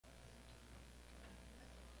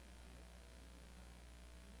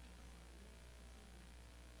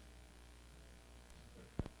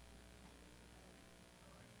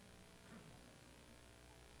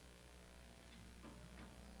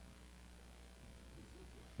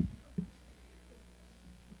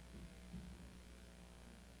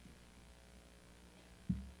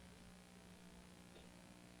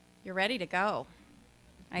You're ready to go.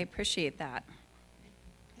 I appreciate that.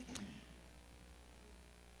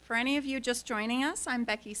 For any of you just joining us, I'm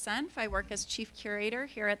Becky Senf. I work as Chief Curator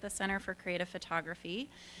here at the Center for Creative Photography.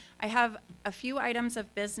 I have a few items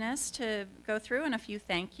of business to go through and a few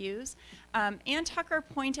thank yous. Ann Tucker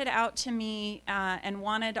pointed out to me and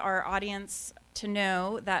wanted our audience to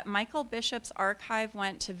know that Michael Bishop's archive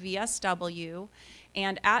went to VSW,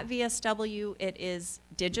 and at VSW it is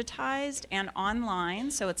digitized and online,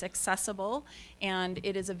 so it's accessible, and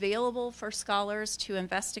it is available for scholars to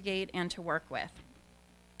investigate and to work with.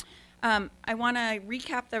 I want to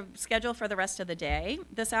recap the schedule for the rest of the day.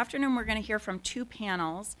 This afternoon we're going to hear from 2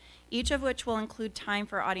 panels, each of which will include time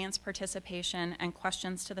for audience participation and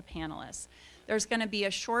questions to the panelists. There's going to be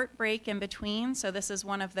a short break in between, so this is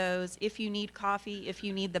one of those, if you need coffee, if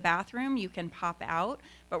you need the bathroom, you can pop out,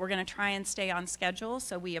 but we're going to try and stay on schedule,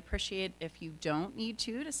 so we appreciate if you don't need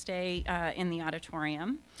to stay in the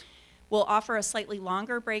auditorium. We'll offer a slightly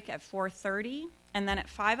longer break at 4:30. And then at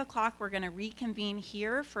 5 o'clock, we're going to reconvene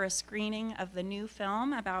here for a screening of the new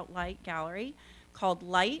film about Light Gallery called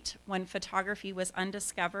Light, When Photography Was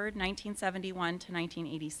Undiscovered, 1971 to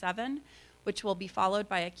 1987, which will be followed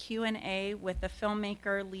by a Q&A with the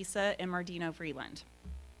filmmaker Lisa Imardino-Vreeland.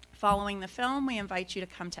 Following the film, we invite you to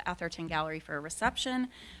come to Atherton Gallery for a reception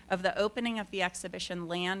of the opening of the exhibition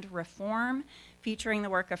Land Reform, featuring the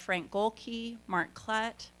work of Frank Golke, Mark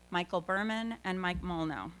Klett, Michael Berman, and Mike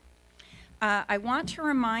Molno. I want to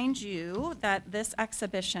remind you that this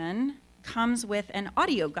exhibition comes with an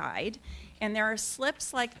audio guide, and there are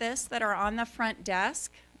slips like this that are on the front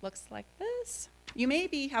desk. Looks like this. You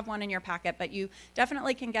maybe have one in your packet, but you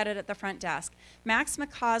definitely can get it at the front desk. Max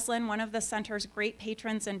McCausland, one of the center's great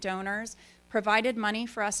patrons and donors, provided money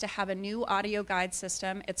for us to have a new audio guide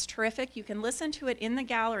system. It's terrific. You can listen to it in the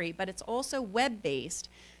gallery, but it's also web-based.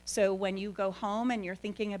 So when you go home and you're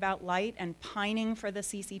thinking about light and pining for the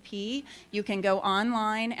CCP, you can go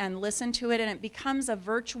online and listen to it, and it becomes a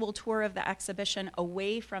virtual tour of the exhibition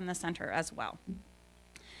away from the center as well.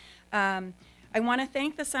 I want to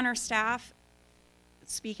thank the center staff,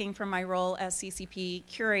 speaking from my role as CCP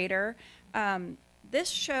curator. This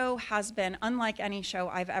show has been unlike any show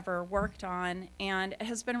I've ever worked on, and it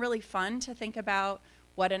has been really fun to think about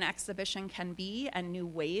what an exhibition can be and new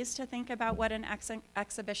ways to think about what an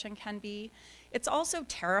exhibition can be. It's also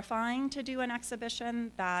terrifying to do an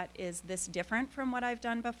exhibition that is this different from what I've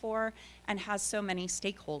done before and has so many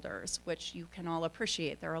stakeholders, which you can all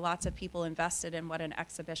appreciate. There are lots of people invested in what an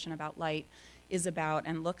exhibition about light is about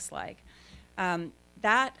and looks like.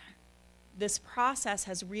 This process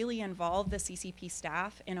has really involved the CCP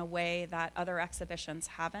staff in a way that other exhibitions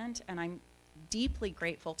haven't, and I'm deeply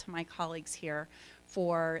grateful to my colleagues here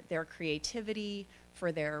for their creativity,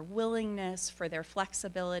 for their willingness, for their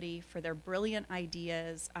flexibility, for their brilliant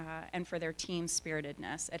ideas, and for their team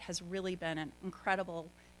spiritedness. It has really been an incredible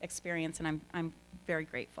experience, and I'm very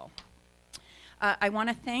grateful. I want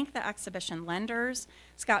to thank the exhibition lenders,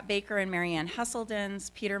 Scott Baker and Marianne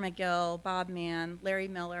Hesseldens, Peter McGill, Bob Mann, Larry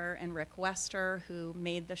Miller, and Rick Wester, who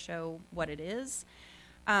made the show what it is.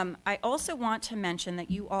 I also want to mention that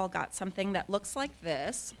you all got something that looks like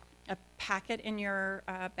this, a packet in your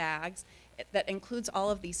bags that includes all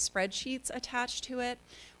of these spreadsheets attached to it.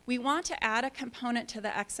 We want to add a component to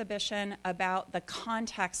the exhibition about the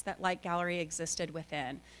context that Light Gallery existed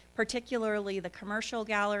within, particularly the commercial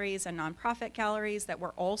galleries and nonprofit galleries that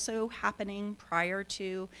were also happening prior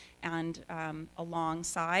to and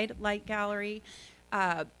alongside Light Gallery,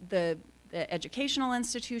 the educational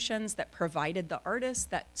institutions that provided the artists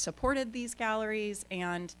that supported these galleries,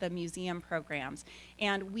 and the museum programs.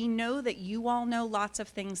 And we know that you all know lots of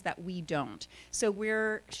things that we don't. So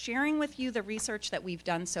we're sharing with you the research that we've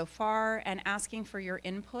done so far and asking for your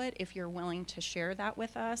input if you're willing to share that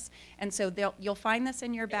with us. And so you'll find this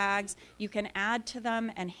in your bags. You can add to them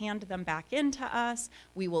and hand them back in to us.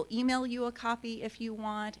 We will email you a copy if you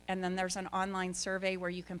want. And then there's an online survey where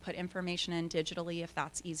you can put information in digitally if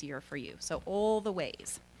that's easier for you. So all the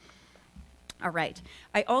ways. All right.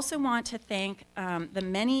 I also want to thank the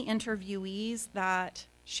many interviewees that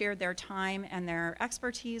shared their time and their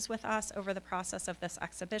expertise with us over the process of this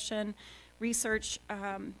exhibition research.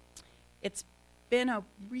 It's been a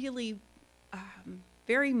really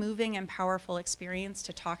very moving and powerful experience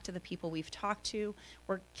to talk to the people we've talked to.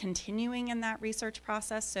 We're continuing in that research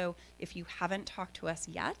process, so if you haven't talked to us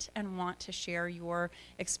yet and want to share your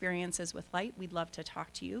experiences with light, we'd love to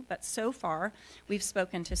talk to you. But so far, we've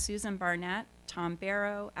spoken to Susan Barnett, Tom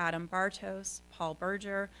Barrow, Adam Bartos, Paul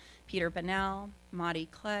Berger, Peter Bonnell, Maudie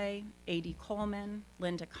Clay, A.D. Coleman,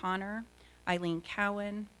 Linda Connor, Eileen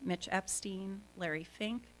Cowan, Mitch Epstein, Larry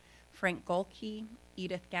Fink, Frank Golke,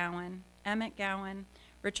 Edith Gowan, Emmett Gowan,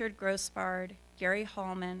 Richard Grossbard, Gary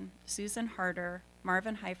Hallman, Susan Harder,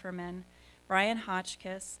 Marvin Heiferman, Brian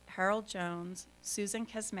Hotchkiss, Harold Jones, Susan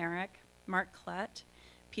Kasmerick, Mark Klett,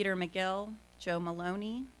 Peter McGill, Joe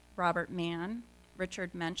Maloney, Robert Mann,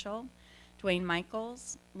 Richard Menschel, Dwayne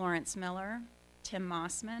Michaels, Lawrence Miller, Tim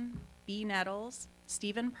Mossman, B. Nettles,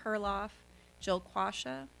 Stephen Perloff, Jill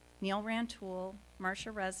Quasha, Neil Rantoul, Marcia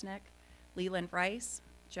Resnick, Leland Rice,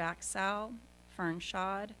 Jack Sow, Fern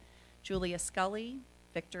Schad, Julia Scully,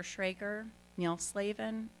 Victor Schrager, Neil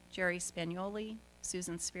Slavin, Jerry Spagnoli,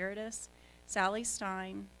 Susan Spiritus, Sally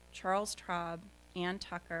Stein, Charles Traub, Ann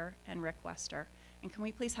Tucker, and Rick Wester. And can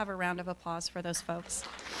we please have a round of applause for those folks?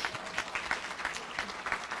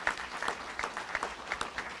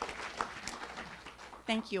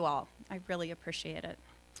 Thank you all. I really appreciate it.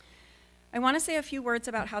 I want to say a few words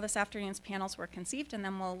about how this afternoon's panels were conceived, and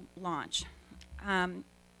then we'll launch.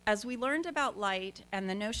 As we learned about light and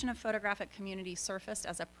the notion of photographic community surfaced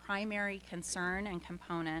as a primary concern and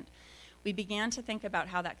component, we began to think about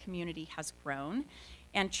how that community has grown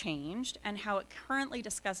and changed, and how it currently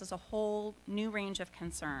discusses a whole new range of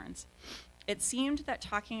concerns. It seemed that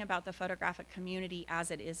talking about the photographic community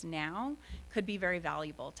as it is now could be very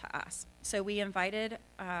valuable to us. So we invited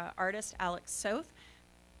artist Alex Soth,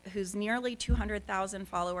 whose nearly 200,000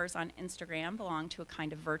 followers on Instagram belong to a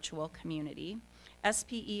kind of virtual community.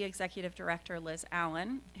 SPE Executive Director Liz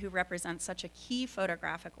Allen, who represents such a key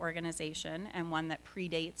photographic organization and one that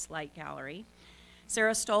predates Light Gallery.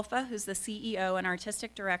 Sarah Stolfa, who's the CEO and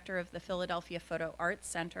Artistic Director of the Philadelphia Photo Arts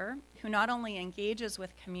Center, who not only engages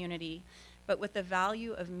with community, but with the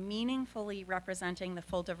value of meaningfully representing the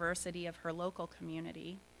full diversity of her local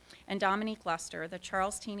community. And Dominique Luster, the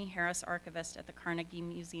Charles Teeny Harris archivist at the Carnegie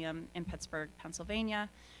Museum in Pittsburgh, Pennsylvania,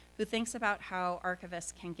 who thinks about how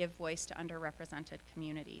archivists can give voice to underrepresented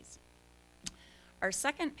communities. Our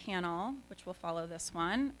second panel, which will follow this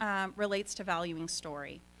one, relates to valuing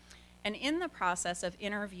story. And in the process of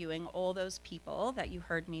interviewing all those people that you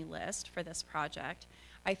heard me list for this project,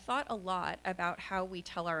 I thought a lot about how we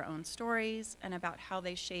tell our own stories and about how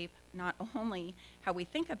they shape not only how we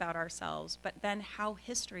think about ourselves, but then how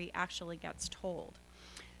history actually gets told.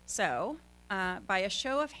 So, by a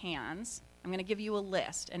show of hands, I'm going to give you a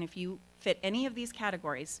list, and if you fit any of these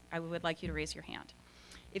categories, I would like you to raise your hand.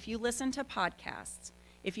 If you listen to podcasts,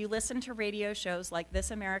 if you listen to radio shows like This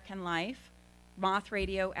American Life, Moth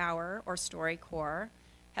Radio Hour, or StoryCorps,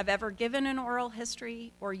 have ever given an oral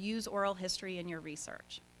history or use oral history in your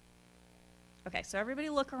research? Okay, so everybody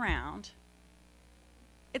look around.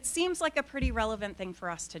 It seems like a pretty relevant thing for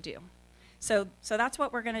us to do. So that's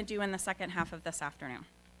what we're going to do in the second half of this afternoon.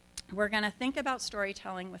 We're going to think about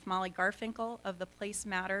storytelling with Molly Garfinkel of the Place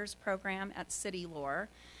Matters program at City Lore,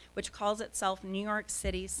 which calls itself New York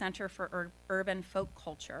City Center for Urban Folk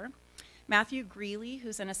Culture. Matthew Greeley,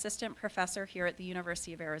 who's an assistant professor here at the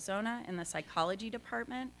University of Arizona in the psychology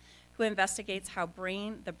department, who investigates how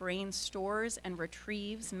the brain stores and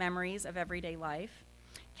retrieves memories of everyday life.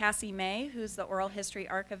 Cassie May, who's the oral history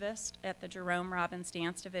archivist at the Jerome Robbins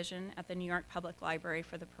Dance Division at the New York Public Library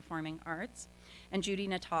for the Performing Arts. And Judy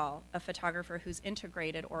Natal, a photographer who's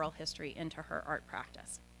integrated oral history into her art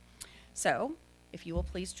practice. So, if you will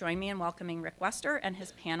please join me in welcoming Rick Wester and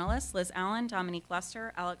his panelists, Liz Allen, Dominique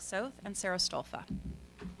Luster, Alex Soth, and Sarah Stolfa.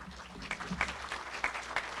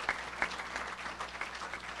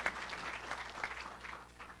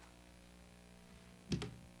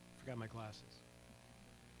 Forgot my glasses.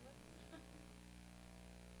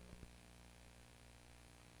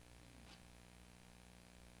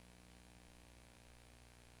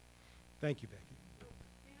 Thank you, Becky.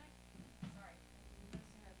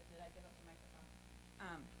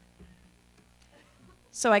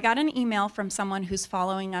 So I got an email from someone who's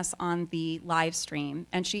following us on the live stream,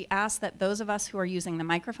 and she asked that those of us who are using the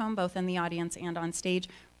microphone, both in the audience and on stage,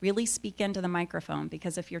 really speak into the microphone,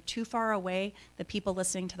 because if you're too far away, the people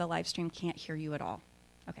listening to the live stream can't hear you at all.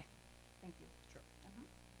 Okay. Thank you. Sure.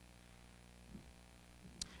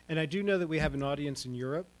 And I do know that we have an audience in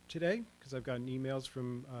Europe today, because I've gotten emails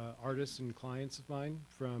from artists and clients of mine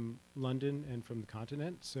from London and from the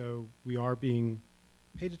continent, so we are being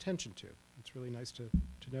paid attention to. It's really nice to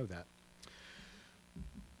know that.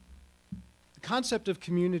 The concept of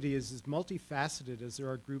community is as multifaceted as there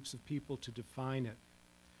are groups of people to define it.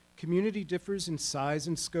 Community differs in size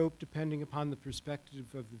and scope depending upon the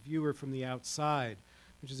perspective of the viewer from the outside,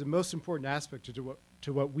 which is a most important aspect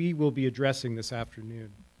to what we will be addressing this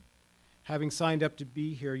afternoon. Having signed up to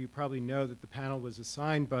be here, you probably know that the panel was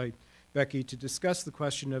assigned by Becky to discuss the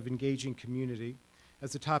question of engaging community,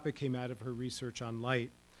 as the topic came out of her research on light,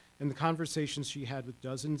 and the conversations she had with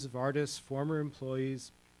dozens of artists, former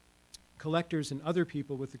employees, collectors, and other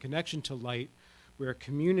people with a connection to Light, where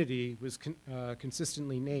community was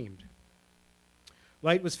consistently named.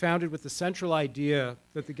 Light was founded with the central idea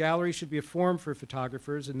that the gallery should be a forum for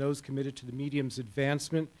photographers and those committed to the medium's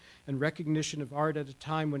advancement and recognition of art at a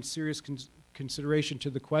time when serious consideration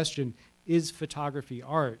to the question, is photography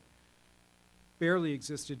art, barely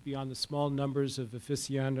existed beyond the small numbers of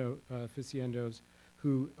aficionados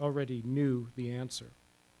who already knew the answer.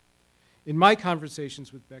 In my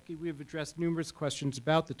conversations with Becky, we have addressed numerous questions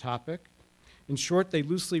about the topic. In short, they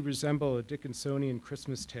loosely resemble a Dickinsonian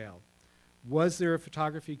Christmas tale. Was there a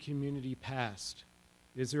photography community past?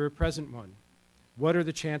 Is there a present one? What are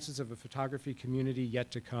the chances of a photography community yet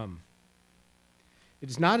to come? It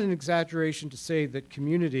is not an exaggeration to say that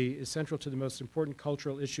community is central to the most important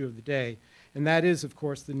cultural issue of the day, and that is, of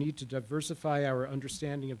course, the need to diversify our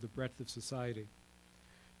understanding of the breadth of society.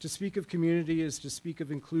 To speak of community is to speak of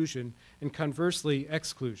inclusion, and conversely,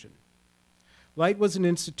 exclusion. Light was an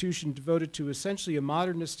institution devoted to essentially a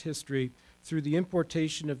modernist history through the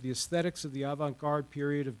importation of the aesthetics of the avant-garde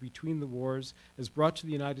period of between the wars as brought to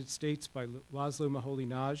the United States by Laszlo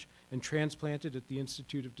Moholy-Nagy and transplanted at the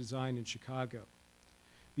Institute of Design in Chicago.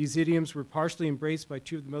 These idioms were partially embraced by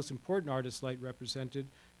two of the most important artists Light represented,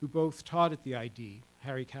 who both taught at the ID,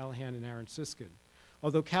 Harry Callahan and Aaron Siskin.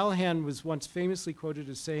 Although Callahan was once famously quoted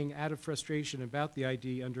as saying out of frustration about the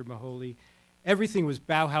ID under Moholy, everything was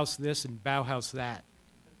Bauhaus this and Bauhaus that.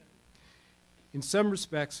 In some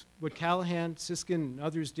respects, what Callahan, Siskin, and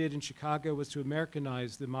others did in Chicago was to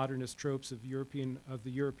Americanize the modernist tropes of the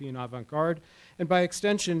European avant-garde, and by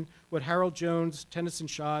extension, what Harold Jones, Tennyson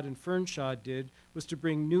Schad, and Fern Schad did was to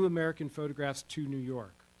bring new American photographs to New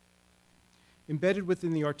York. Embedded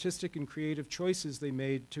within the artistic and creative choices they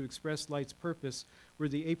made to express Light's purpose were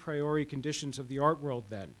the a priori conditions of the art world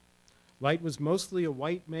then. Light was mostly a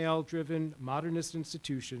white male-driven modernist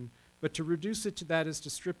institution, but to reduce it to that is to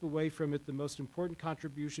strip away from it the most important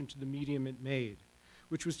contribution to the medium it made,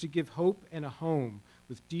 which was to give hope and a home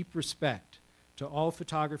with deep respect to all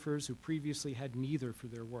photographers who previously had neither for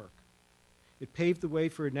their work. It paved the way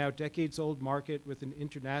for a now decades-old market with an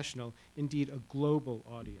international, indeed a global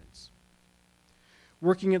audience.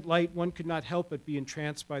 Working at Light, one could not help but be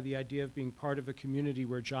entranced by the idea of being part of a community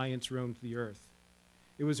where giants roamed the earth.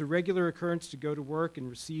 It was a regular occurrence to go to work and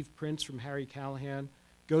receive prints from Harry Callahan,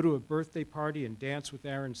 go to a birthday party and dance with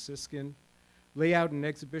Aaron Siskin, lay out an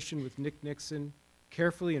exhibition with Nick Nixon,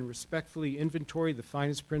 carefully and respectfully inventory the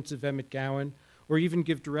finest prints of Emmett Gowan, or even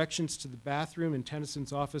give directions to the bathroom in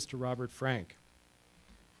Tennyson's office to Robert Frank.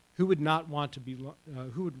 Who would not want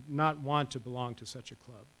to belong to such a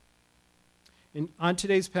club? On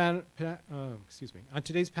today's panel,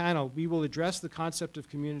 we will address the concept of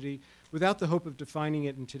community without the hope of defining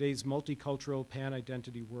it in today's multicultural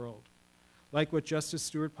pan-identity world. Like what Justice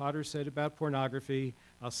Stewart Potter said about pornography,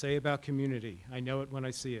 I'll say about community. I know it when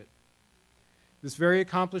I see it. This very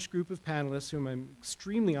accomplished group of panelists, whom I'm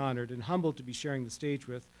extremely honored and humbled to be sharing the stage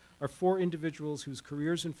with, are four individuals whose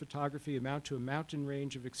careers in photography amount to a mountain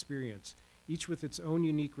range of experience, each with its own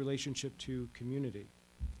unique relationship to community.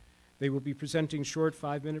 They will be presenting short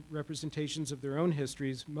 5-minute representations of their own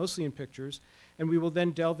histories, mostly in pictures, and we will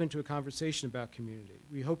then delve into a conversation about community.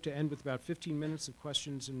 We hope to end with about 15 minutes of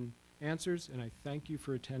questions and answers, and I thank you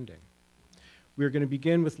for attending. We're going to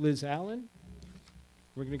begin with Liz Allen.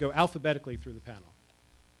 We're going to go alphabetically through the panel.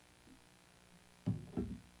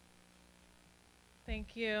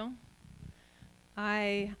 Thank you.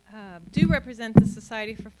 I do represent the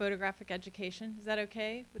Society for Photographic Education. Is that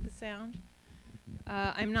okay with the sound?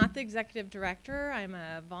 I'm not the executive director. I'm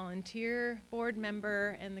a volunteer board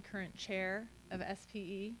member and the current chair of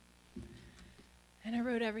SPE. And I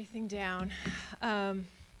wrote everything down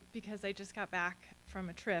because I just got back from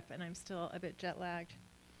a trip and I'm still a bit jet lagged.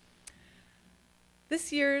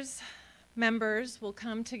 This year's members will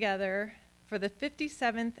come together for the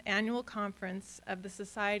 57th annual conference of the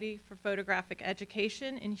Society for Photographic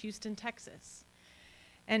Education in Houston, Texas.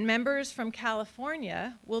 And members from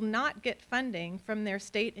California will not get funding from their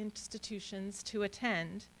state institutions to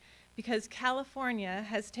attend because California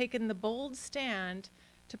has taken the bold stand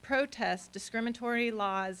to protest discriminatory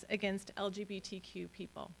laws against LGBTQ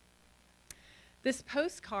people. This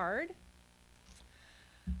postcard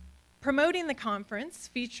promoting the conference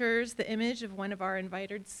features the image of one of our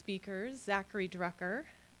invited speakers, Zachary Drucker,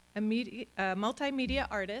 a multimedia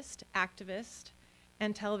artist, activist,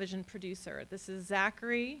 and television producer. This is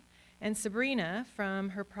Zachary and Sabrina from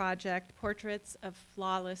her project, Portraits of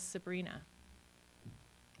Flawless Sabrina.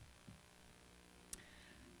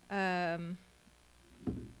 The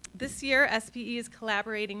This year, SPE is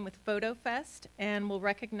collaborating with PhotoFest and will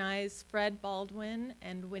recognize Fred Baldwin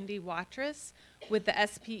and Wendy Watrous with the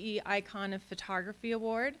SPE Icon of Photography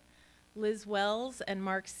Award, Liz Wells and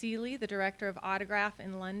Mark Seeley, the Director of Autograph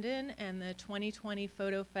in London and the 2020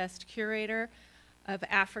 PhotoFest Curator of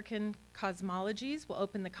African Cosmologies, will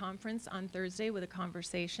open the conference on Thursday with a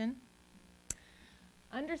conversation.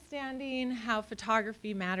 Understanding how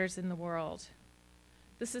photography matters in the world.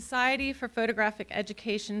 The Society for Photographic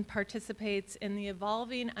Education participates in the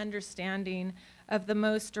evolving understanding of the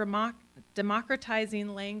most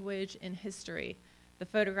democratizing language in history, the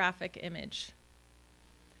photographic image.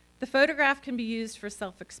 The photograph can be used for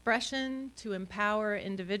self-expression, to empower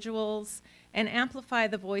individuals, and amplify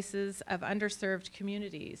the voices of underserved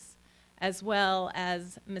communities, as well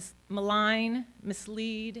as malign,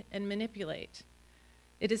 mislead, and manipulate.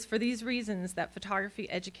 It is for these reasons that photography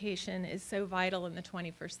education is so vital in the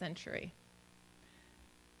 21st century.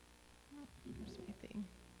 Here's my thing.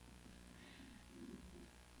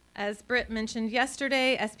 As Britt mentioned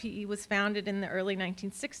yesterday, SPE was founded in the early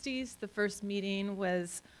 1960s. The first meeting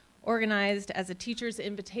was organized as a teacher's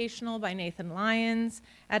invitational by Nathan Lyons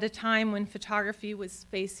at a time when photography was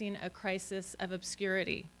facing a crisis of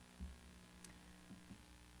obscurity.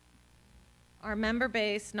 Our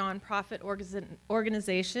member-based nonprofit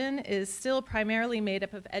organization is still primarily made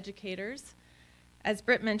up of educators. As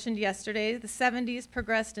Britt mentioned yesterday, the 70s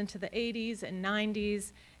progressed into the 80s and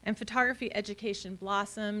 90s, and photography education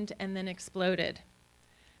blossomed and then exploded.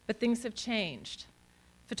 But things have changed.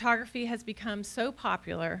 Photography has become so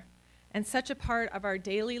popular and such a part of our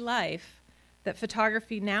daily life that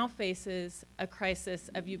photography now faces a crisis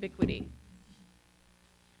of ubiquity.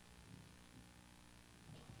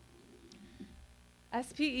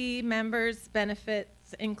 SPE members'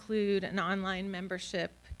 benefits include an online membership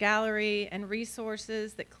gallery and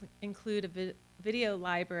resources that include a video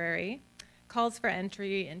library, calls for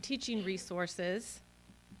entry, and teaching resources.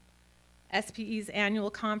 SPE's annual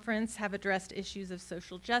conference have addressed issues of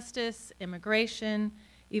social justice, immigration,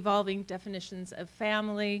 evolving definitions of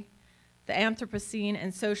family, the Anthropocene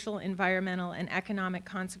and social, environmental, and economic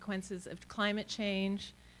consequences of climate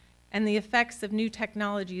change, and the effects of new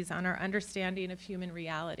technologies on our understanding of human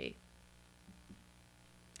reality.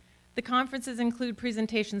 The conferences include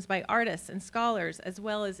presentations by artists and scholars, as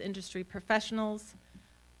well as industry professionals,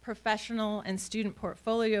 professional and student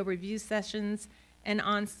portfolio review sessions, and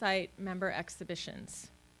on-site member exhibitions.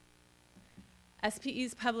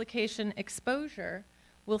 SPE's publication Exposure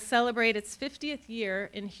will celebrate its 50th year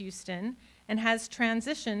in Houston and has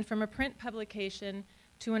transitioned from a print publication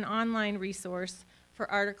to an online resource for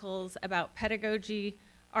articles about pedagogy,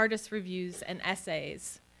 artist reviews, and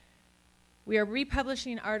essays. We are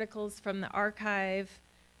republishing articles from the archive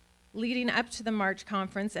leading up to the March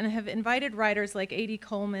conference and have invited writers like A.D.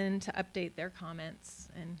 Coleman to update their comments,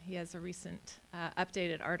 and he has a recent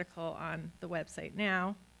updated article on the website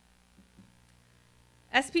now.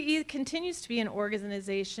 SPE continues to be an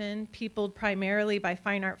organization peopled primarily by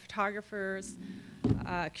fine art photographers,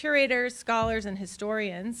 curators, scholars, and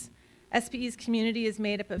historians. SPE's community is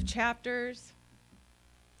made up of chapters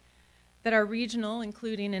that are regional,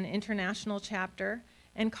 including an international chapter,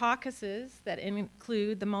 and caucuses that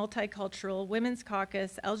include the Multicultural Women's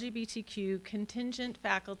Caucus, LGBTQ, Contingent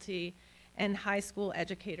Faculty, and High School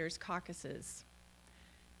Educators Caucuses.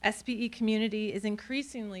 SPE community is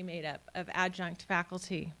increasingly made up of adjunct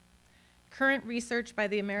faculty. Current research by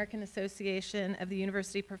the American Association of the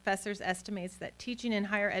University Professors estimates that teaching in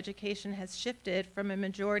higher education has shifted from a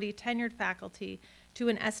majority tenured faculty to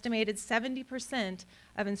an estimated 70%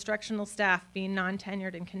 of instructional staff being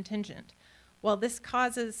non-tenured and contingent. While these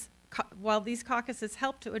caucuses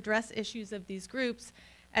help to address issues of these groups,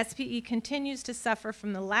 SPE continues to suffer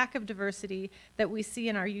from the lack of diversity that we see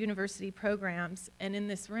in our university programs and in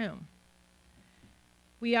this room.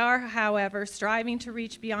 We are, however, striving to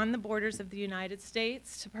reach beyond the borders of the United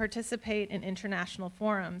States to participate in international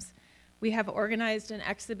forums. We have organized an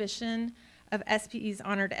exhibition of SPE's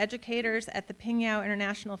honored educators at the Pingyao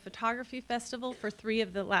International Photography Festival for 3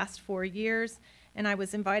 of the last 4 years, and I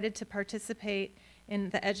was invited to participate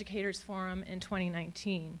in the Educators Forum in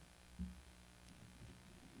 2019.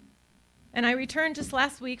 And I returned just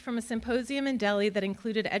last week from a symposium in Delhi that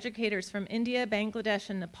included educators from India, Bangladesh,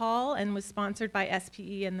 and Nepal, and was sponsored by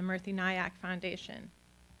SPE and the Murthy Nayak Foundation.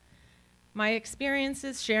 My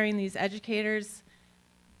experiences sharing with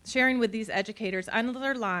these educators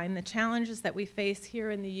underline the challenges that we face here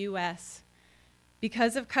in the U.S.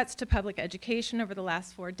 because of cuts to public education over the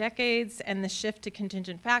last 4 decades and the shift to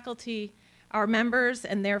contingent faculty. Our members,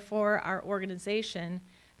 and therefore our organization,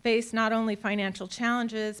 face not only financial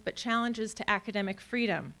challenges, but challenges to academic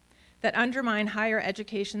freedom. that undermine higher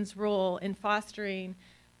education's role in fostering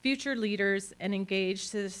future leaders and engaged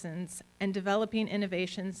citizens and developing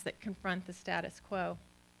innovations that confront the status quo.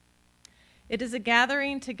 It is a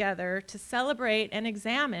gathering together to celebrate and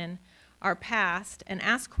examine our past and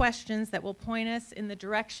ask questions that will point us in the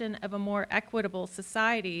direction of a more equitable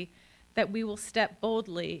society that we will step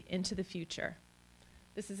boldly into the future.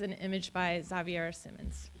 This is an image by Xavier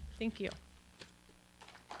Simmons. Thank you.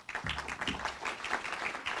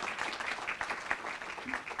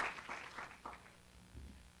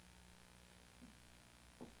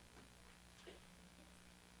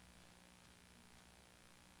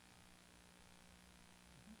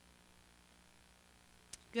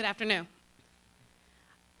 Good afternoon.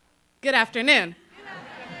 Good afternoon.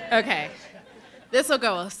 Okay. This will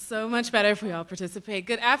go so much better if we all participate.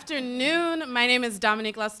 Good afternoon. My name is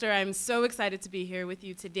Dominique Luster. I'm so excited to be here with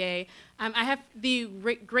you today. I have the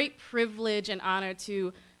great privilege and honor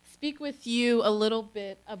to speak with you a little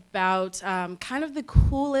bit about kind of the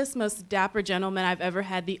coolest, most dapper gentleman I've ever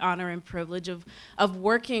had the honor and privilege of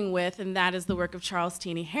working with, and that is the work of Charles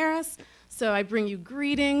Teeny Harris. So I bring you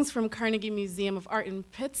greetings from Carnegie Museum of Art in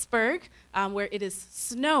Pittsburgh, where it is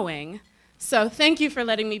snowing. So thank you for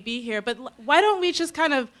letting me be here. But why don't we just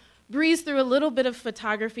kind of breeze through a little bit of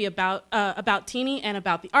photography about Teeny and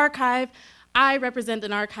about the archive. I represent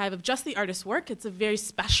an archive of just the artist's work. It's a very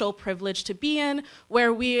special privilege to be in,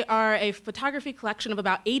 where we are a photography collection of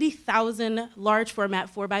about 80,000 large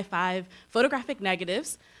format 4x5 photographic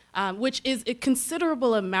negatives, which is a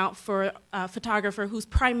considerable amount for a photographer who's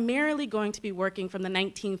primarily going to be working from the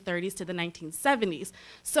 1930s to the 1970s.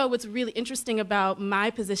 So what's really interesting about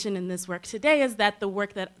my position in this work today is that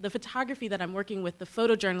the photography that I'm working with, the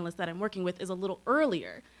photojournalist that I'm working with, is a little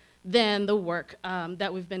earlier than the work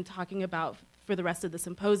that we've been talking about for the rest of the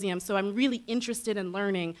symposium. So I'm really interested in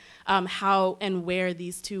learning how and where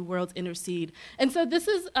these two worlds intercede. And so this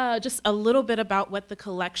is just a little bit about what the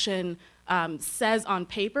collection says on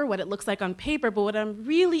paper, what it looks like on paper, but what I'm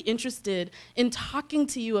really interested in talking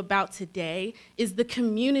to you about today is the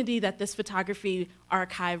community that this photography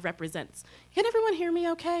archive represents. Can everyone hear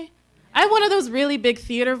me okay? I have one of those really big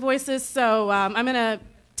theater voices, so I'm gonna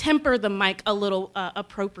temper the mic a little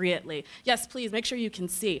appropriately. Yes, please, make sure you can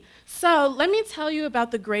see. So let me tell you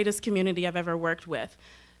about the greatest community I've ever worked with.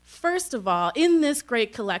 First of all, in this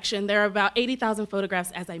great collection, there are about 80,000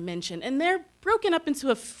 photographs, as I mentioned, and they're broken up into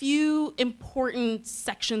a few important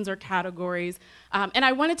sections or categories, and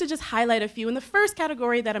I wanted to just highlight a few. And the first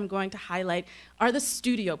category that I'm going to highlight are the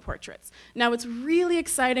studio portraits. Now, what's really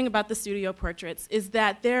exciting about the studio portraits is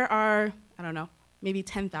that there are, I don't know, maybe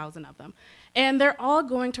 10,000 of them. And they're all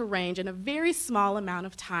going to range in a very small amount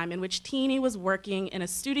of time in which Teeny was working in a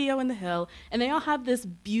studio in the Hill, and they all have this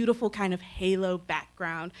beautiful kind of halo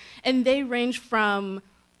background. And they range from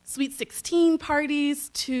Sweet 16 parties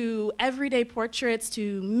to everyday portraits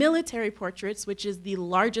to military portraits, which is the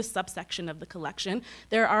largest subsection of the collection.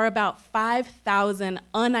 There are about 5,000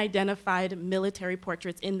 unidentified military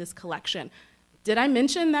portraits in this collection. Did I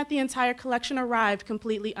mention that the entire collection arrived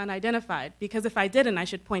completely unidentified? Because if I didn't, I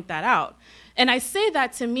should point that out. And I say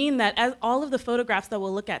that to mean that as all of the photographs that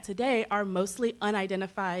we'll look at today are mostly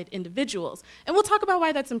unidentified individuals. And we'll talk about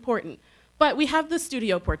why that's important. But we have the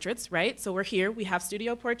studio portraits, right? So we're here, we have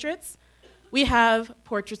studio portraits. We have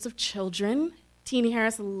portraits of children. Teeny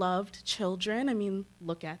Harris loved children. I mean,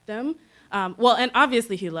 look at them. Well, and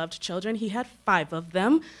obviously he loved children. He had 5 of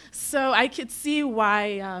them. So I could see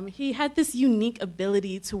why he had this unique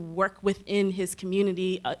ability to work within his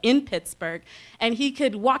community in Pittsburgh. And he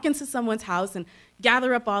could walk into someone's house and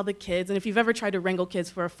gather up all the kids. And if you've ever tried to wrangle kids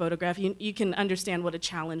for a photograph, you can understand what a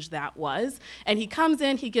challenge that was. And he comes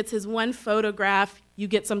in, he gets his one photograph, you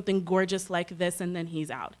get something gorgeous like this, and then he's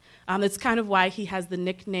out. That's kind of why he has the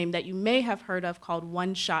nickname that you may have heard of called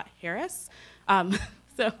One Shot Harris.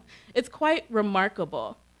 So it's quite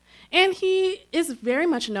remarkable. And he is very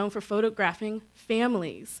much known for photographing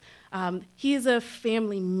families. He is a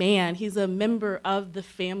family man. He's a member of the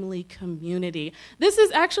family community. This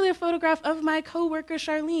is actually a photograph of my coworker,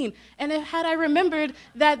 Charlene. And had I remembered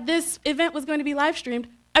that this event was going to be live streamed,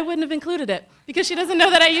 I wouldn't have included it because she doesn't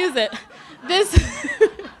know that I use it. I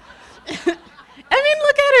mean,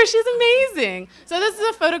 look at her, she's amazing. So this is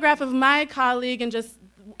a photograph of my colleague, and just,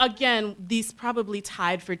 again, these probably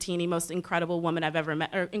tied for Teeny, most incredible woman I've ever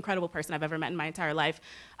met, or incredible person I've ever met in my entire life.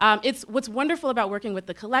 What's wonderful about working with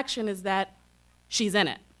the collection is that she's in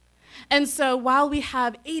it. And so while we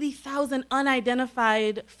have 80,000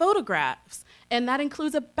 unidentified photographs, and that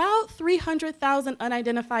includes about 300,000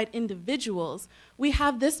 unidentified individuals, we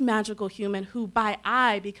have this magical human who by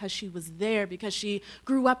eye, because she was there, because she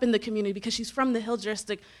grew up in the community, because she's from the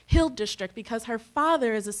Hill District, because her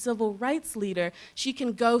father is a civil rights leader, she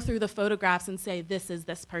can go through the photographs and say, this is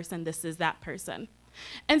this person, this is that person.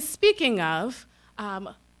 And speaking of,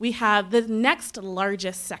 we have the next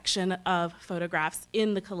largest section of photographs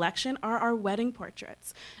in the collection are our wedding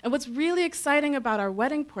portraits. And what's really exciting about our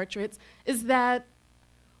wedding portraits is that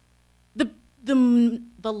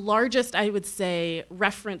the largest, I would say,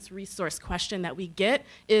 reference resource question that we get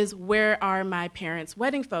is, where are my parents'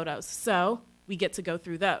 wedding photos? So we get to go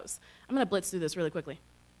through those. I'm gonna blitz through this really quickly.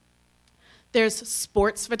 There's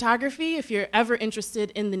sports photography, if you're ever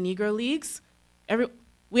interested in the Negro Leagues.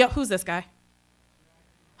 Who's this guy?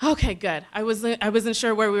 Okay, good. I wasn't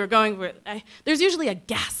sure where we were going. There's usually a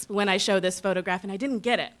gasp when I show this photograph, and I didn't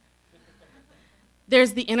get it.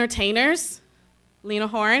 There's the entertainers. Lena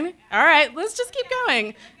Horne. All right, let's just keep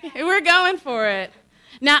going. We're going for it.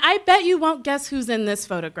 Now, I bet you won't guess who's in this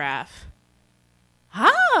photograph.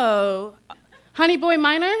 Oh, Honey Boy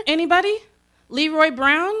Minor, anybody? Leroy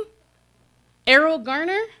Brown? Errol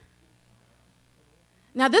Garner?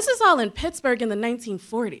 Now, this is all in Pittsburgh in the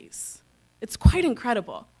 1940s. It's quite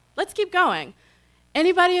incredible. Let's keep going.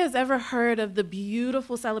 Anybody has ever heard of the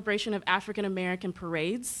beautiful celebration of African American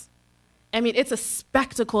parades? I mean, it's a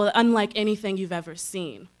spectacle unlike anything you've ever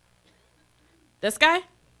seen. This guy?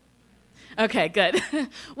 Okay, good.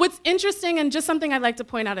 What's interesting, and just something I'd like to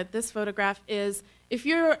point out at this photograph, is if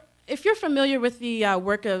you're familiar with the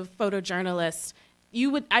work of photojournalists,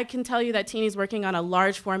 I can tell you that Teeny's working on a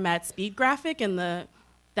large format speed graphic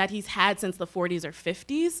that he's had since the 40s or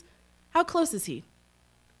 50s. How close is he?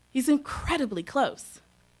 He's incredibly close.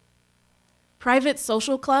 Private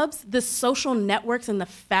social clubs, the social networks and the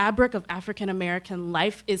fabric of African American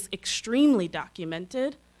life is extremely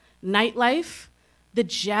documented. Nightlife, the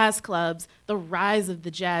jazz clubs, the rise of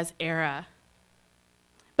the jazz era.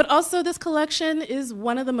 But also this collection is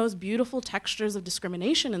one of the most beautiful textures of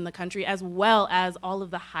discrimination in the country, as well as all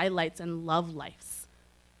of the highlights and love lives.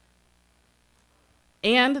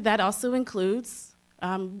 And that also includes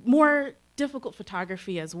more difficult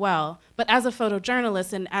photography as well. But as a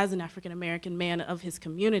photojournalist and as an African-American man of his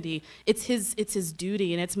community, it's his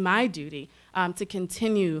duty, and it's my duty to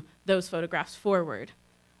continue those photographs forward.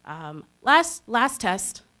 Last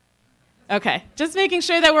test. Okay, just making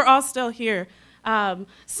sure that we're all still here.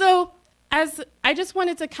 So I just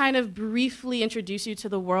wanted to kind of briefly introduce you to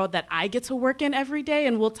the world that I get to work in every day,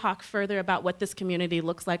 and we'll talk further about what this community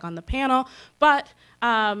looks like on the panel. But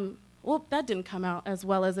well, that didn't come out as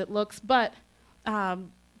well as it looks, but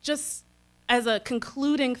just as a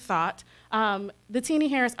concluding thought, the Teenie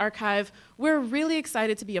Harris Archive, we're really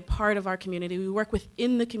excited to be a part of our community. We work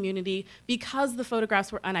within the community. Because the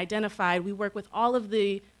photographs were unidentified, we work with all of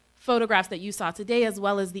the photographs that you saw today, as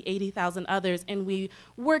well as the 80,000 others, and we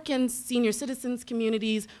work in senior citizens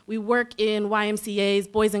communities, we work in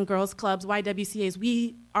YMCAs, Boys and Girls Clubs, YWCAs.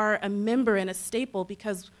 We are a member and a staple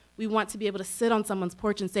because we want to be able to sit on someone's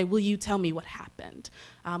porch and say, will you tell me what happened?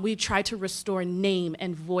 We try to restore name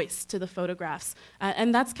and voice to the photographs.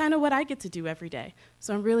 And that's kind of what I get to do every day.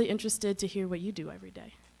 So I'm really interested to hear what you do every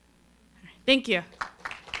day. All right, thank you.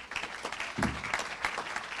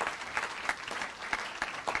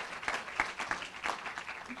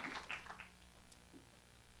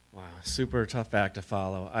 Wow, super tough act to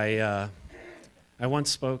follow. I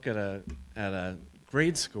once spoke at a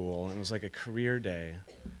grade school, and it was like a career day.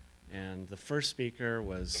 And the first speaker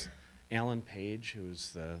was Alan Page,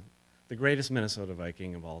 who's the greatest Minnesota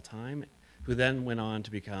Viking of all time, who then went on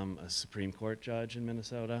to become a Supreme Court judge in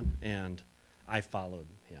Minnesota, and I followed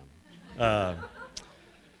him.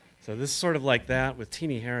 So this is sort of like that with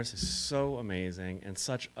Teenie Harris, is so amazing and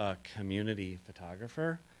such a community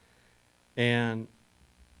photographer. And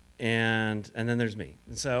then there's me.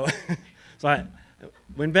 And so,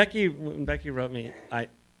 when Becky wrote me,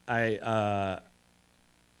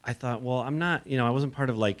 I thought, well, I'm not, I wasn't part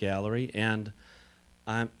of Light Gallery, and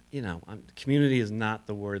community is not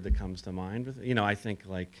the word that comes to mind. I think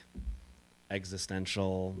like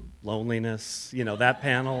existential loneliness, that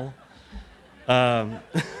panel. I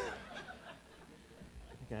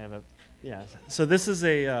think I have so this is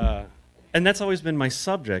and that's always been my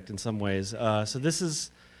subject in some ways. So this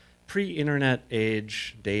is pre-internet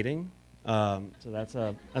age dating. So that's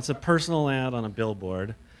a personal ad on a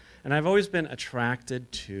billboard. And I've always been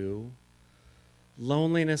attracted to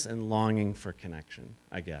loneliness and longing for connection,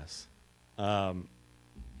 I guess. And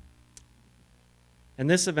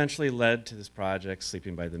this eventually led to this project,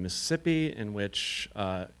 Sleeping by the Mississippi, in which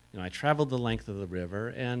I traveled the length of the river,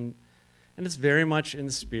 and And it's very much in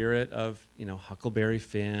the spirit of, you know, Huckleberry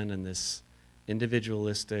Finn and this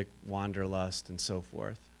individualistic wanderlust and so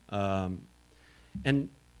forth. And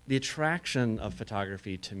the attraction of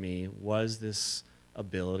photography to me was this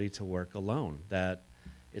ability to work alone, that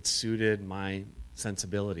it suited my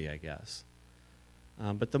sensibility, I guess.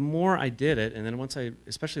 But the more I did it, and then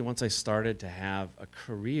especially once I started to have a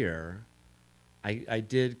career, I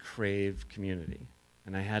did crave community,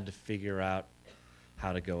 and I had to figure out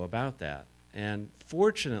how to go about that. And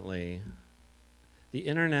fortunately, the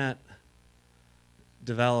internet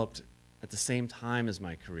developed at the same time as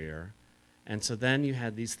my career, and so then you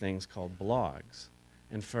had these things called blogs.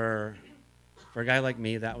 And for a guy like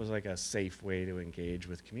me, that was like a safe way to engage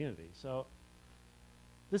with community. So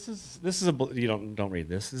this is you don't read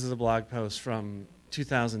this. This is a blog post from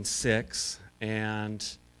 2006, and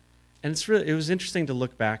it was interesting to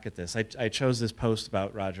look back at this. I chose this post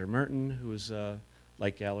about Roger Merton, who was a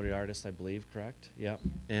light gallery artist, I believe, correct? Yep.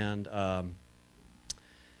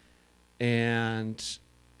 And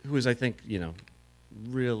who was, I think, you know,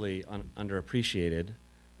 really underappreciated.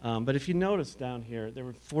 But if you notice down here, there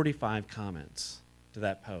were 45 comments to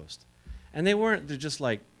that post. And they're just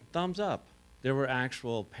like thumbs up. There were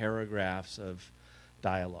actual paragraphs of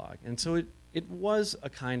dialogue. And so it was a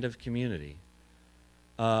kind of community.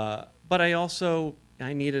 But I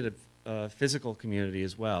needed a physical community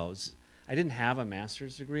as well. I didn't have a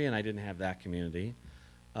master's degree, and I didn't have that community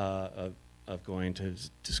of going to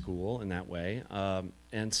school in that way.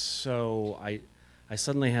 And so I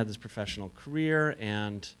suddenly had this professional career,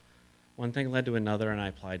 and one thing led to another, and I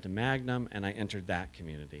applied to Magnum, and I entered that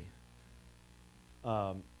community.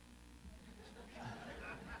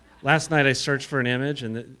 Last night I searched for an image,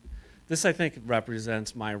 and this, I think,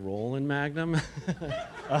 represents my role in Magnum.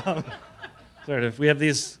 Sort of, we have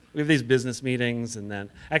these business meetings, and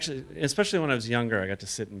then, actually, especially when I was younger, I got to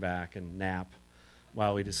sit in back and nap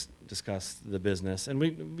while we discuss the business. And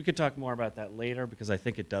we could talk more about that later, because I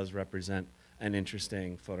think it does represent an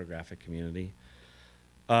interesting photographic community.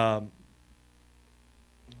 What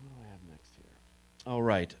do I have next here? Oh,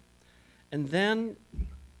 right. And then,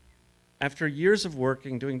 after years of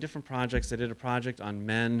working, doing different projects, I did a project on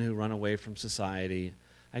men who run away from society.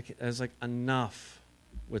 I was like, enough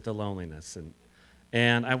with the loneliness.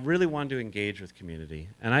 And I really wanted to engage with community.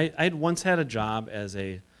 And I had once had a job as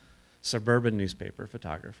a suburban newspaper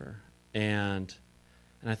photographer. And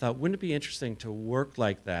I thought, wouldn't it be interesting to work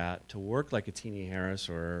like that, to work like a Teenie Harris,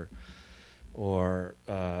 or where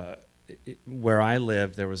I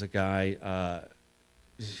lived, there was a guy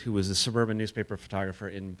who was a suburban newspaper photographer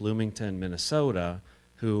in Bloomington, Minnesota,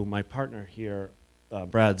 who my partner here,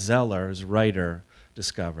 Brad Zeller, as a writer,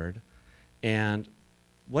 discovered. And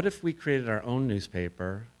what if we created our own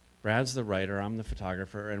newspaper? Brad's the writer, I'm the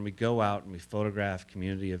photographer, and we go out and we photograph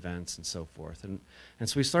community events and so forth. And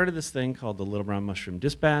so we started this thing called the Little Brown Mushroom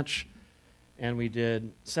Dispatch, and we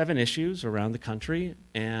did 7 issues around the country,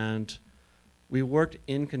 and we worked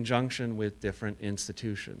in conjunction with different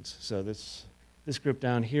institutions. So this group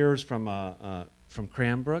down here is from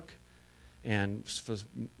Cranbrook, and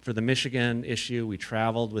for the Michigan issue, we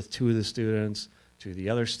traveled with 2 of the students, 2 of the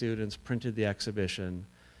other students, printed the exhibition,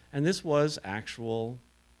 and this was actual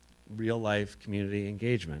real-life community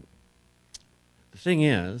engagement. The thing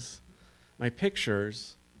is, my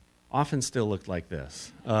pictures often still looked like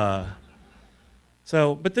this. But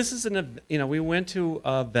this is we went to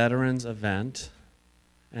a veterans event,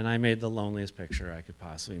 and I made the loneliest picture I could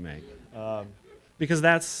possibly make, because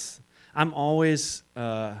I'm always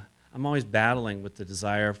battling with the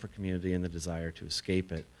desire for community and the desire to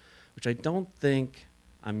escape it, which I don't think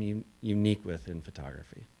I'm unique with in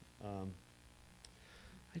photography.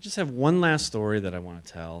 I just have one last story that I want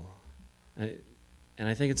to tell, and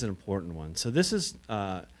I think it's an important one. So this is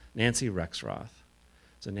Nancy Rexroth.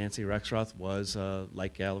 So Nancy Rexroth was a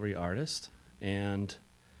light gallery artist, and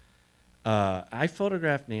I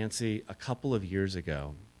photographed Nancy a couple of years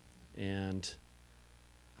ago, and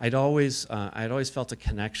I'd always felt a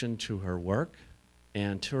connection to her work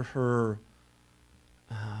and to her,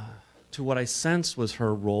 to what I sensed was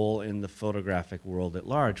her role in the photographic world at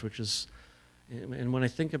large, which is, and when I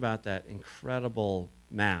think about that incredible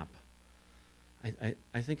map,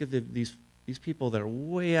 I think of these people that are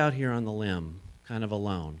way out here on the limb, kind of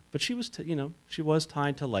alone. But she was, she was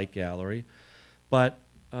tied to light gallery, but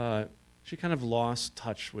she kind of lost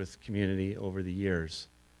touch with community over the years,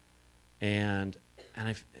 and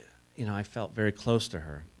I felt very close to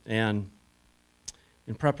her. And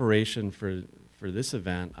in preparation for this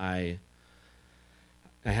event, I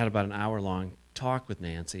had about an hour-long talk with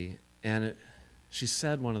Nancy, and she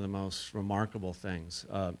said one of the most remarkable things.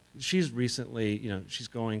 She's recently, she's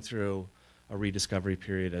going through a rediscovery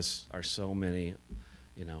period, as are so many,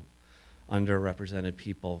 underrepresented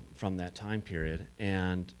people from that time period.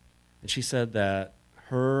 And she said that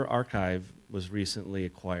her archive was recently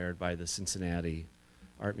acquired by the Cincinnati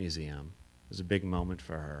Art Museum. It was a big moment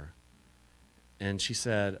for her. And she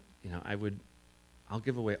said, I'll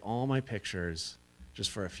give away all my pictures just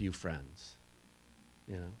for a few friends,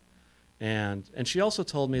 And she also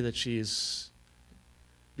told me that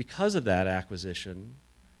because of that acquisition,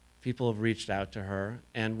 people have reached out to her,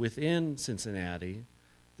 and within Cincinnati,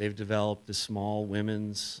 they've developed this small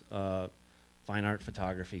women's fine art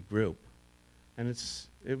photography group. And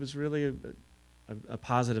it was really a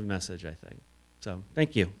positive message, I think. So,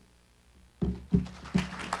 thank you.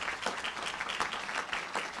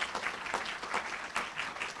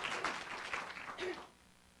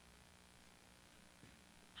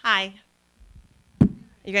 Hi.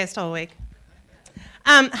 You guys still awake?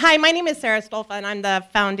 Hi, my name is Sarah Stolfa, and I'm the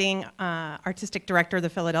founding artistic director of the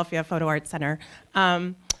Philadelphia Photo Art Center.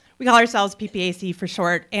 We call ourselves PPAC for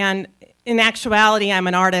short, and in actuality, I'm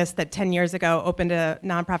an artist that 10 years ago opened a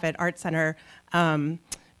nonprofit art center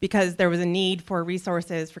because there was a need for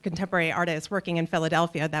resources for contemporary artists working in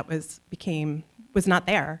Philadelphia that was not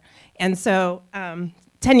there. And so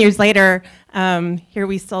 10 years later, here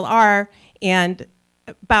we still are, and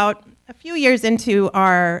about a few years into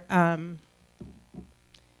our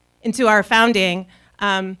founding,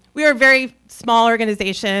 we were a very small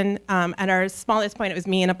organization. At our smallest point, it was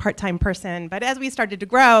me and a part-time person. But as we started to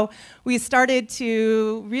grow, we started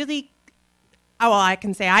to really,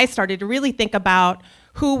 I started to really think about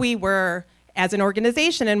who we were as an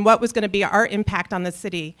organization and what was going to be our impact on the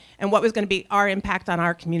city and what was going to be our impact on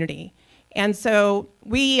our community. And so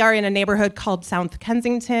we are in a neighborhood called South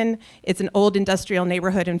Kensington. It's an old industrial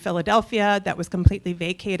neighborhood in Philadelphia that was completely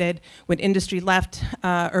vacated when industry left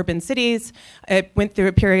urban cities. It went through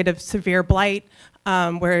a period of severe blight,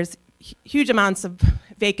 where there's huge amounts of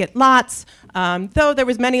vacant lots, though there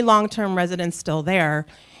was many long-term residents still there.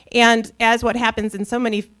 And as what happens in so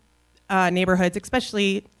many neighborhoods,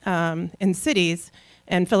 especially in cities,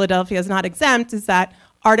 and Philadelphia is not exempt, is that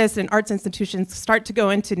artists and arts institutions start to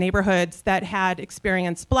go into neighborhoods that had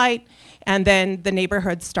experienced blight, and then the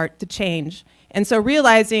neighborhoods start to change. And so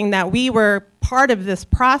realizing that we were part of this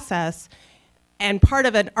process and part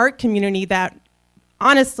of an art community that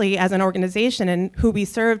honestly, as an organization and who we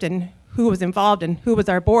served and who was involved and who was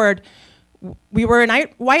our board, we were a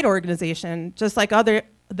white organization, just like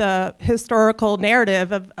the historical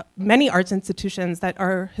narrative of many arts institutions that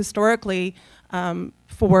are historically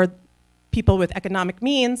for people with economic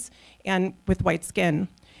means and with white skin.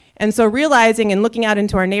 And so realizing and looking out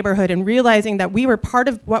into our neighborhood and realizing that we were part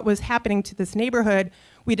of what was happening to this neighborhood,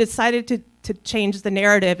 we decided to change the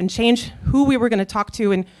narrative and change who we were going to talk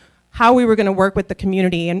to and how we were going to work with the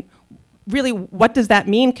community. And really, what does that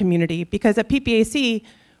mean, community? Because at PPAC,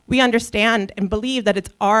 we understand and believe that it's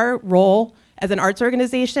our role as an arts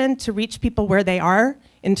organization to reach people where they are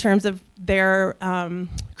in terms of their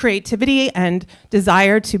creativity and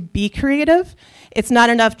desire to be creative. It's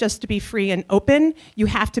not enough just to be free and open. You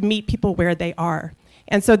have to meet people where they are.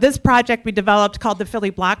 And so this project we developed called the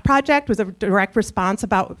Philly Block Project was a direct response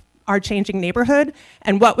about our changing neighborhood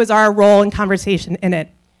and what was our role and conversation in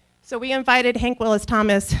it. So we invited Hank Willis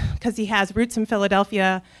Thomas, because he has roots in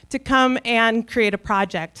Philadelphia, to come and create a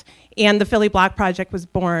project. And the Philly Block Project was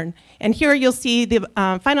born. And here you'll see the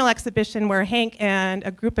final exhibition where Hank and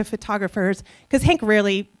a group of photographers, because Hank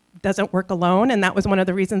really doesn't work alone, and that was one of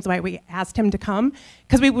the reasons why we asked him to come,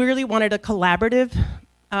 because we really wanted a collaborative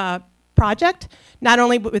project, not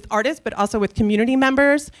only with artists, but also with community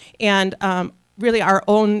members and really our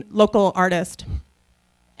own local artist.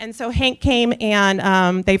 And so Hank came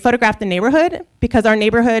and they photographed the neighborhood because our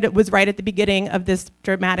neighborhood was right at the beginning of this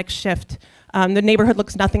dramatic shift. The neighborhood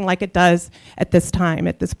looks nothing like it does at this time,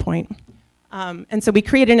 at this point. And so we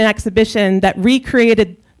created an exhibition that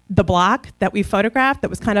recreated the block that we photographed that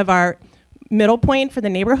was kind of our middle point for the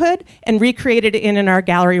neighborhood and recreated it in our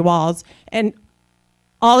gallery walls. And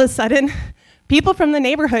all of a sudden, people from the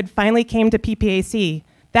neighborhood finally came to PPAC.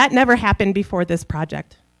 That never happened before this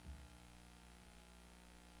project.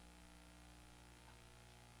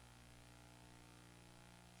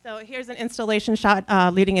 So here's an installation shot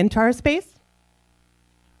leading into our space.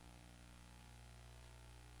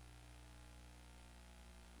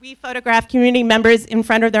 We photograph community members in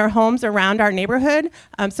front of their homes around our neighborhood.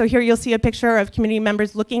 So here you'll see a picture of community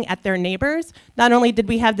members looking at their neighbors. Not only did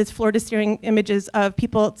we have this floor-to-ceiling images of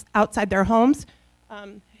people outside their homes,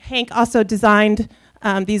 Hank also designed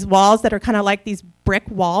these walls that are kind of like these brick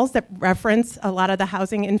walls that reference a lot of the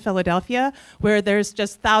housing in Philadelphia, where there's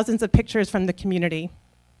just thousands of pictures from the community.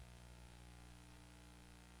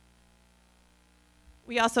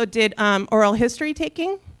 We also did oral history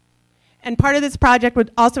taking. And part of this project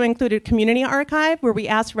would also include a community archive where we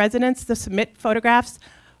asked residents to submit photographs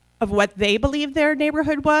of what they believe their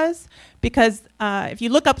neighborhood was. Because if you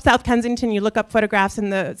look up South Kensington, you look up photographs in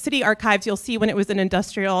the city archives, you'll see when it was an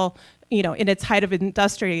industrial, in its height of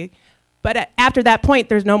industry. But after that point,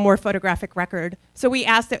 there's no more photographic record. So we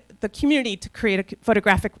asked the community to create a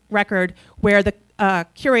photographic record where the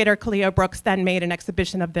curator, Kalia Brooks, then made an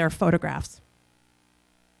exhibition of their photographs.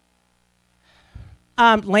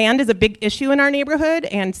 Land is a big issue in our neighborhood,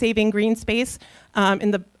 and saving green space at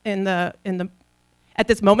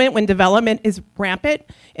this moment when development is rampant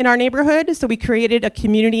in our neighborhood. So we created a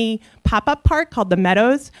community pop-up park called the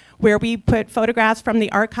Meadows, where we put photographs from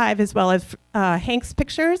the archive as well as Hank's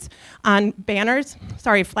pictures on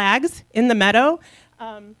flags in the meadow.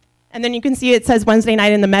 And then you can see it says Wednesday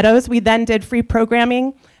night in the Meadows. We then did free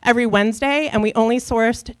programming every Wednesday, and we only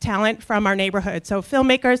sourced talent from our neighborhood. So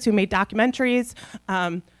filmmakers who made documentaries,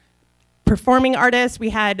 performing artists. We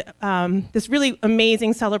had this really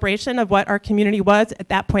amazing celebration of what our community was at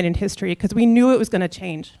that point in history, because we knew it was going to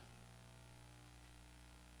change.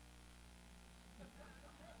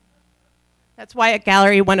 That's why at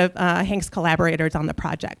Gallery, one of Hank's collaborators on the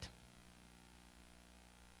project.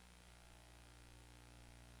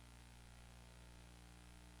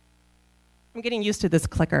 I'm getting used to this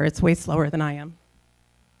clicker. It's way slower than I am.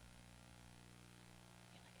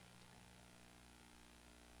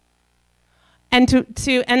 And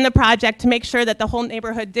to end the project, to make sure that the whole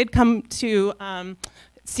neighborhood did come to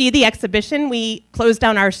see the exhibition, we closed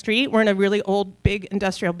down our street. We're in a really old, big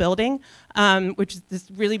industrial building, which is this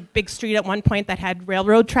really big street at one point that had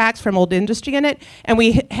railroad tracks from old industry in it. And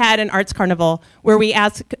we had an arts carnival where we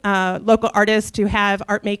asked local artists to have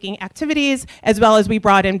art-making activities, as well as we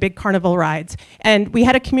brought in big carnival rides. And we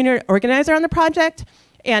had a community organizer on the project,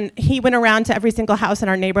 and he went around to every single house in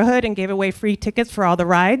our neighborhood and gave away free tickets for all the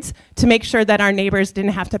rides to make sure that our neighbors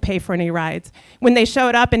didn't have to pay for any rides. When they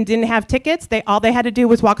showed up and didn't have tickets, all they had to do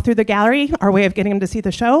was walk through the gallery, our way of getting them to see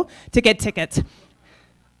the show, to get tickets.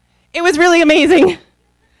 It was really amazing.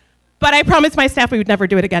 But I promised my staff we would never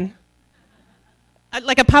do it again.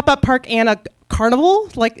 Like a pop-up park and a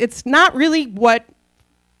carnival, it's not really what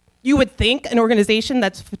you would think an organization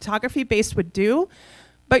that's photography-based would do.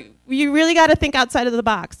 But you really got to think outside of the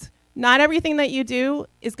box. Not everything that you do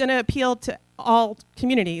is going to appeal to all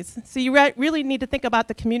communities. So you really need to think about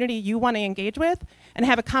the community you want to engage with and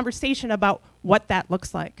have a conversation about what that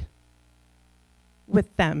looks like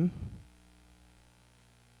with them.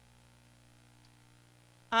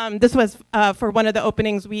 This was for one of the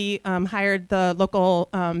openings. We hired the local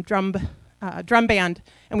drum band,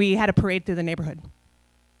 and we had a parade through the neighborhood.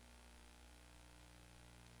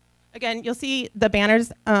 Again, you'll see the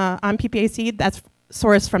banners on PPAC. That's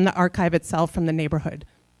sourced from the archive itself, from the neighborhood.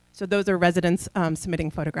 So those are residents submitting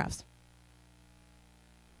photographs.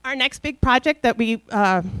 Our next big project that we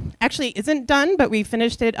actually isn't done, but we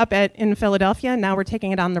finished it up in Philadelphia, and now we're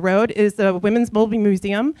taking it on the road, is the Women's Mulberry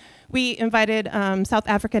Museum. We invited South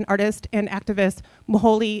African artist and activist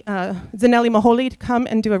Zanele Moholi to come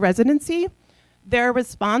and do a residency. Their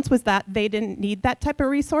response was that they didn't need that type of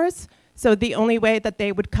resource. So the only way that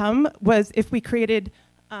they would come was if we created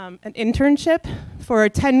an internship for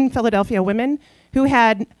 10 Philadelphia women who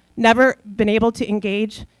had never been able to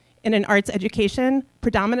engage in an arts education,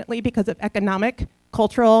 predominantly because of economic,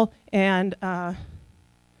 cultural, and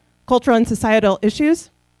societal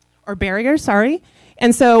issues, or barriers, sorry.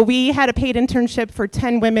 And so we had a paid internship for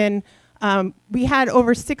 10 women. We had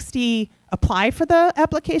over 60 apply for the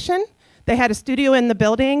application. They had a studio in the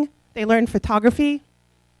building. They learned photography.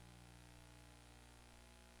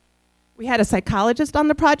 We had a psychologist on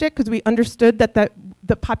the project because we understood that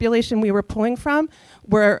the population we were pulling from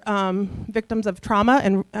were victims of trauma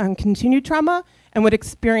and continued trauma, and would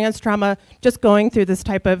experience trauma just going through this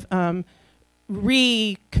type of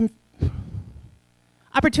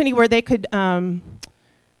opportunity where they could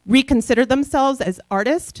reconsider themselves as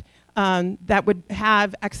artists that would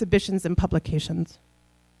have exhibitions and publications.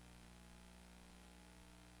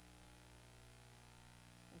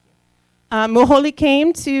 Moholi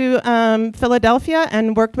came to Philadelphia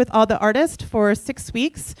and worked with all the artists for 6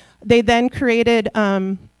 weeks. They then created,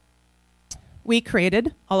 we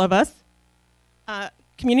created, all of us,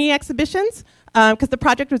 community exhibitions, because the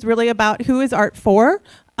project was really about who is art for,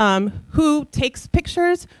 who takes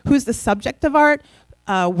pictures, who's the subject of art,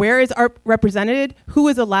 where is art represented, who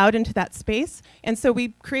is allowed into that space. And so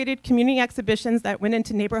we created community exhibitions that went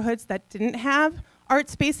into neighborhoods that didn't have art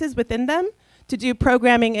spaces within them, to do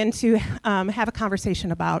programming and to have a conversation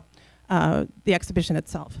about the exhibition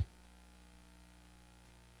itself.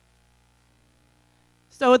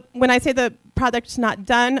 So when I say the project's not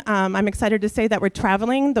done, I'm excited to say that we're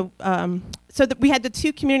traveling. So that we had the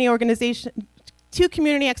two community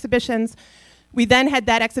exhibitions. We then had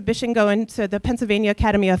that exhibition go into the Pennsylvania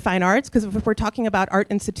Academy of Fine Arts, because if we're talking about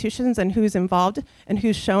art institutions and who's involved and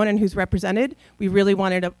who's shown and who's represented, we really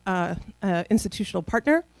wanted a institutional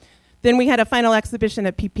partner. Then we had a final exhibition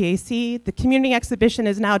at PPAC. The community exhibition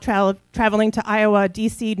is now traveling to Iowa,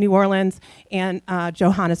 DC, New Orleans, and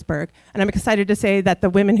Johannesburg. And I'm excited to say that the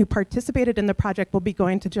women who participated in the project will be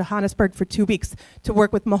going to Johannesburg for 2 weeks to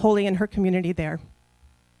work with Maholi and her community there.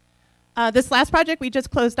 This last project we just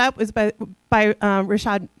closed up was by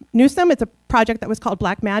Rashad Newsom. It's a project that was called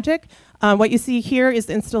Black Magic. What you see here is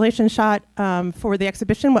the installation shot for the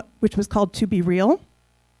exhibition, which was called To Be Real.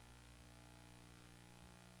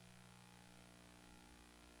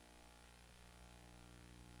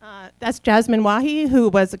 That's Jasmine Wahi, who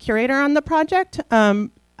was a curator on the project.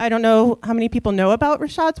 I don't know how many people know about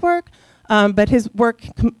Rashad's work, but his work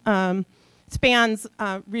spans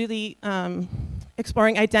really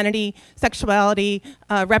exploring identity, sexuality,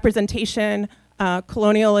 representation,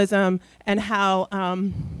 colonialism, and how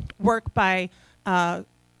work by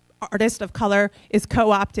artists of color is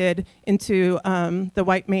co-opted into the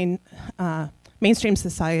white mainstream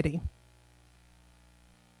society.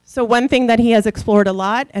 So one thing that he has explored a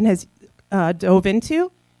lot and has dove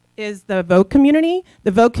into is the Vogue community.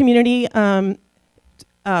 The Vogue community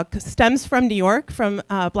stems from New York, from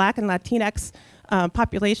Black and Latinx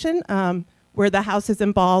population, where the houses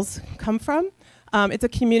and balls come from. It's a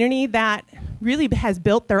community that really has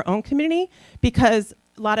built their own community, because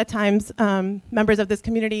a lot of times members of this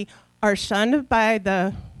community are shunned by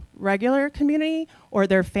the regular community or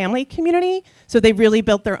their family community, so they really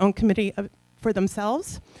built their own community for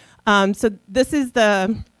themselves. So this is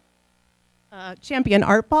the Champion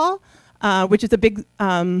Art Ball, which is a big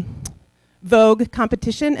Vogue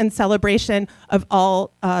competition and celebration of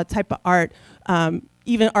all type of art,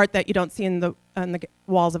 even art that you don't see on the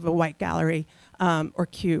walls of a white gallery or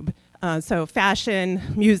cube. So fashion,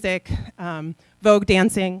 music, Vogue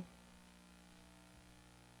dancing.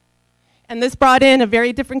 And this brought in a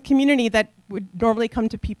very different community that would normally come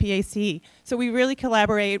to PPAC. So we really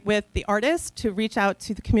collaborate with the artists to reach out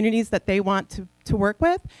to the communities that they want to work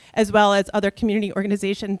with, as well as other community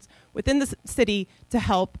organizations within the city to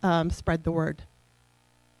help spread the word.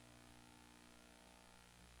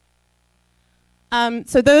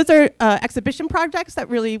 So those are exhibition projects that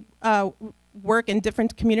really work in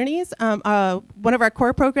different communities. One of our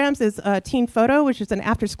core programs is Teen Photo, which is an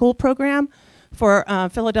after-school program for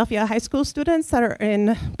Philadelphia high school students that are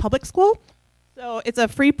in public school. So it's a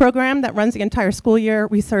free program that runs the entire school year.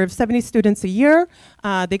 We serve 70 students a year.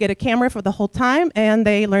 They get a camera for the whole time, and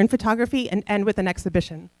they learn photography and end with an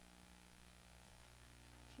exhibition.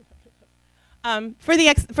 For the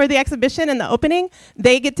exhibition and the opening,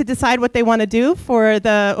 they get to decide what they want to do for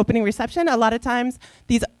the opening reception. A lot of times,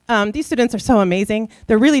 these students are so amazing.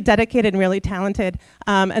 They're really dedicated and really talented,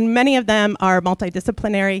 and many of them are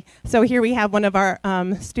multidisciplinary. So here we have one of our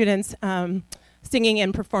students singing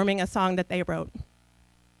and performing a song that they wrote.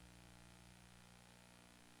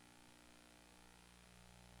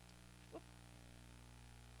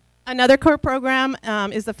 Another core program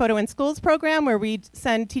is the Photo in Schools program, where we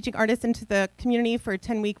send teaching artists into the community for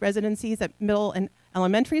 10-week residencies at middle and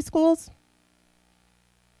elementary schools.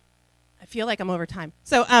 I feel like I'm over time.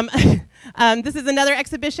 So this is another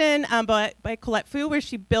exhibition by Colette Fu, where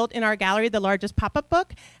she built in our gallery the largest pop-up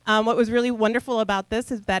book. What was really wonderful about this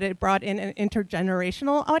is that it brought in an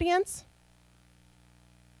intergenerational audience.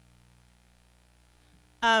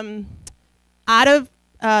 Out of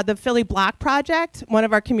the Philly Block Project, one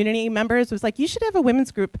of our community members was like, you should have a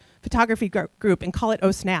women's group, photography group, and call it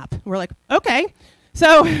Oh Snap. We're like, okay.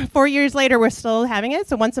 So 4 years later, we're still having it.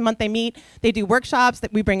 So once a month they meet, they do workshops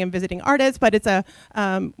that we bring in visiting artists, but it's a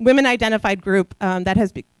women-identified group that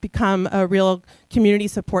has become a real community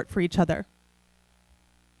support for each other.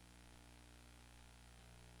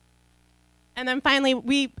 And then finally,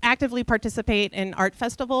 we actively participate in art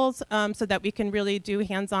festivals so that we can really do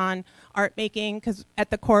hands-on art making, because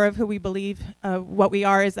at the core of who we believe what we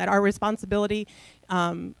are is that our responsibility,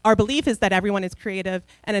 our belief is that everyone is creative,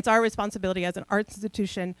 and it's our responsibility as an arts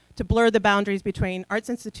institution to blur the boundaries between arts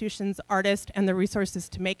institutions, artists, and the resources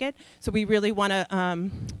to make it. So we really want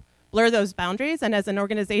to blur those boundaries, and as an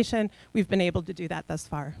organization, we've been able to do that thus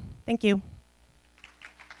far. Thank you.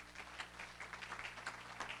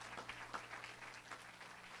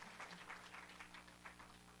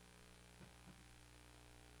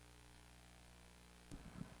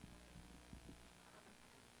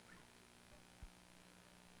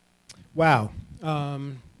 Wow.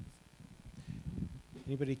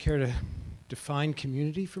 Anybody care to define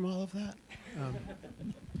community from all of that?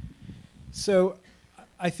 So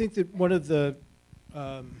I think that one of the,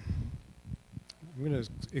 I'm going to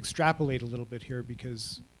extrapolate a little bit here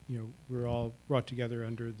because, you know, we're all brought together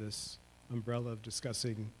under this umbrella of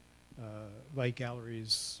discussing light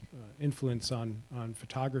galleries' influence on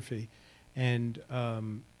photography. And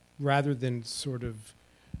rather than sort of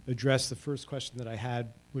address the first question that I had,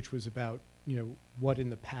 which was about, you know, what in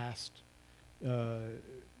the past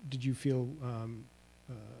did you feel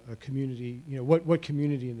a community, you know, what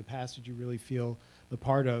community in the past did you really feel a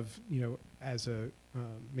part of, you know, as a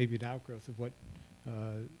maybe an outgrowth of what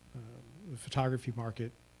the photography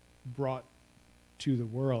market brought to the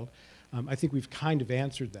world? I think we've kind of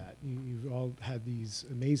answered that. You've all had these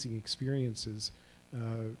amazing experiences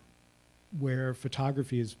where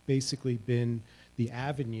photography has basically been the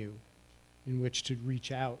avenue in which to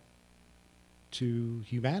reach out to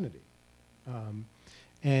humanity.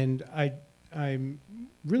 And I'm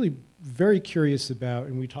really very curious about,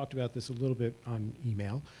 and we talked about this a little bit on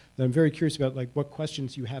email, that I'm very curious about like what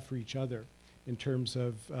questions you have for each other in terms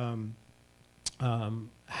of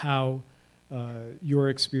how your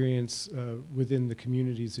experience within the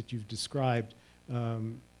communities that you've described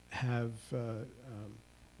have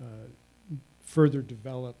further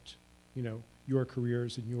developed, you know, your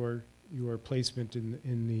careers and your placement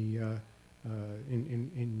in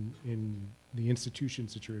the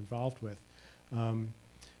institutions that you're involved with.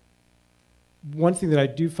 One thing that I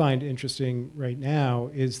do find interesting right now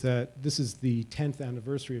is that this is the 10th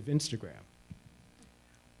anniversary of Instagram,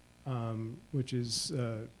 which is,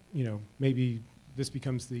 you know, maybe this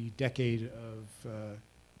becomes the decade of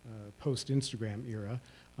post-Instagram era.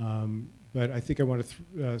 But I think I want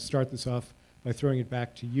to start this off by throwing it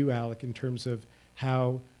back to you, Alec, in terms of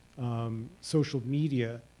how social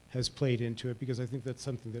media has played into it, because I think that's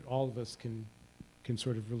something that all of us can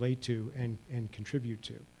sort of relate to and contribute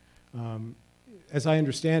to. As I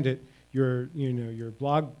understand it, your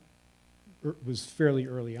blog was fairly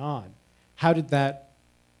early on. How did that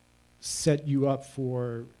set you up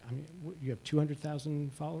for, I mean, you have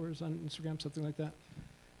 200,000 followers on Instagram, something like that?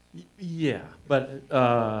 Yeah, but,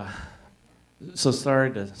 so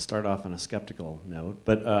sorry to start off on a skeptical note,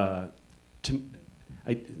 but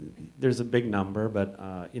there's a big number,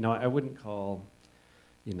 but you know, I wouldn't call,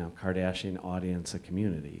 you know, Kardashian audience a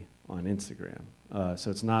community on Instagram.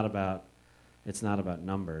 So it's not about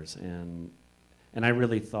numbers, and I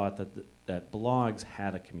really thought that blogs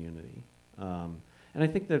had a community, and I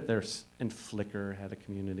think that and Flickr had a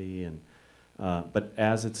community, and but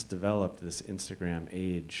as it's developed, this Instagram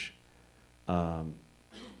age,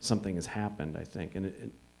 something has happened, I think,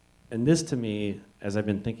 and this to me, as I've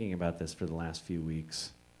been thinking about this for the last few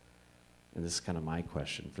weeks, and this is kind of my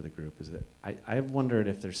question for the group, is that I've wondered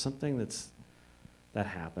if there's something that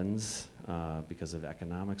happens because of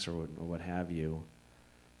economics or what have you,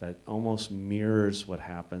 that almost mirrors what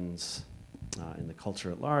happens in the culture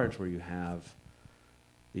at large, where you have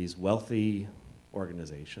these wealthy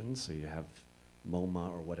organizations, so you have MoMA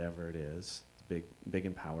or whatever it is, big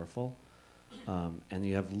and powerful, and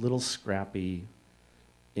you have little scrappy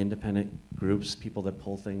independent groups, people that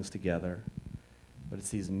pull things together, but it's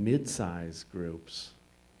these mid-sized groups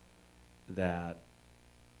that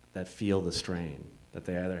feel the strain, that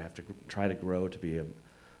they either have to try to grow to be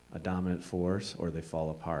a dominant force or they fall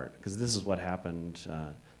apart. Because this is what happened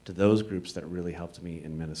to those groups that really helped me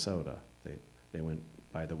in Minnesota. They went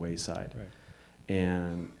by the wayside. Right.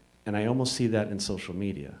 And I almost see that in social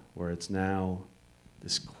media, where it's now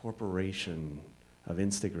this corporation of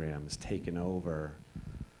Instagram has taken over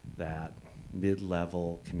that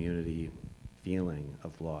mid-level community feeling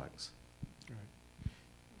of blogs.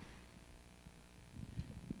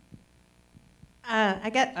 I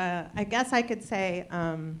guess I could say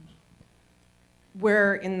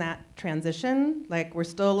we're in that transition. Like, we're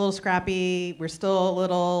still a little scrappy. We're still a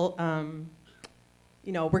little,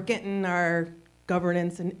 you know, we're getting our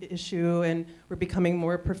governance issue, and we're becoming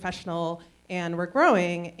more professional, and we're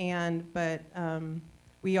growing. But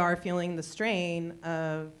we are feeling the strain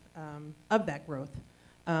of that growth.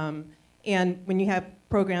 And when you have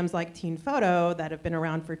programs like Teen Photo that have been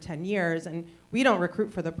around for 10 years, and we don't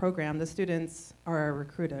recruit for the program, the students are our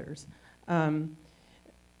recruiters,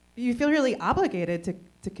 you feel really obligated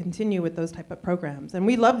to continue with those type of programs. And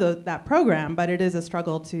we love that program, but it is a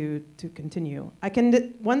struggle to continue. I can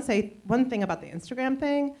say one thing about the Instagram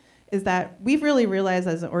thing is that we've really realized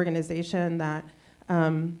as an organization that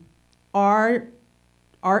our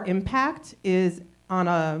impact is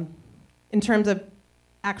in terms of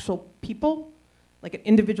actual people, like an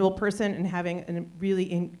individual person, and having a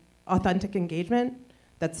really authentic engagement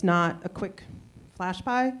that's not a quick flash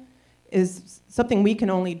by is something we can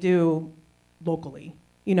only do locally,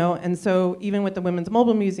 you know? And so even with the Women's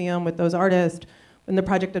Mobile Museum, with those artists, when the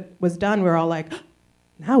project was done, we were all like,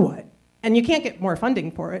 now what? And you can't get more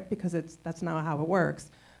funding for it because that's not how it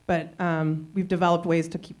works. But we've developed ways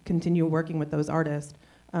to continue working with those artists.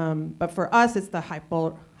 But for us, it's the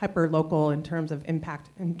hyper local in terms of impact,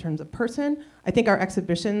 in terms of person. I think our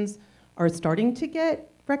exhibitions are starting to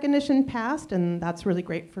get recognition past, and that's really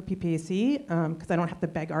great for PPAC because I don't have to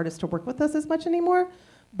beg artists to work with us as much anymore.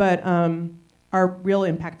 But our real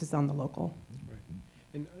impact is on the local. Right.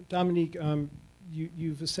 And Dominique,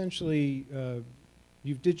 you've essentially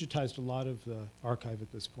you've digitized a lot of the archive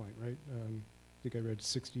at this point, right? I think I read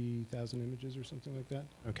 60,000 images or something like that.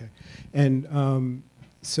 Okay, and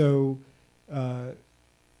so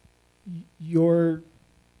your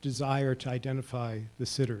desire to identify the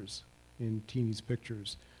sitters in Teeny's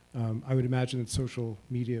pictures, I would imagine that social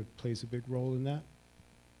media plays a big role in that.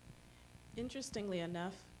 Interestingly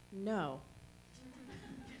enough, no.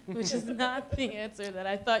 Which is not the answer that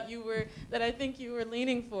I thought you were, that I think you were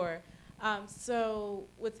leaning for. So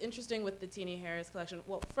what's interesting with the Teeny Harris collection,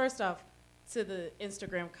 well, first off, to the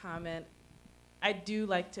Instagram comment, I do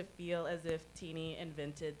like to feel as if Teeny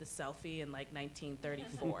invented the selfie in like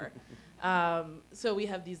 1934. So we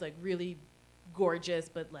have these like really gorgeous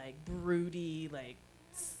but like broody like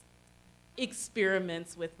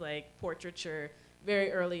experiments with like portraiture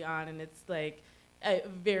very early on, and it's like a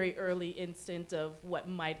very early instant of what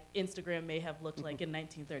Instagram may have looked like in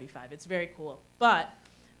 1935. It's very cool. But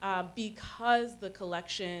because the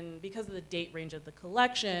collection, because of the date range of the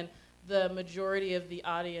collection, the majority of the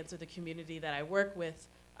audience or the community that I work with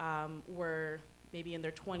were maybe in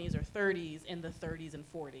their 20s or 30s, in the 30s and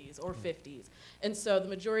 40s or 50s. And so the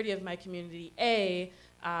majority of my community,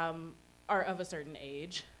 are of a certain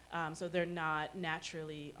age. So they're not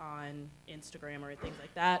naturally on Instagram or things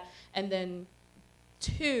like that. And then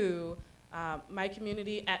two, my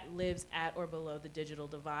community lives at or below the digital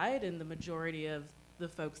divide, and the majority of the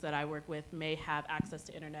folks that I work with may have access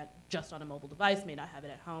to internet just on a mobile device, may not have it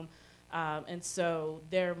at home. And so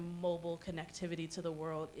their mobile connectivity to the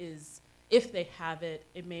world is, if they have it,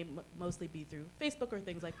 it may mostly be through Facebook or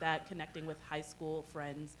things like that, connecting with high school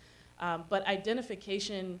friends. But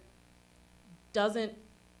identification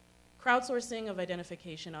crowdsourcing of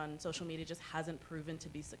identification on social media just hasn't proven to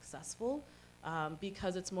be successful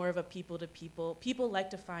because it's more of a people-to-people. People like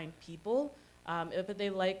to find people, but they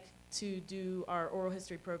like to do our oral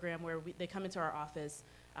history program where they come into our office.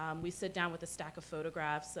 We sit down with a stack of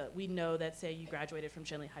photographs. We know that, say, you graduated from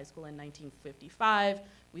Shenley High School in 1955.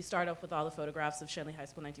 We start off with all the photographs of Shenley High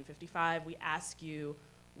School in 1955. We ask you,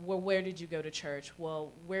 well, where did you go to church?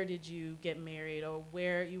 Well, where did you get married? Or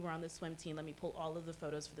where you were on the swim team? Let me pull all of the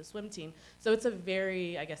photos for the swim team. So it's a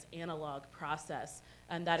very, I guess, analog process,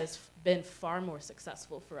 and that has been far more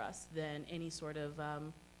successful for us than any sort of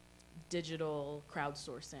digital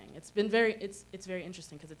crowdsourcing. It's been it's very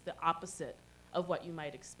interesting because it's the opposite of what you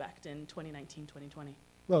might expect in 2019, 2020.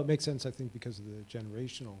 Well, it makes sense, I think, because of the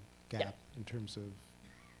generational gap in terms of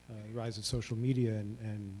the rise of social media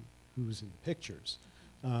and who's in the pictures.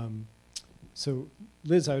 So,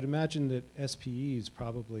 Liz, I would imagine that SPEs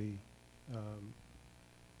probably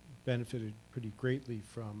benefited pretty greatly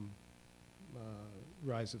from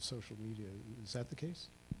rise of social media. Is that the case?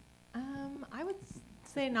 I would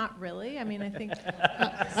say not really. I mean, I think.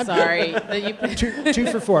 Sorry. two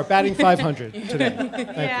for four, batting 500 today.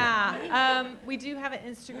 Yeah. We do have an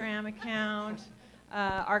Instagram account.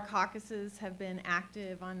 Our caucuses have been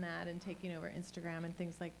active on that and taking over Instagram and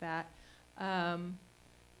things like that.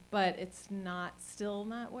 But it's still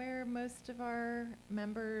not where most of our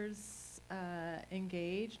members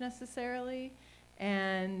engage necessarily.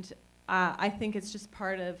 And I think it's just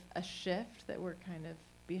part of a shift that we're kind of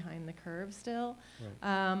behind the curve still.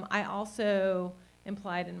 Right. I also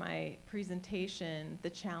implied in my presentation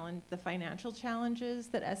the financial challenges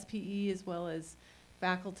that SPE as well as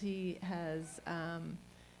faculty has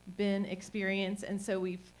been experienced, and so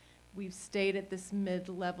we've stayed at this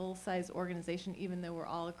mid-level size organization even though we're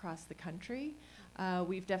all across the country.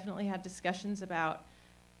 We've definitely had discussions about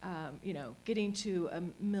getting to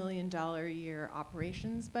 $1 million a year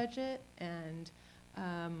operations budget, and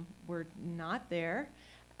we're not there.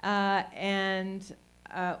 Our,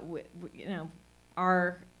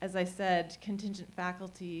 as I said, contingent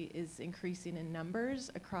faculty is increasing in numbers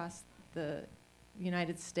across the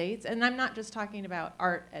United States. And I'm not just talking about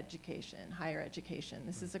art education, higher education.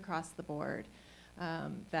 This is across the board.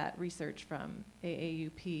 That research from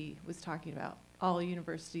AAUP was talking about all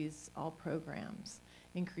universities, all programs,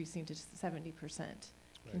 increasing to 70%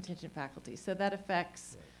 contingent faculty. So that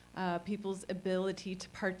affects people's ability to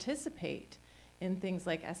participate in things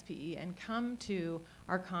like SPE and come to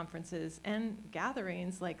our conferences and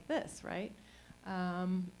gatherings like this, right?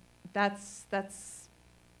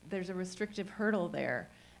 There's a restrictive hurdle there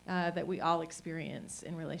that we all experience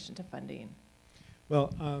in relation to funding.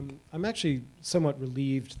 Well, I'm actually somewhat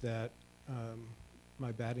relieved that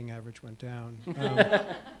my batting average went down.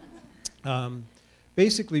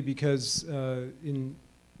 Basically because for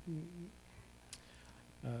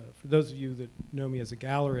those of you that know me as a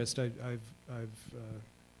gallerist, I've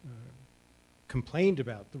complained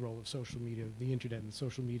about the role of social media, the internet and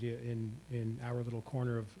social media in our little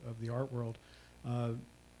corner of the art world,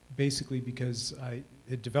 basically because I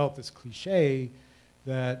had developed this cliche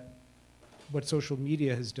that what social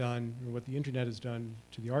media has done, or what the internet has done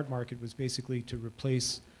to the art market, was basically to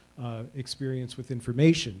replace experience with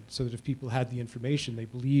information, so that if people had the information, they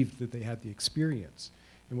believed that they had the experience.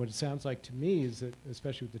 And what it sounds like to me is that,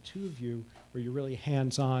 especially with the two of you, where you're really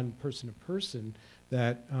hands-on, person to person,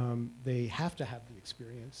 that they have to have the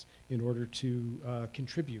experience in order to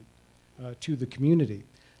contribute to the community.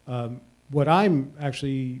 What I'm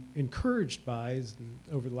actually encouraged by is,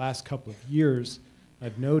 over the last couple of years,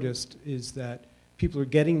 I've noticed, is that people are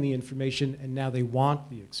getting the information and now they want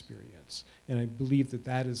the experience. And I believe that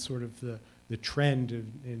that is sort of the trend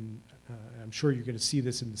I'm sure you're going to see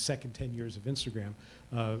this in the second 10 years of Instagram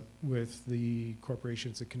with the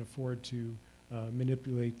corporations that can afford to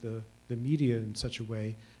manipulate the media in such a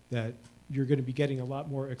way that you're going to be getting a lot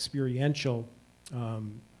more experiential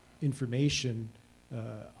information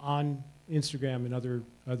on Instagram and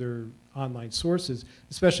other online sources,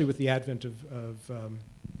 especially with the advent of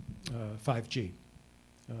 5G,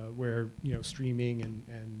 where streaming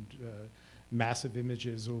and massive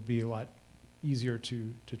images will be a lot easier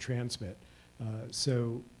to transmit.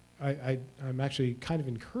 So I'm actually kind of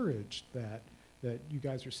encouraged that you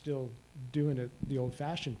guys are still doing it the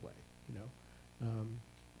old-fashioned way.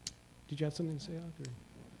 Did you have something to say,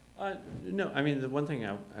 Alec? No, I mean, the one thing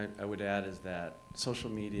I would add is that social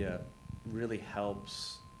media really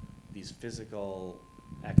helps these physical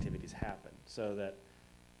activities happen, so that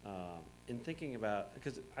in thinking about,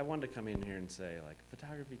 because I wanted to come in here and say, like,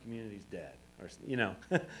 photography community's dead, or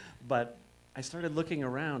but I started looking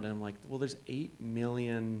around and I'm like, well, there's 8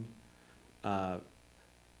 million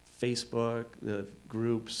Facebook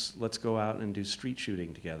groups, let's go out and do street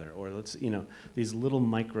shooting together, or let's, these little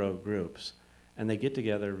micro groups, and they get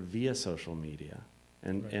together via social media,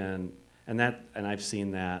 and right. and I've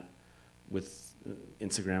seen that with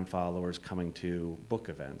Instagram followers coming to book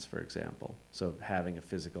events, for example. So having a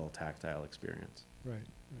physical, tactile experience. Right.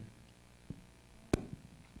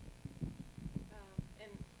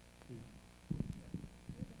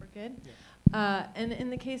 We're good? Yeah. And in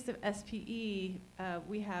the case of SPE,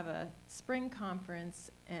 we have a spring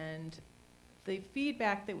conference, and the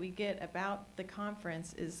feedback that we get about the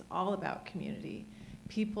conference is all about community.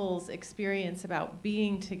 People's experience about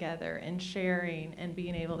being together and sharing and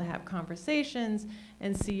being able to have conversations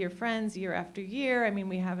and see your friends year after year. I mean,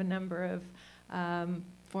 we have a number of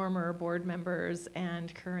former board members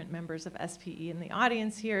and current members of SPE in the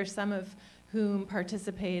audience here, some of whom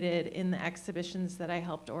participated in the exhibitions that I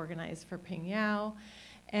helped organize for Pingyao.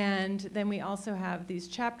 And then we also have these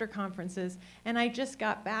chapter conferences. And I just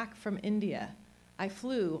got back from India. I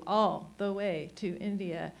flew all the way to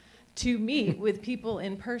India to meet with people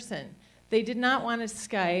in person. They did not want to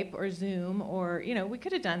Skype or Zoom, or, we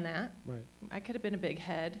could have done that. Right. I could have been a big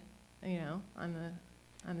head, on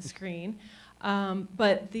the screen.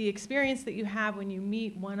 But the experience that you have when you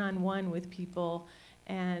meet one-on-one with people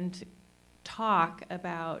and talk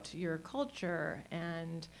about your culture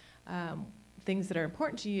and things that are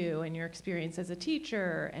important to you, and your experience as a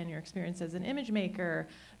teacher and your experience as an image maker,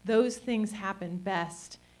 those things happen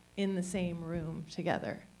best in the same room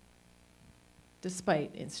together,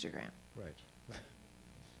 despite Instagram. Right.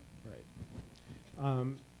 I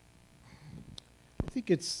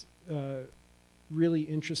think it's really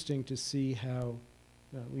interesting to see how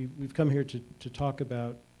we've come here to talk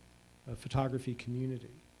about a photography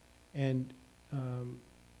community. And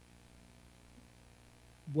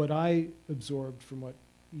what I absorbed from what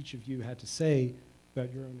each of you had to say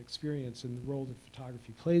about your own experience and the role that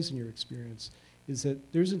photography plays in your experience is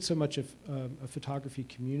that there isn't so much of a photography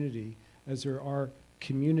community as there are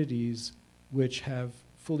communities which have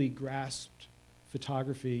fully grasped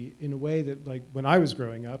photography in a way that, like, when I was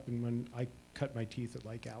growing up and when I cut my teeth at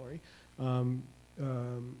Light Gallery,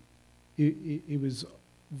 it was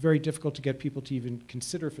very difficult to get people to even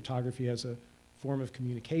consider photography as a form of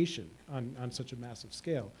communication on such a massive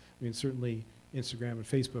scale. I mean, certainly Instagram and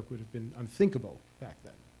Facebook would have been unthinkable back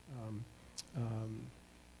then.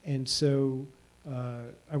 And so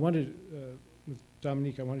I wanted, with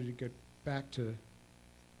Dominique, I wanted to get back to,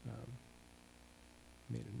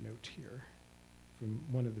 made a note here from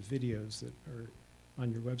one of the videos that are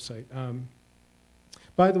on your website.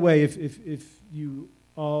 By the way, if you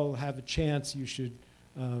all have a chance, you should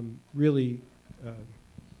really,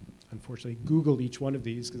 unfortunately, Google each one of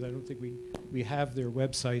these, because I don't think we have their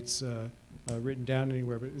websites written down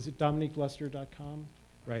anywhere. But is it dominiqueluster.com?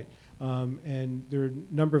 Right. And there are a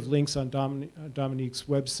number of links on Dominique's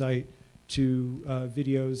website to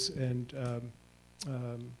videos and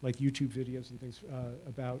like YouTube videos and things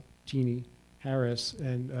about Teenie Harris.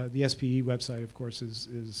 And the SPE website, of course,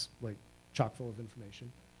 is like chock full of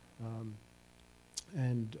information.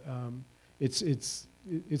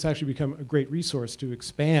 It's actually become a great resource to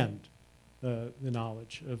expand the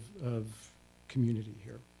knowledge of community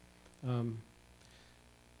here.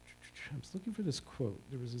 I was looking for this quote.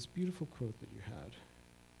 There was this beautiful quote that you had.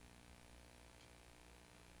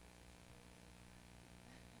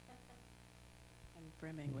 I'm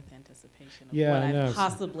brimming with anticipation of Yeah, what I know. I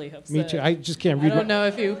possibly have said. Me too. I just can't read. I don't know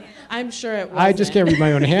if you, I'm sure it wasn't. I just can't read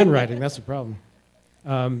my own handwriting. That's the problem.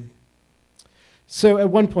 So at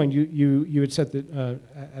one point, you had said that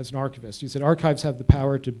as an archivist, you said archives have the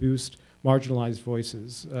power to boost marginalized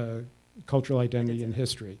voices, cultural identity, and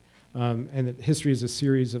history, and that history is a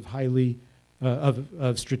series of highly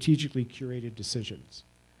of strategically curated decisions,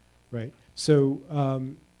 right? So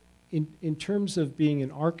in terms of being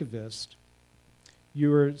an archivist, you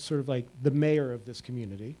were sort of like the mayor of this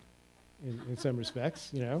community, in some respects,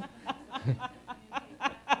 you know.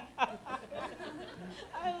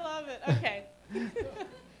 I love it. Okay.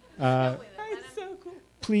 That's so cool.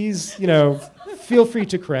 Please, you know, feel free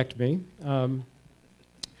to correct me.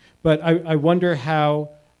 But I wonder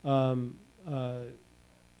how, you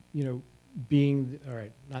know, being, all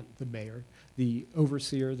right, not the mayor, the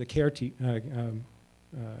overseer, the caretaker.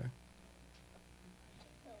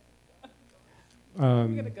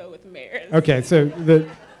 I'm going to go with mayor. Okay, so the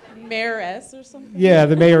Mayoress or something? yeah,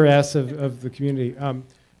 the mayoress of the community.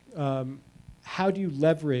 How do you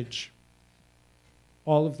leverage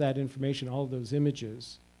all of that information, all of those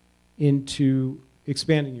images, into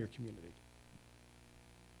expanding your community?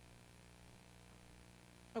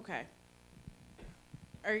 Okay.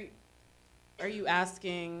 Are you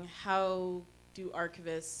asking how do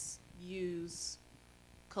archivists use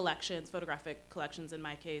collections, photographic collections in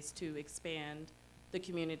my case, to expand the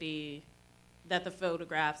community that the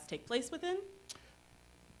photographs take place within?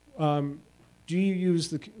 Do you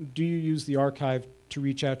use the archive to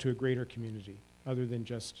reach out to a greater community, other than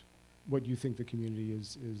just what you think the community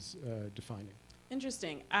is defining?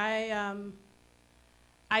 Interesting. I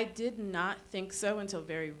did not think so until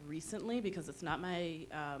very recently, because it's not my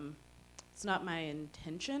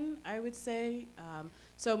intention, I would say.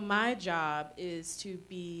 So my job is to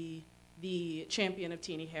be the champion of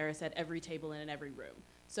Teenie Harris at every table and in every room.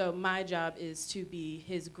 So my job is to be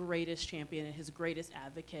his greatest champion and his greatest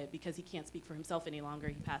advocate, because he can't speak for himself any longer.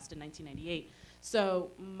 He passed in 1998.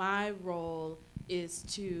 So my role is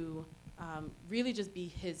to really just be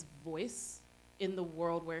his voice in the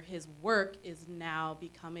world where his work is now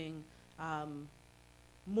becoming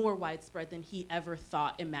more widespread than he ever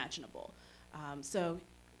thought imaginable. So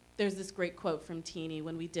there's this great quote from Teenie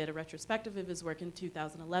when we did a retrospective of his work in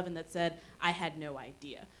 2011 that said, "I had no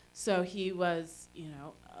idea." So he was, you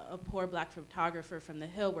know, a poor black photographer from the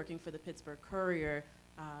Hill working for the Pittsburgh Courier,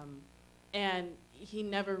 and he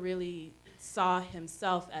never really saw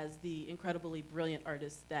himself as the incredibly brilliant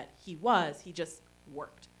artist that he was. He just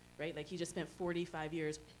worked, right? Like, he just spent 45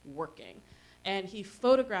 years working. And he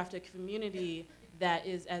photographed a community that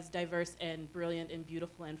is as diverse and brilliant and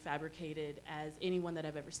beautiful and fabricated as anyone that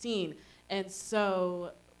I've ever seen. And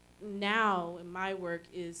so now my work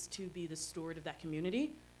is to be the steward of that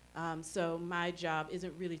community. So my job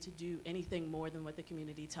isn't really to do anything more than what the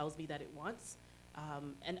community tells me that it wants.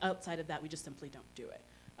 And outside of that, we just simply don't do it.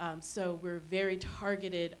 So we're very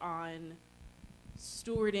targeted on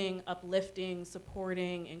stewarding, uplifting,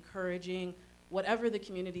 supporting, encouraging, whatever the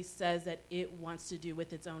community says that it wants to do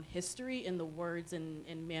with its own history in the words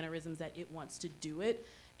and mannerisms that it wants to do it.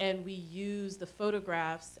 And we use the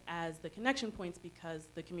photographs as the connection points because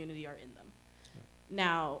the community are in them.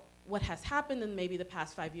 Now, what has happened in maybe the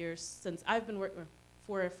past 5 years since I've been working,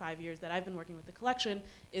 4 or 5 years that I've been working with the collection,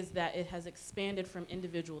 is that it has expanded from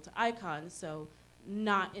individual to icon. So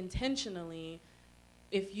not intentionally,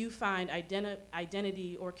 if you find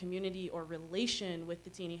identity or community or relation with the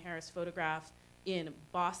Teenie Harris photograph in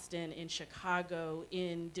Boston, in Chicago,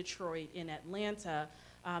 in Detroit, in Atlanta,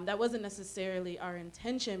 that wasn't necessarily our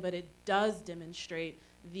intention, but it does demonstrate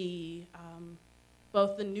the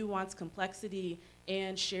both the nuanced complexity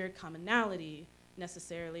and shared commonality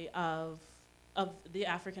necessarily of the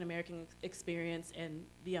African American experience and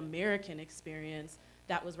the American experience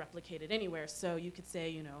that was replicated anywhere. So you could say,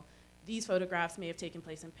 you know, these photographs may have taken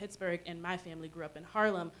place in Pittsburgh and my family grew up in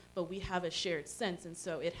Harlem, but we have a shared sense, and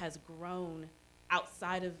so it has grown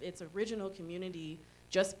outside of its original community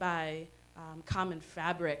just by common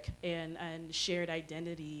fabric and shared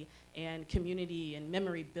identity and community and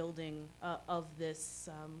memory building of this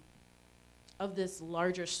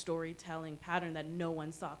larger storytelling pattern that no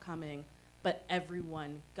one saw coming, but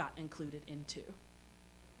everyone got included into.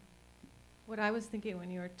 What I was thinking when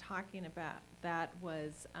you were talking about that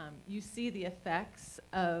was you see the effects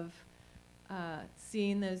of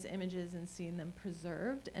seeing those images and seeing them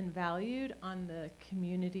preserved and valued on the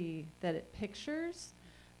community that it pictures,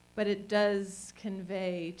 but it does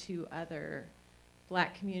convey to other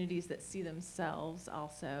Black communities that see themselves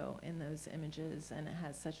also in those images, and it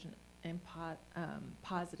has such an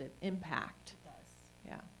positive impact. It does.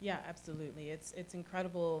 Yeah. Yeah, absolutely. It's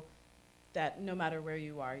incredible that no matter where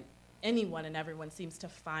you are, anyone and everyone seems to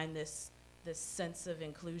find this sense of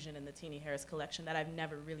inclusion in the Teenie Harris collection that I've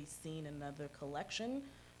never really seen in another collection,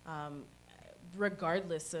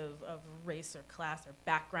 regardless of race or class or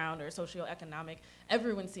background or socioeconomic.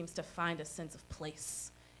 Everyone seems to find a sense of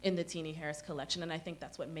place in the Teenie Harris collection, and I think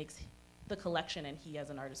that's what makes the collection and he as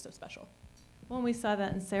an artist so special. Well, we saw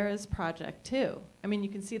that in Sarah's project too. I mean, you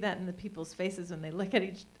can see that in the people's faces when they look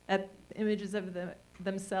at images of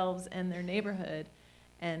themselves and their neighborhood,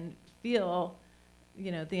 and feel,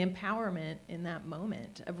 you know, the empowerment in that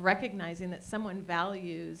moment of recognizing that someone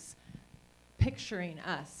values picturing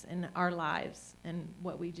us and our lives and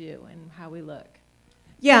what we do and how we look.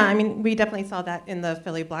 Yeah, I mean, we definitely saw that in the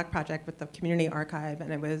Philly Black Project with the community archive,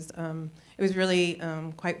 and it was really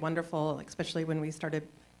quite wonderful, especially when we started,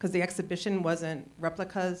 because the exhibition wasn't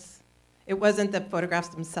replicas. It wasn't the photographs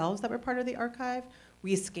themselves that were part of the archive.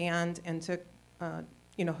 We scanned and took,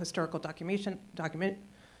 historical documentation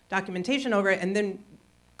over it, and then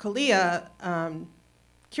Kalia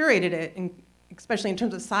curated it, especially in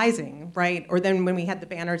terms of sizing, right? Or then when we had the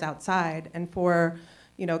banners outside, and for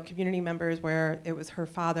community members where it was her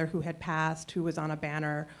father who had passed, who was on a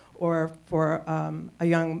banner, or for a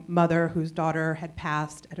young mother whose daughter had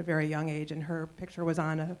passed at a very young age, and her picture was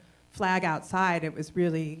on a flag outside. It was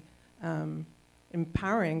really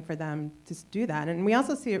empowering for them to do that. And we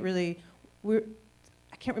also see it really, I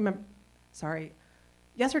can't remember, sorry.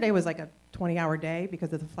 Yesterday was like a 20-hour day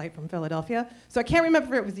because of the flight from Philadelphia. So I can't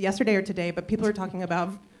remember if it was yesterday or today, but people are talking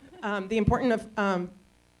about the importance of,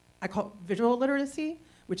 I call it visual literacy,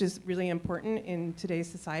 which is really important in today's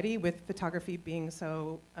society with photography being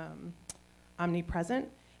so omnipresent.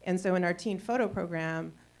 And so in our teen photo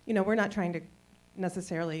program, we're not trying to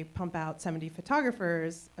necessarily pump out 70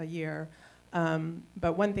 photographers a year,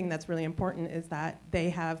 but one thing that's really important is that they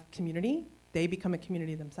have community, they become a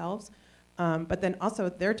community themselves, but then also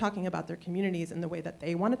they're talking about their communities in the way that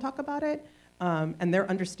they want to talk about it, and they're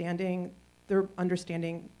learning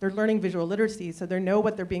visual literacy, so they know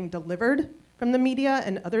what they're being delivered from the media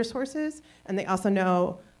and other sources, and they also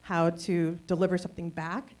know how to deliver something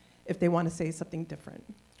back if they want to say something different,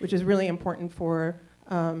 which is really important for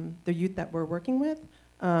the youth that we're working with,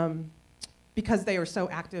 because they are so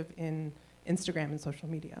active in Instagram and social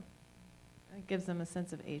media. It gives them a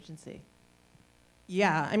sense of agency.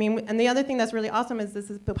 Yeah, I mean, and the other thing that's really awesome is this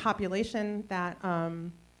is the population that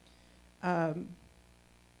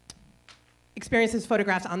experiences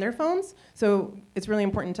photographs on their phones. So it's really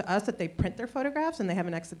important to us that they print their photographs and they have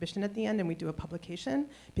an exhibition at the end and we do a publication,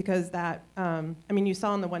 because that, you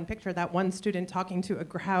saw in the one picture that one student talking to a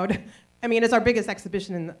crowd. I mean, it's our biggest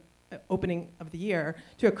exhibition in the opening of the year,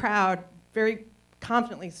 to a crowd very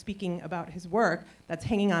confidently speaking about his work that's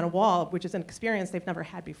hanging on a wall, which is an experience they've never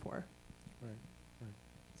had before. Right.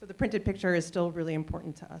 So the printed picture is still really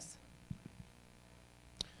important to us.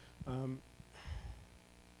 I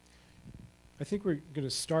think we're going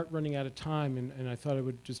to start running out of time, and I thought I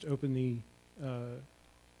would just open the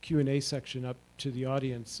Q&A section up to the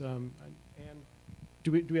audience. And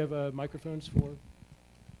do we have microphones for?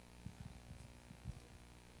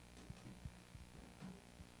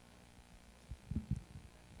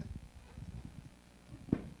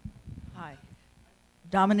 Hi.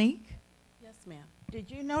 Dominique, Yes, ma'am.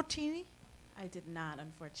 did you know Teenie? I did not,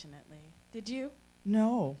 unfortunately. Did you?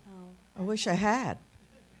 No. Oh. I wish I had.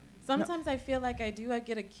 Sometimes I feel like I do. I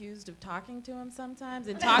get accused of talking to him sometimes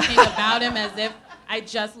and talking about him as if I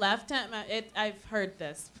just left him. I've heard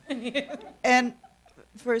this. And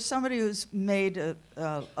for somebody who's made a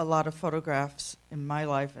lot of photographs in my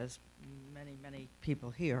life, as many, many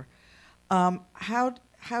people here,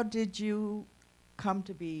 How did you come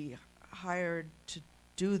to be hired to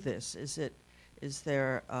do this? Is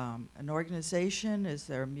there an organization? Is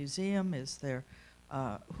there a museum? Is there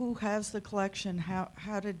who has the collection?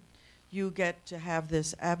 How did you get to have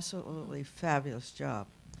this absolutely fabulous job?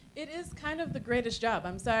 It is kind of the greatest job.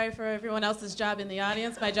 I'm sorry for everyone else's job in the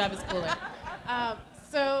audience. My job is cooler.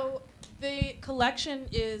 So the collection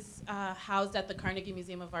is housed at the Carnegie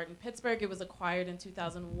Museum of Art in Pittsburgh. It was acquired in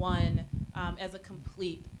 2001 as a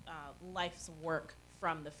complete life's work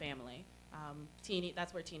from the family.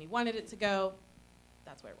 That's where Teenie wanted it to go.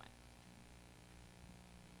 That's where it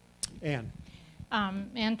went. Anne.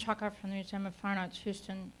 Ann Tucker from the Museum of Fine Arts,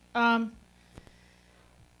 Houston.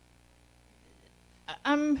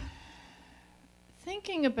 I'm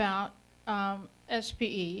thinking about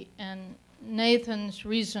SPE and Nathan's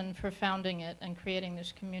reason for founding it and creating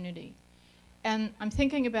this community. And I'm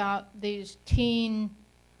thinking about these teaching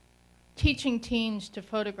teens to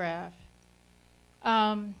photograph.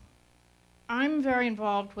 I'm very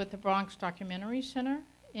involved with the Bronx Documentary Center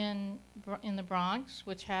in the Bronx,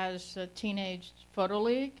 which has a Teenage Photo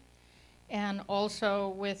League, and also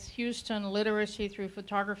with Houston Literacy Through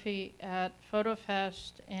Photography at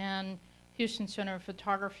PhotoFest and Houston Center of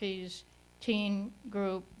Photography's teen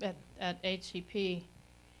group at HCP.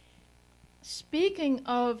 Speaking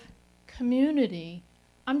of community,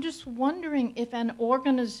 I'm just wondering if an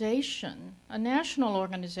organization, a national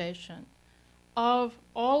organization, of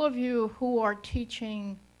all of you who are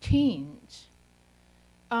teaching teens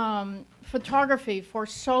photography for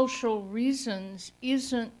social reasons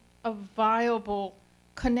isn't a viable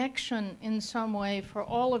connection in some way for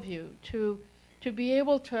all of you to be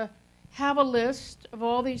able to have a list of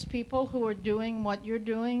all these people who are doing what you're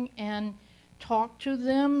doing and talk to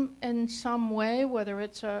them in some way, whether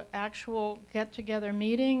it's an actual get-together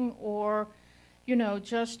meeting or, you know,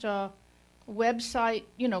 just a website,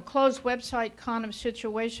 you know, closed website kind of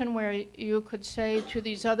situation where you could say to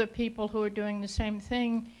these other people who are doing the same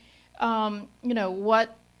thing, you know,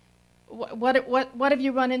 what have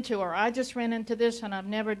you run into? Or I just ran into this and I've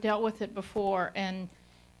never dealt with it before. And,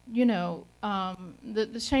 you know,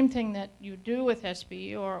 the same thing that you do with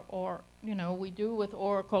SBE or, you know, we do with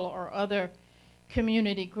Oracle or other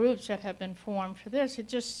community groups that have been formed for this. It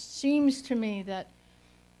just seems to me that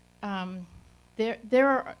there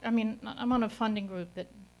are, I mean, I'm on a funding group that,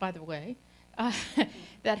 by the way,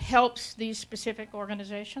 that helps these specific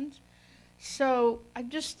organizations. So I'm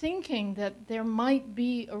just thinking that there might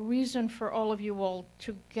be a reason for all of you all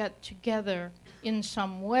to get together in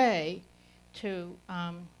some way to,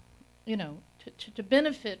 you know, to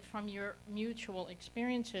benefit from your mutual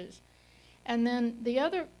experiences. And then the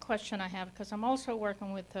other question I have, because I'm also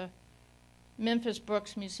working with the Memphis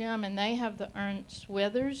Brooks Museum, and they have the Ernst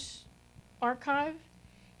Withers archive.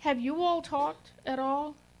 Have you all talked at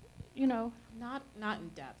all? You know, Not in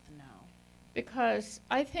depth, no. because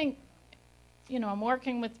I think, you know, I'm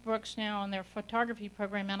working with Brooks now on their photography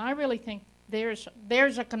program, and I really think there's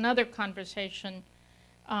like another conversation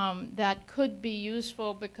that could be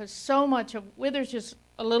useful, because so much of Withers is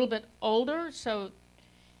a little bit older, so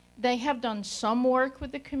they have done some work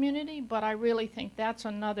with the community, but I really think that's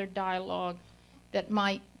another dialogue that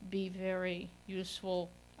might be very useful,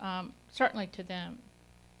 certainly to them.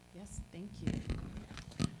 Yes, thank you.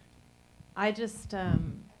 I just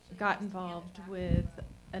got involved with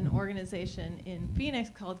an organization in Phoenix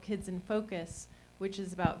called Kids in Focus, which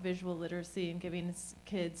is about visual literacy and giving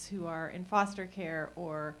kids who are in foster care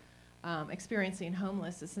or experiencing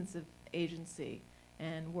homeless a sense of agency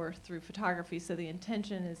and worth through photography. So the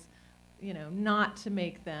intention is, you know, not to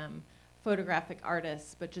make them photographic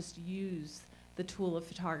artists, but just use the tool of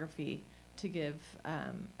photography to give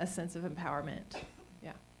a sense of empowerment.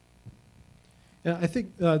 Yeah. Yeah, I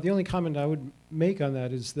think the only comment I would make on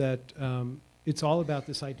that is that it's all about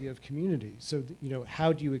this idea of community. So, you know,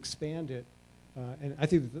 how do you expand it? And I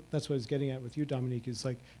think that's what I was getting at with you, Dominique, is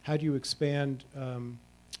like, how do you expand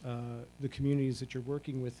the communities that you're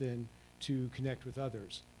working within to connect with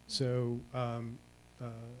others? So,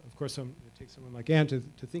 of course, it takes someone like Ann to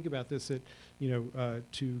think about this, that, you know,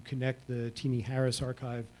 to connect the Teenie Harris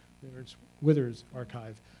archive, Withers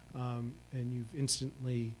archive, and you've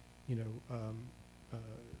instantly, you know,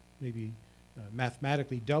 maybe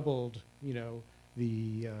mathematically doubled, you know,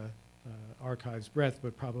 the archive's breadth,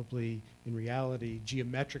 but probably in reality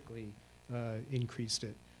geometrically increased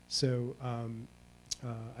it. So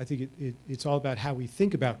I think it's all about how we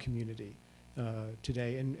think about community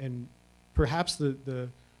today, and perhaps the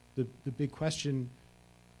big question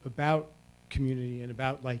about community and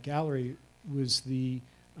about Light Gallery was the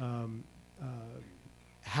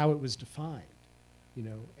how it was defined, you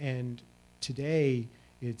know, and today,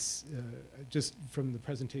 it's just from the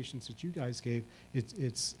presentations that you guys gave,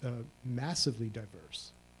 it's massively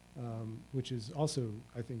diverse, which is also,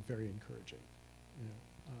 I think, very encouraging. You know,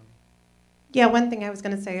 Yeah, one thing I was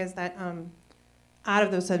going to say is that out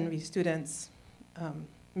of those 70 students,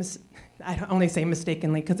 I don't only say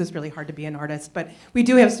mistakenly because it's really hard to be an artist, but we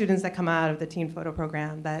do have students that come out of the teen photo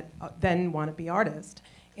program that then want to be artists.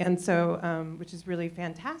 And so, which is really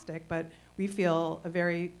fantastic, but we feel a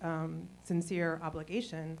very sincere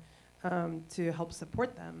obligation to help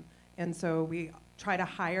support them. And so we try to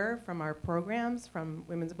hire from our programs, from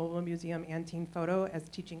Women's Mobile Museum and Teen Photo as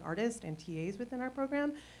teaching artists and TAs within our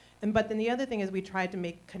program. But then the other thing is we tried to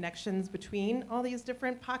make connections between all these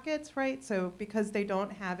different pockets, right? So because they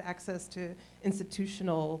don't have access to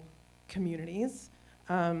institutional communities,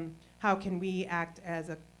 how can we act as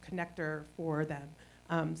a connector for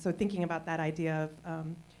them? So thinking about that idea of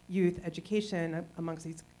youth education amongst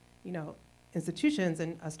these, institutions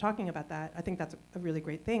and us talking about that, I think that's a really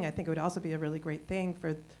great thing. I think it would also be a really great thing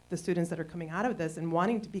for the students that are coming out of this and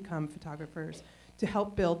wanting to become photographers to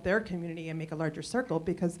help build their community and make a larger circle,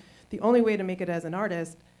 because the only way to make it as an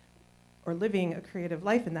artist or living a creative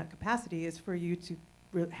life in that capacity is for you to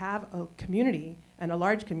have a community and a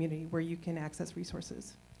large community where you can access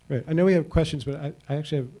resources. Right. I know we have questions, but I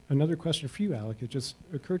actually have another question for you, Alec. It just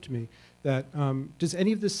occurred to me that does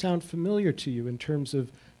any of this sound familiar to you in terms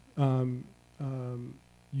of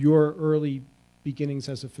your early beginnings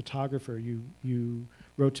as a photographer? You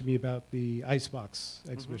wrote to me about the Icebox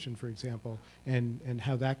exhibition, for example, and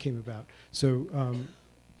how that came about. So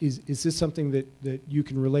is this something that you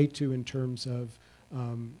can relate to in terms of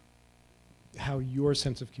how your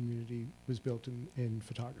sense of community was built in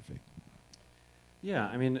photography? Yeah,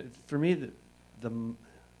 I mean, for me,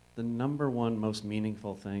 the number one most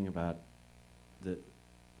meaningful thing about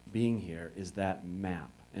being here is that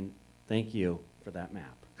map. And thank you for that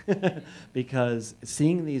map. Because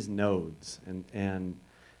seeing these nodes and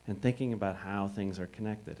thinking about how things are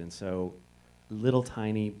connected. And so little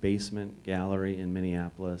tiny basement gallery in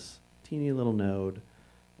Minneapolis, teeny little node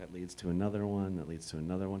that leads to another one, that leads to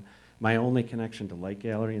another one. My only connection to Light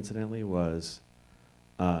Gallery, incidentally, was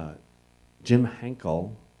Jim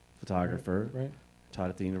Henkel, photographer, Right. taught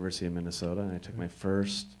at the University of Minnesota, and I took my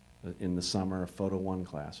first, in the summer, Photo 1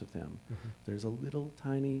 class with him. There's a little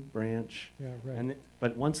tiny branch, Yeah, right.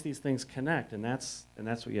 but once these things connect, and that's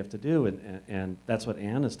what you have to do, and that's what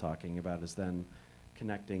Anne is talking about, is then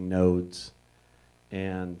connecting nodes,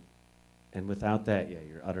 and without that, yeah,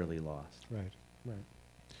 you're utterly lost. Right.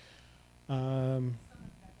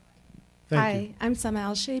 Hi, Thank you. I'm Sama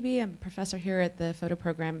Al-Shabi. I'm a professor here at the photo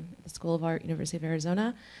program at the School of Art, University of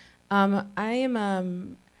Arizona. I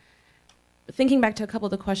am thinking back to a couple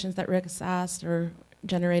of the questions that Rick's asked or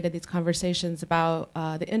generated these conversations about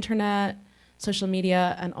the internet, social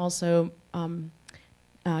media, and also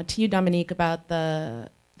to you, Dominique, about the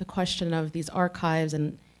question of these archives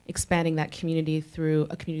and expanding that community through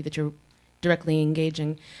a community that you're directly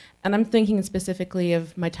engaging. And I'm thinking specifically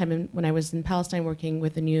of my time when I was in Palestine working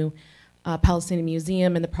with the new Palestinian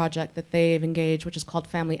Museum and the project that they've engaged, which is called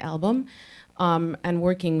Family Album, and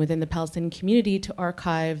working within the Palestinian community to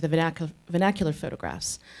archive the vernacular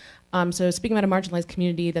photographs. So speaking about a marginalized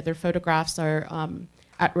community, that their photographs are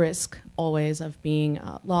at risk always of being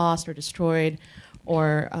lost or destroyed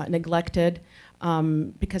or neglected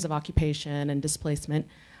because of occupation and displacement.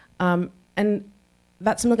 And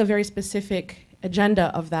that seemed like a very specific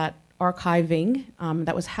agenda of that archiving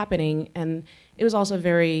that was happening, and it was also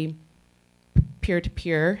very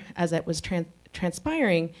peer-to-peer as it was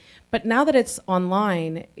transpiring. But now that it's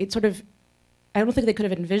online, it sort of, I don't think they could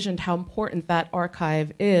have envisioned how important that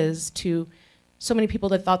archive is to so many people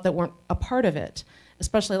that thought that weren't a part of it,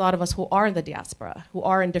 especially a lot of us who are in the diaspora, who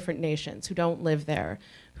are in different nations, who don't live there,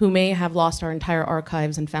 who may have lost our entire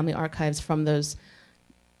archives and family archives from those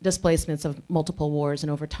displacements of multiple wars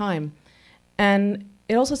and over time. And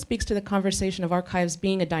it also speaks to the conversation of archives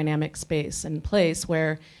being a dynamic space and place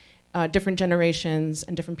where different generations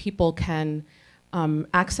and different people can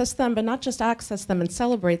access them, but not just access them and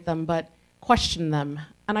celebrate them, but question them.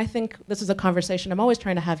 And I think this is a conversation I'm always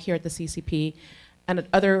trying to have here at the CCP and at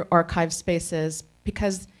other archive spaces,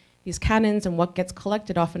 because these canons and what gets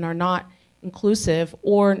collected often are not inclusive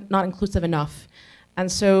or not inclusive enough. And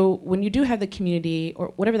so when you do have the community,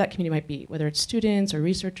 or whatever that community might be, whether it's students or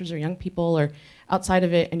researchers or young people or outside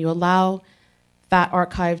of it, and you allow that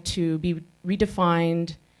archive to be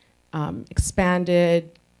redefined,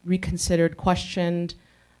 expanded, reconsidered, questioned,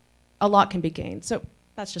 a lot can be gained. So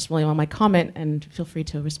that's just really all my comment, and feel free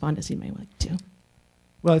to respond as you may like to.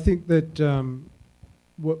 Well, I think that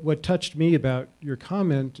what touched me about your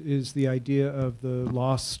comment is the idea of the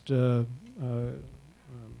lost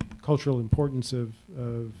cultural importance of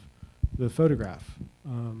the photograph.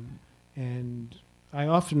 And I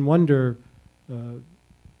often wonder,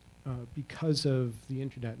 because of the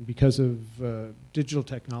internet and because of digital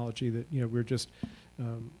technology, that we're just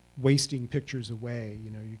wasting pictures away.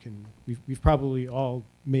 We've probably all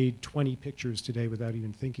made 20 pictures today without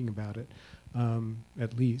even thinking about it,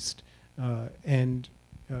 at least. But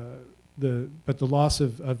the loss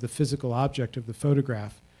of the physical object of the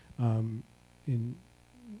photograph, in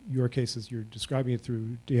your case, as you're describing it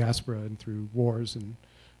through diaspora and through wars and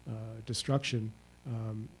destruction,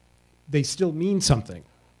 they still mean something.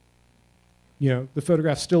 The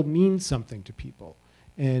photograph still means something to people,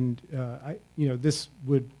 and this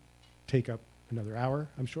would take up another hour,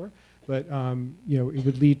 I'm sure, but it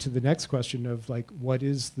would lead to the next question of like, what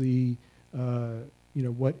is the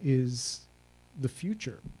what is the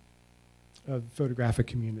future of photographic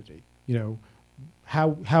community?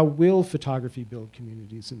 How will photography build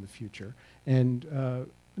communities in the future? And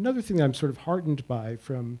another thing that I'm sort of heartened by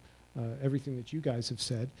from everything that you guys have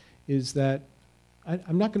said is that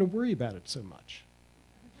I'm not going to worry about it so much.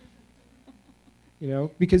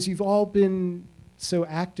 Because you've all been so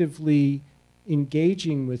actively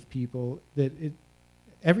engaging with people that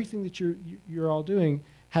everything that you're all doing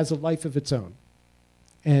has a life of its own.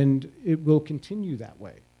 And it will continue that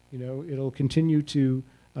way. It'll continue to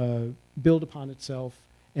build upon itself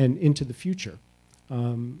and into the future.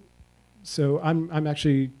 So I'm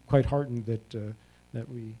actually quite heartened that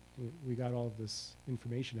we got all of this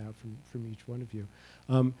information out from each one of you.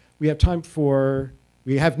 We have time for,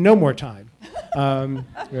 we have no more time.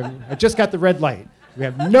 I just got the red light. We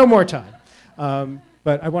have no more time.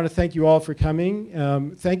 But I want to thank you all for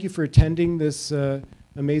coming. Thank you for attending this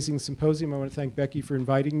amazing symposium. I want to thank Becky for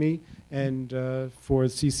inviting me and for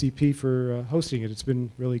CCP for hosting it. It's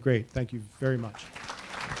been really great. Thank you very much.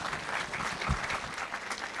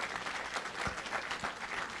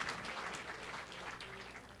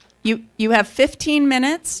 You have 15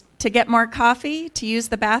 minutes to get more coffee, to use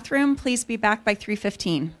the bathroom. Please be back by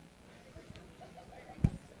 3:15.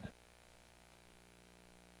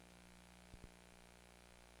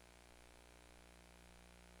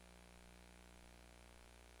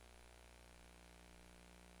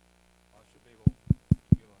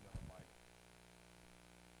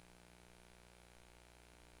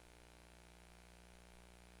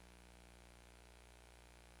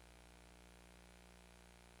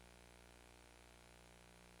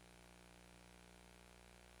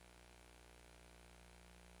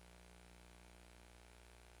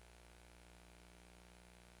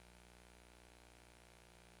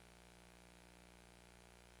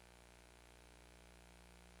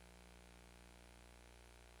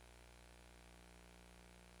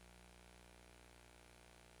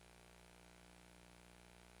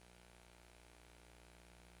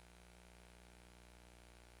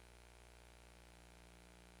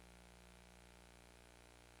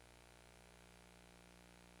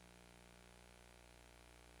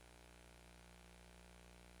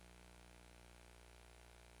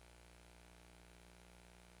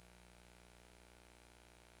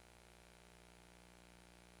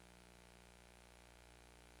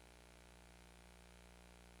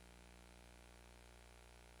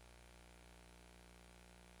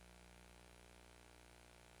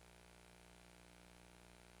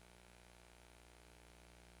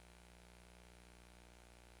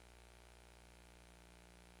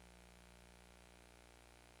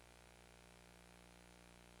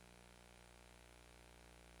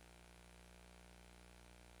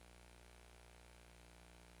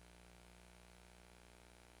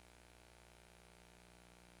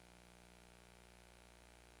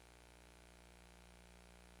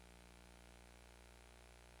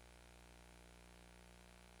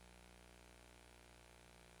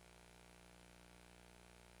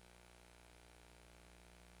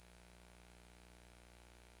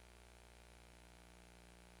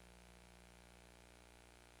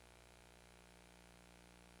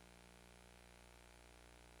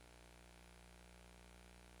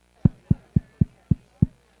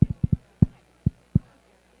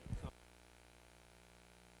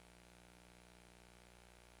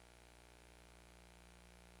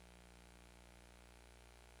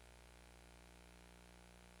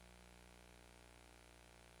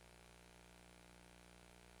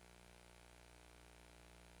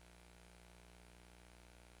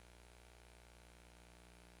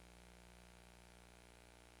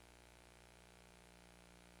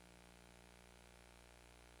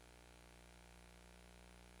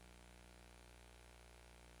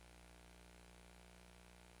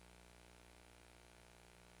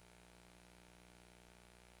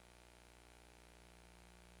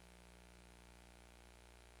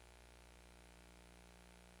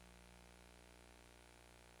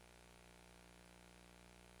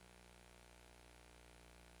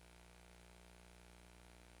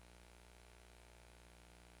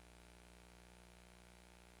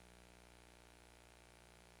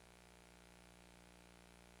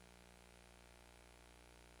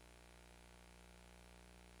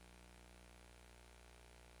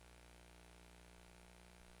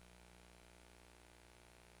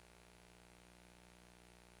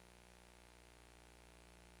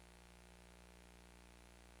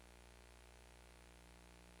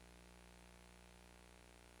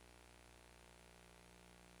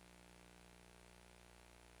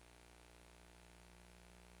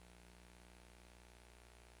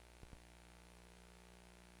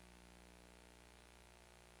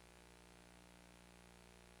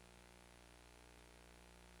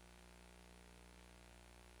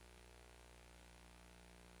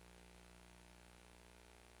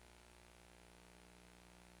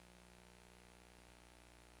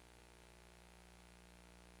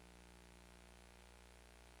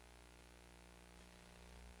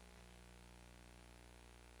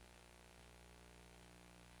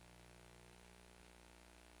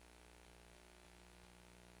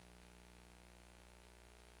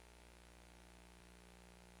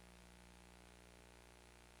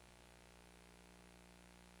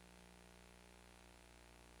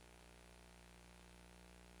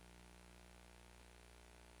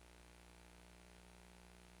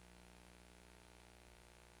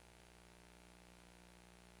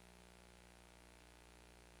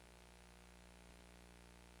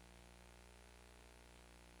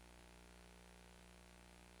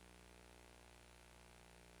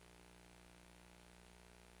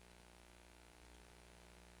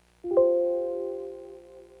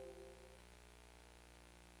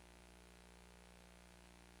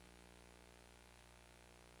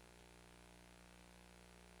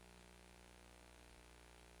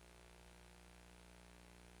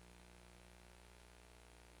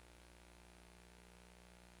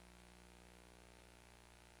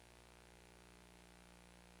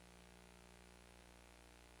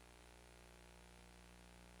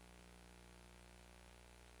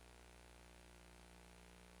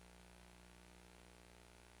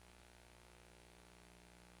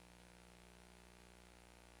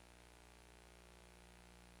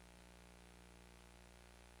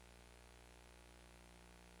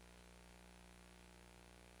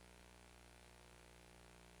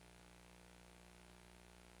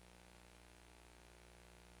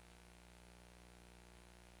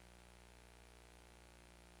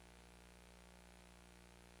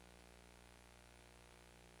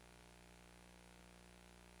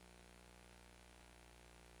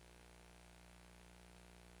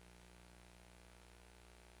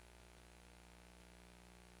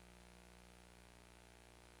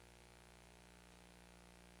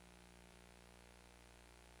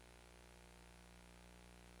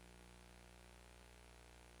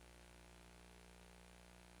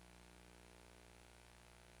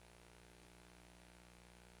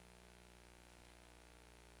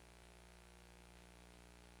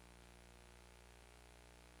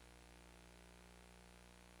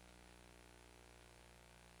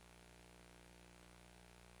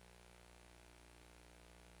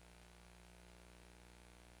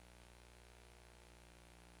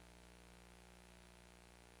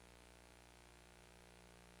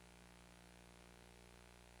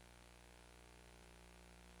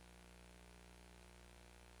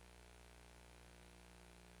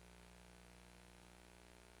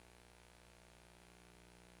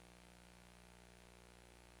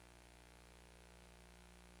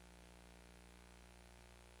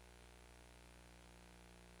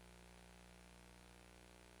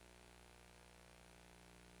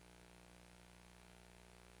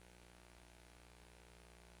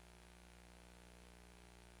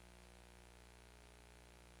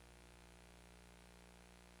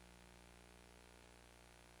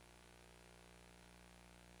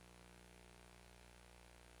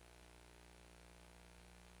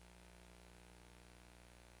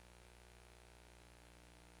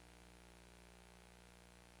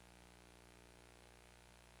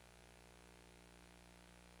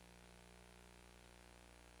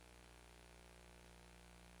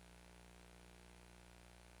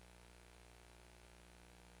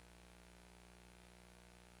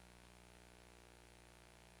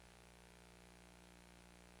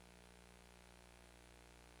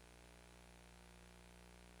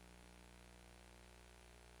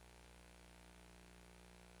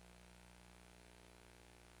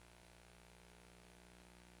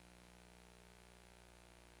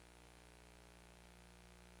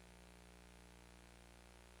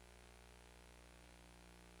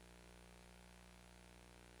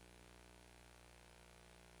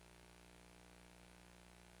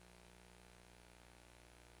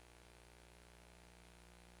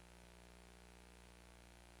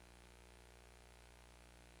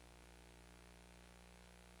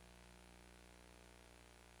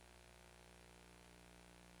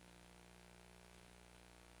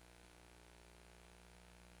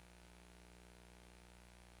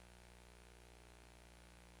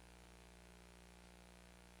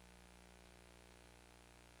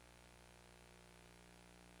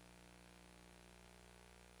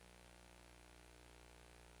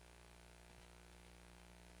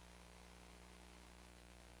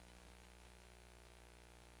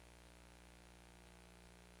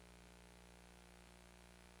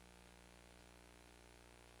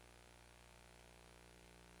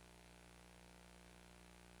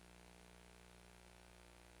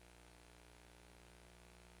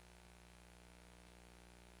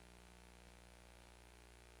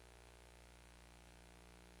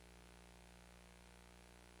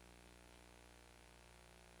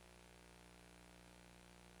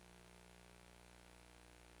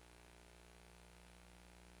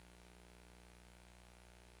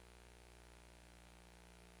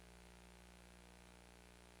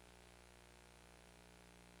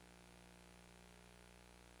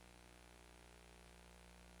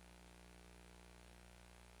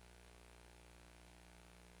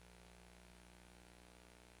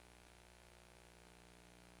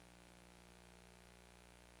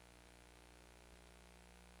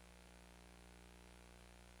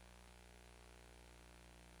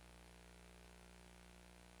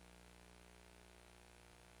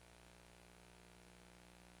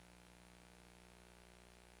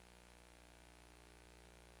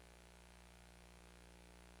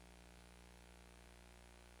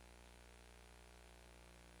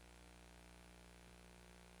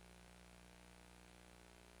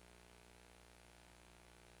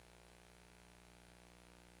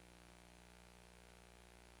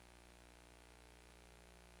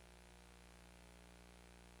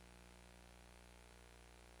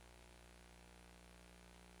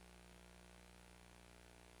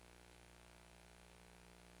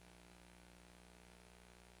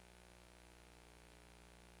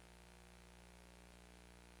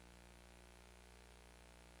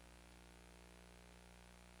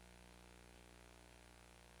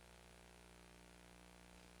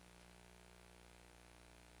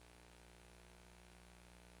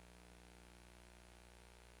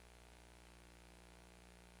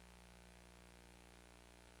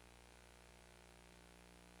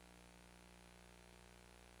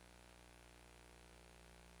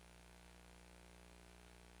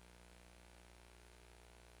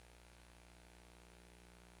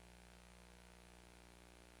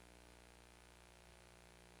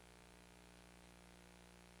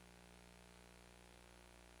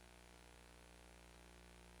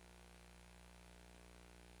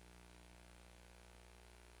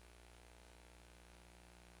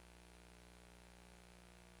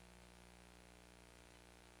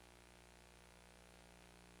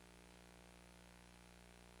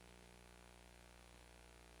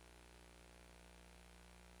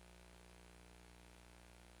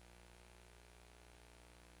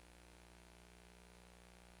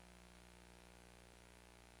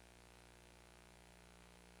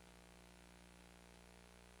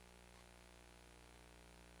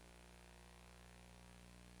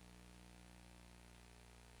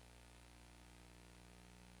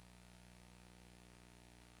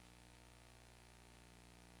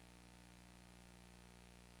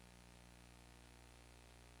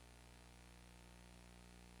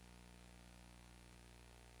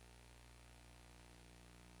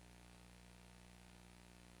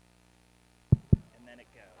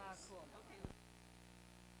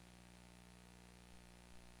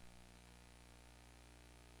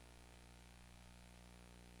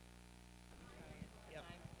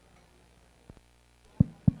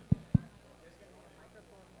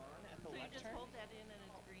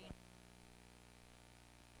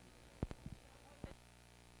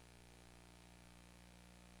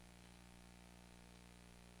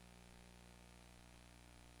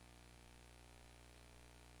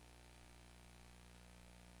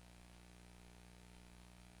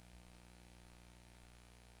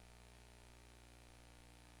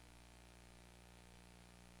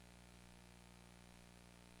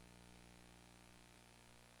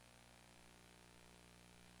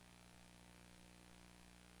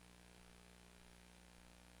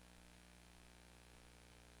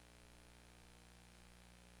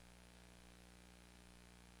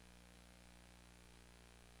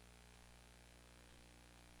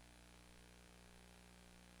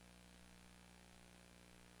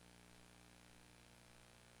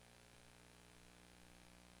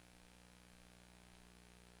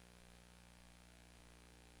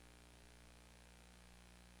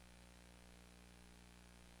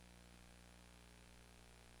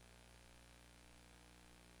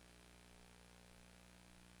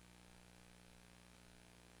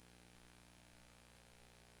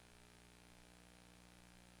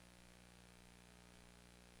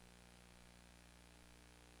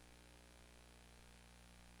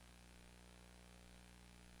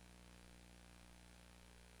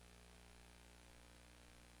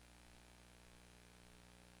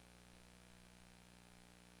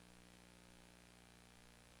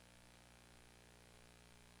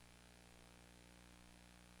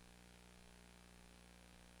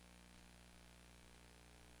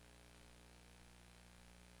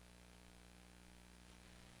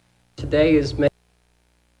 today is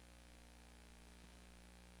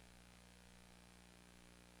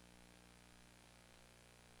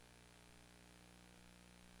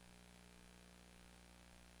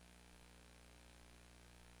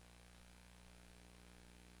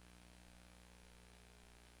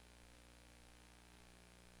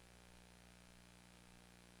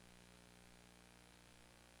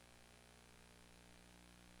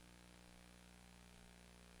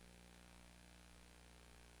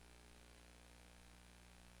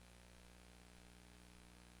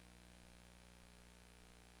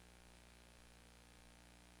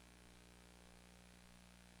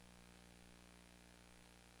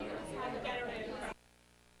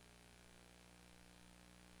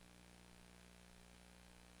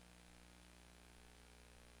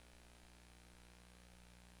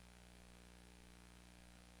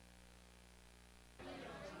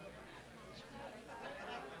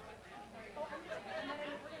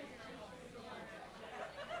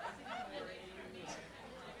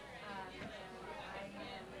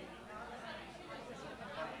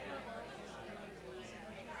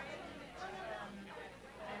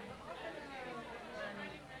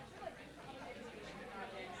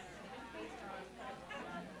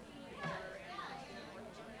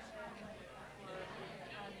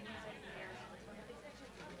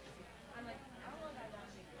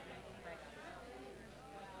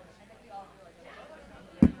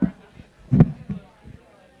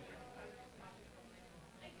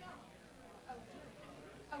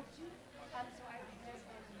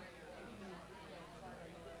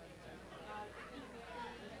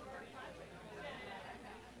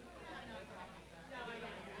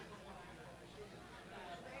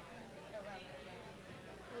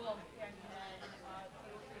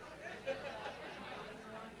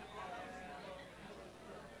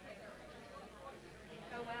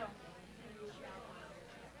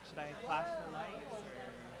Should I flash the lights?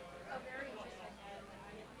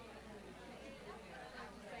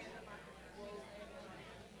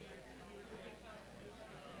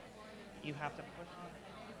 You have to push on it.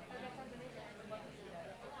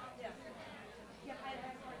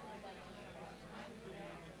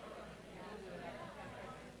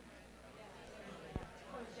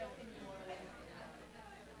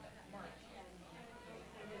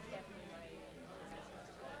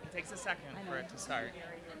 It takes a second for it to start.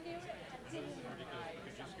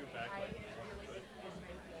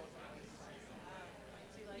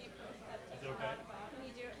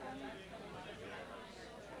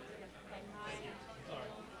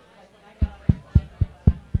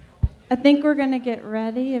 I think we're going to get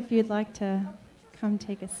ready if you'd like to come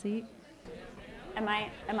take a seat. Am I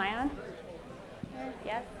on?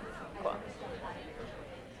 Yes? Cool.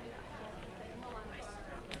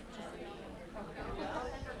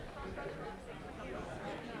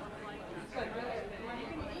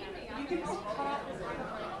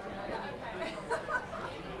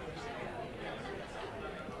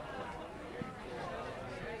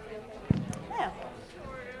 Yeah.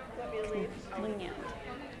 Lenient.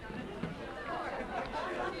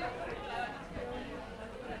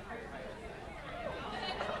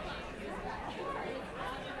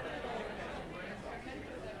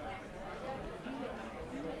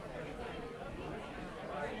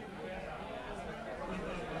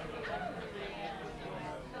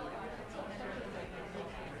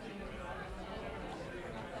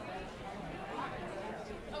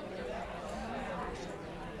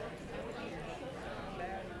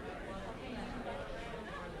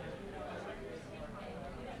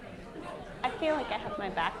 I feel like I have my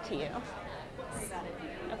back to you.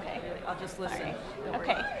 Okay. I'll just listen. Sorry. Don't worry.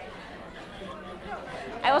 Okay.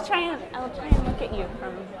 I will try and look at you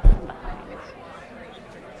from behind.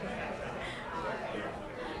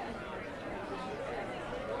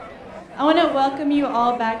 I want to welcome you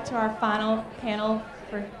all back to our final panel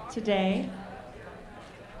for today.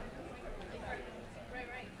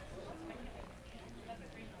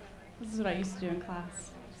 This is what I used to do in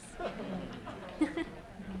class.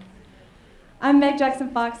 I'm Meg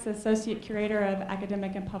Jackson-Fox, Associate Curator of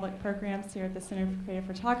Academic and Public Programs here at the Center for Creative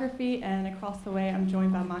Photography, and across the way I'm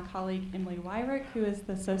joined by my colleague Emily Wyrick, who is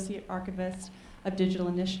the Associate Archivist of Digital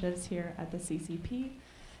Initiatives here at the CCP.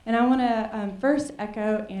 And I want to first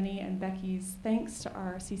echo Annie and Becky's thanks to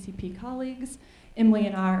our CCP colleagues. Emily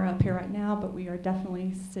and I are up here right now, but we are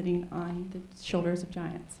definitely sitting on the shoulders of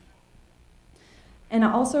giants. And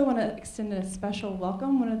I also want to extend a special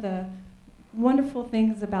welcome. One of the wonderful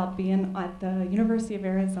things about being at the University of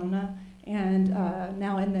Arizona and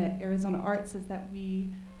now in the Arizona Arts is that we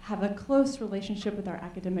have a close relationship with our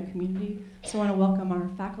academic community. So I want to welcome our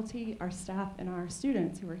faculty, our staff, and our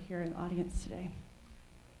students who are here in the audience today.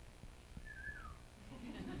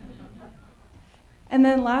 And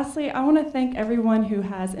then lastly, I want to thank everyone who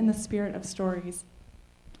has, in the spirit of stories,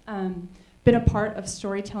 been a part of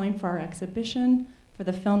storytelling for our exhibition, for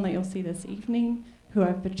the film that you'll see this evening, who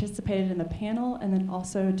have participated in the panel, and then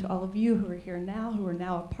also to all of you who are here now, who are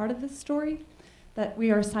now a part of this story, that we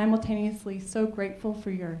are simultaneously so grateful for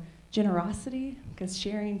your generosity, because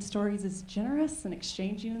sharing stories is generous and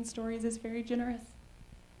exchanging in stories is very generous.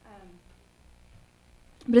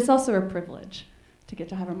 But it's also a privilege to get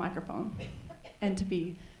to have a microphone and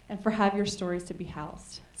for have your stories to be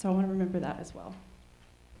housed. So I want to remember that as well.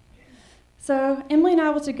 So Emily and I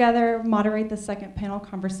will together moderate the second panel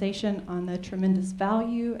conversation on the tremendous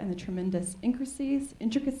value and the tremendous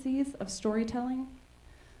intricacies of storytelling,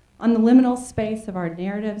 on the liminal space of our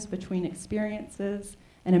narratives between experiences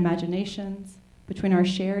and imaginations, between our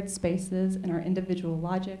shared spaces and our individual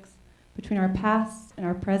logics, between our past and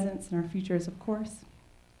our presents and our futures, of course,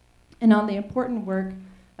 and on the important work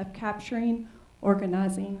of capturing,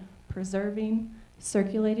 organizing, preserving,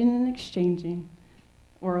 circulating, and exchanging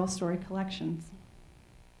oral story collections.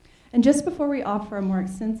 And just before we offer a more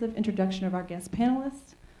extensive introduction of our guest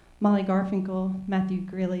panelists, Molly Garfinkel, Matthew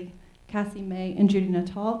Greeley, Cassie May, and Judy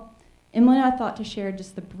Natal, Emily and I thought to share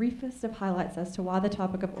just the briefest of highlights as to why the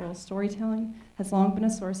topic of oral storytelling has long been a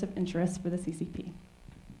source of interest for the CCP.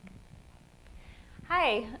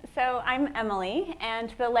 Hi, so I'm Emily,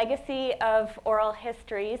 and the legacy of oral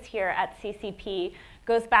histories here at CCP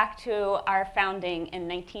goes back to our founding in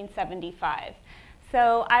 1975.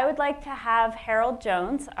 So I would like to have Harold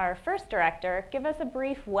Jones, our first director, give us a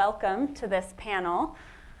brief welcome to this panel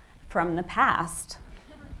from the past.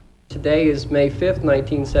 Today is May 5th,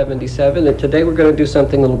 1977, and today we're going to do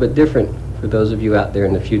something a little bit different for those of you out there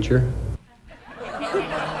in the future.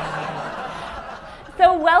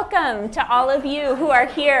 So welcome to all of you who are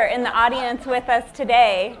here in the audience with us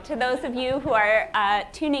today, to those of you who are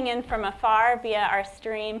tuning in from afar via our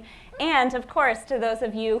stream, and of course to those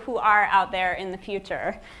of you who are out there in the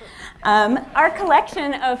future. Our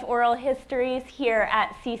collection of oral histories here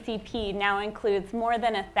at CCP now includes more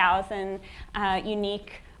than 1,000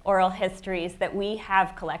 unique oral histories that we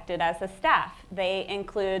have collected as a staff. They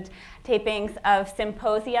include tapings of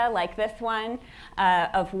symposia like this one,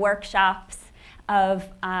 of workshops, of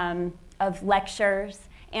lectures,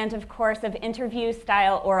 and of course of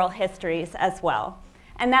interview-style oral histories as well.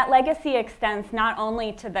 And that legacy extends not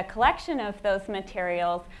only to the collection of those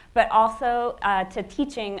materials, but also to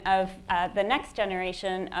teaching of the next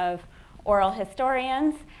generation of oral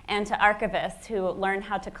historians and to archivists who learn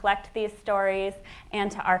how to collect these stories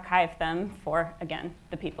and to archive them for, again,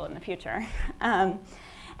 the people in the future.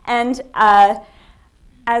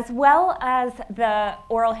 As well as the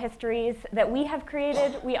oral histories that we have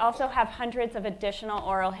created, we also have hundreds of additional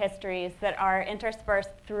oral histories that are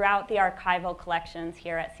interspersed throughout the archival collections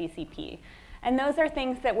here at CCP. And those are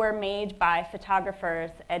things that were made by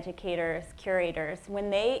photographers, educators, curators,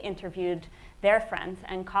 when they interviewed their friends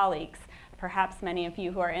and colleagues, perhaps many of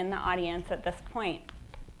you who are in the audience at this point.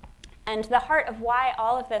 And the heart of why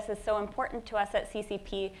all of this is so important to us at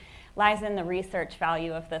CCP lies in the research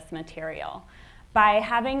value of this material. By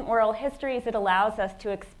having oral histories, it allows us to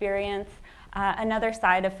experience another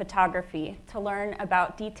side of photography, to learn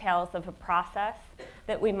about details of a process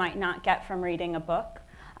that we might not get from reading a book.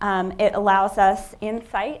 It allows us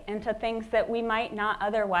insight into things that we might not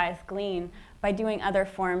otherwise glean by doing other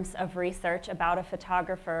forms of research about a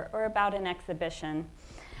photographer or about an exhibition.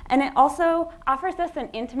 And it also offers us an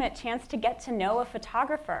intimate chance to get to know a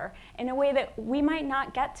photographer in a way that we might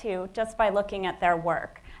not get to just by looking at their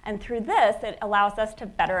work. And through this, it allows us to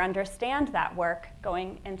better understand that work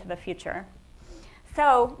going into the future.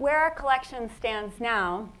 So where our collection stands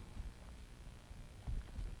now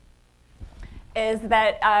is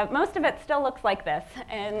that most of it still looks like this,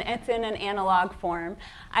 and it's in an analog form.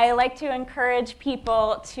 I like to encourage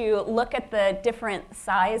people to look at the different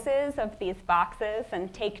sizes of these boxes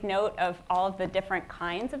and take note of all of the different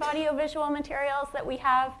kinds of audiovisual materials that we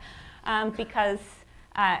have, because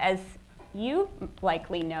as you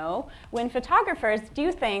likely know, when photographers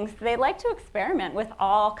do things, they like to experiment with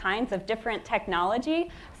all kinds of different technology.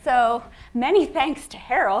 So many thanks to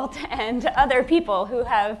Harold and other people who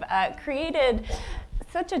have created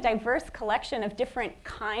such a diverse collection of different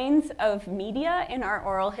kinds of media in our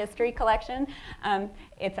oral history collection.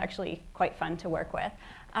 It's actually quite fun to work with.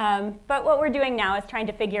 But what we're doing now is trying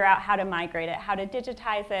to figure out how to migrate it, how to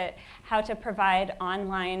digitize it, how to provide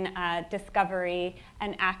online discovery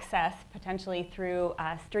and access, potentially through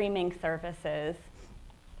streaming services.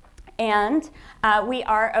 And we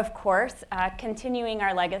are, of course, continuing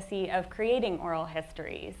our legacy of creating oral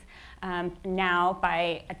histories now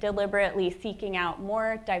by deliberately seeking out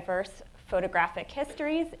more diverse photographic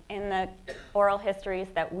histories in the oral histories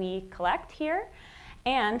that we collect here,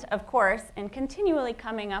 and of course, in continually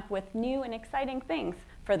coming up with new and exciting things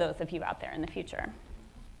for those of you out there in the future.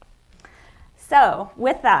 So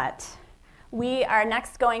with that, we are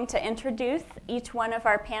next going to introduce each one of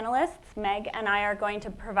our panelists. Meg and I are going to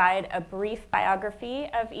provide a brief biography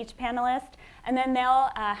of each panelist, and then they'll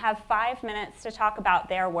have 5 minutes to talk about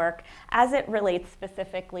their work as it relates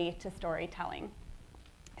specifically to storytelling.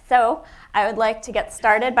 So I would like to get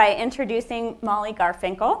started by introducing Molly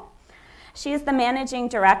Garfinkel. She is the managing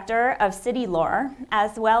director of City Lore,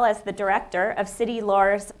 as well as the director of City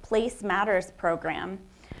Lore's Place Matters program.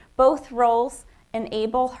 Both roles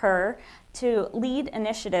enable her to lead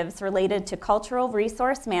initiatives related to cultural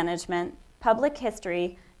resource management, public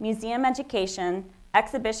history, museum education,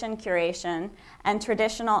 exhibition curation, and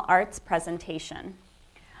traditional arts presentation.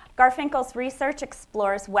 Garfinkel's research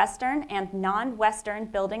explores Western and non-Western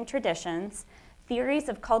building traditions, theories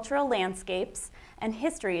of cultural landscapes, and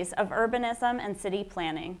histories of urbanism and city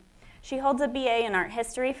planning. She holds a BA in art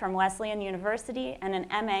history from Wesleyan University and an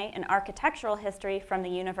MA in architectural history from the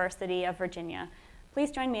University of Virginia.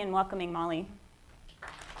 Please join me in welcoming Molly.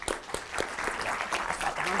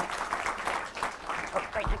 Oh,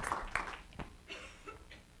 right next.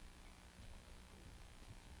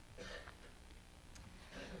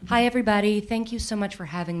 Hi, everybody. Thank you so much for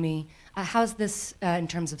having me. How's this in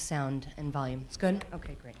terms of sound and volume? It's good?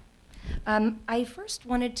 Okay, great. I first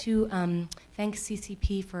wanted to thank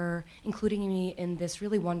CCP for including me in this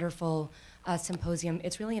really wonderful symposium.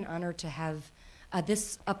 It's really an honor to have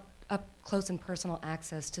this up close and personal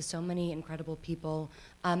access to so many incredible people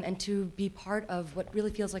and to be part of what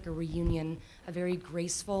really feels like a reunion, a very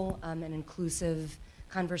graceful and inclusive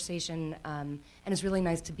conversation, and it's really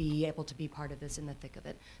nice to be able to be part of this in the thick of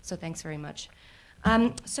it. So thanks very much.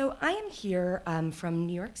 So I am here from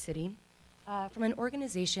New York City, from an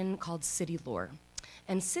organization called City Lore.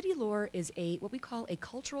 And City Lore is what we call a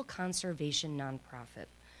cultural conservation nonprofit.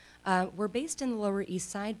 We're based in the Lower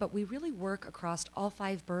East Side, but we really work across all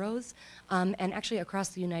 5 boroughs and actually across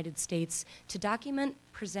the United States to document,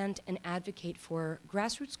 present, and advocate for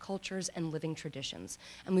grassroots cultures and living traditions.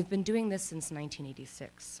 And we've been doing this since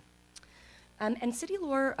 1986. And City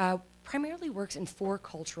Lore primarily works in 4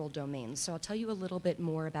 cultural domains. So I'll tell you a little bit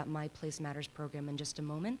more about my Place Matters program in just a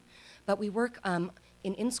moment. But we work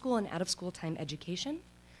in-school and out-of-school time education,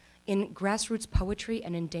 in grassroots poetry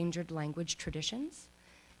and endangered language traditions,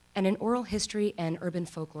 and in oral history and urban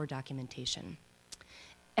folklore documentation.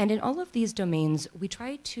 And in all of these domains, we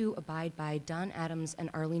try to abide by Don Adams and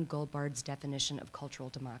Arlene Goldbard's definition of cultural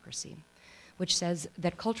democracy, which says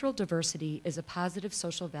that cultural diversity is a positive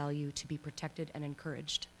social value to be protected and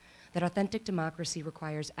encouraged, that authentic democracy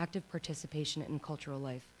requires active participation in cultural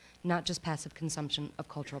life, not just passive consumption of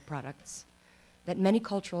cultural products, that many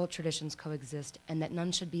cultural traditions coexist, and that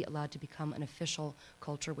none should be allowed to become an official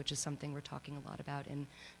culture, which is something we're talking a lot about in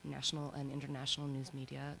national and international news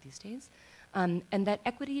media these days, and that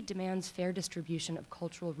equity demands fair distribution of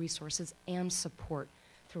cultural resources and support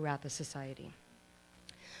throughout the society.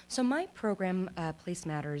 So my program, Place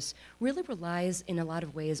Matters, really relies in a lot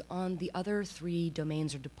of ways on the other 3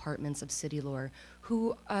 domains or departments of City Lore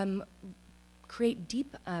who create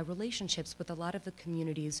deep relationships with a lot of the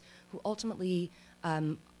communities who ultimately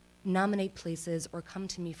nominate places or come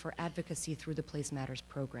to me for advocacy through the Place Matters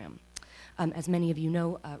program. As many of you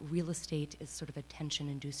know, real estate is sort of a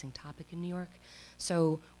tension-inducing topic in New York.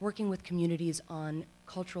 So working with communities on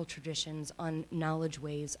cultural traditions, on knowledge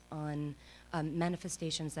ways, on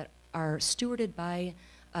manifestations that are stewarded by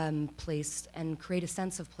place and create a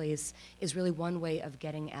sense of place is really one way of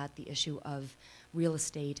getting at the issue of real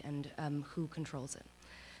estate and who controls it.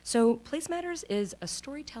 So Place Matters is a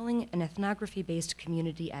storytelling and ethnography-based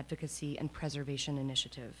community advocacy and preservation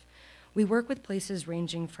initiative. We work with places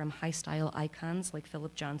ranging from high-style icons like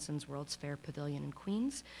Philip Johnson's World's Fair Pavilion in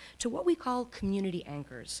Queens to what we call community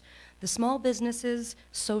anchors, the small businesses,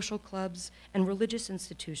 social clubs, and religious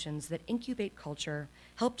institutions that incubate culture,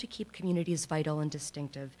 help to keep communities vital and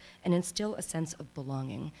distinctive, and instill a sense of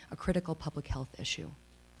belonging, a critical public health issue.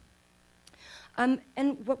 And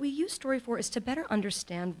what we use story for is to better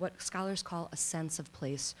understand what scholars call a sense of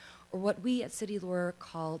place, or what we at City Lore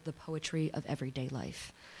call the poetry of everyday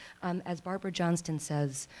life. As Barbara Johnston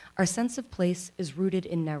says, our sense of place is rooted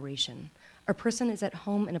in narration. A person is at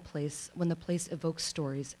home in a place when the place evokes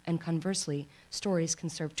stories, and conversely, stories can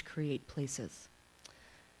serve to create places.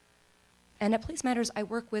 And at Place Matters, I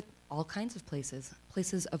work with all kinds of places.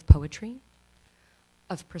 Places of poetry,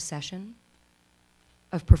 of procession,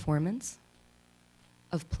 of performance,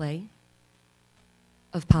 of play,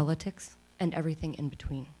 of politics, and everything in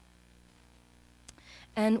between.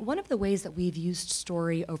 And one of the ways that we've used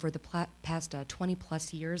story over the past 20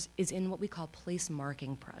 plus years is in what we call place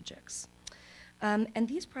marking projects. And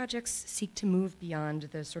these projects seek to move beyond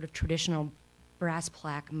the sort of traditional brass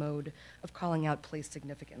plaque mode of calling out place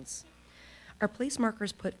significance. Our place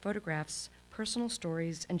markers put photographs, personal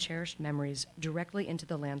stories, and cherished memories directly into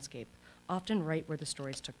the landscape, often right where the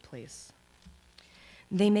stories took place.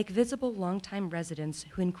 They make visible longtime residents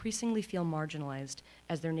who increasingly feel marginalized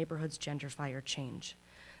as their neighborhoods gentrify or change.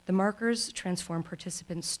 The markers transform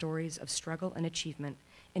participants' stories of struggle and achievement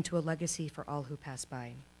into a legacy for all who pass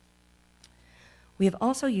by. We have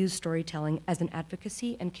also used storytelling as an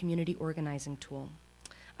advocacy and community organizing tool.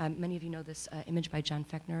 Many of you know this image by John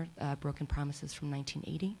Fechner, Broken Promises from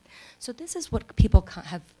 1980. So this is what people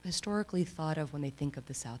have historically thought of when they think of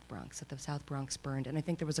the South Bronx, that the South Bronx burned. And I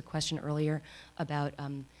think there was a question earlier about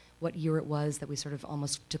what year it was that we sort of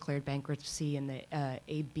almost declared bankruptcy, and the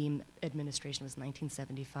Abe Beame administration was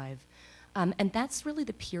 1975. And that's really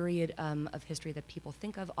the period of history that people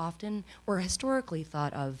think of often, or historically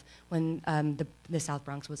thought of, when the South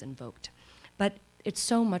Bronx was invoked. But it's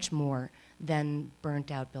so much more than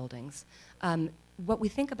burnt out buildings. What we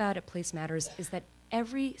think about at Place Matters is that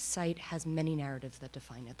every site has many narratives that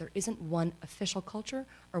define it. There isn't one official culture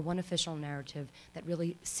or one official narrative that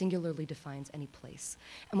really singularly defines any place.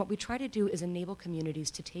 And what we try to do is enable communities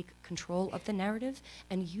to take control of the narrative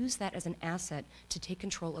and use that as an asset to take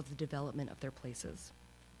control of the development of their places.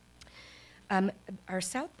 Our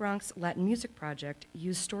South Bronx Latin Music Project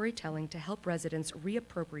used storytelling to help residents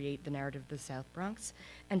reappropriate the narrative of the South Bronx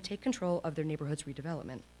and take control of their neighborhood's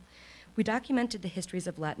redevelopment. We documented the histories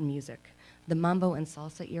of Latin music, the mambo and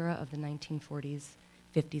salsa era of the 1940s,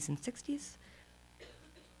 50s, and 60s,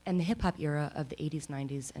 and the hip-hop era of the 80s,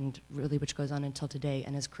 90s, and really which goes on until today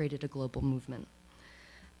and has created a global movement.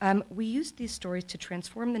 We used these stories to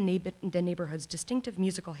transform the neighborhood's distinctive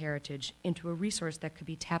musical heritage into a resource that could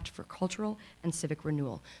be tapped for cultural and civic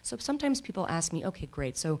renewal. So sometimes people ask me, okay,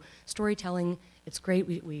 great, so storytelling, it's great,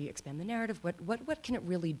 we expand the narrative, what can it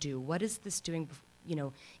really do? What is this doing, you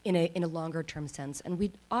know, in a longer term sense? And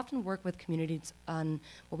we often work with communities on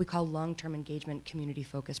what we call long-term engagement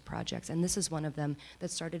community-focused projects. And this is one of them that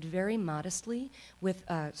started very modestly with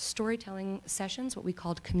storytelling sessions, what we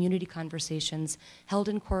called community conversations, held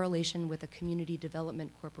in correlation with a community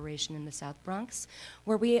development corporation in the South Bronx,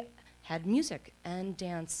 where we had music and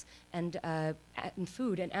dance and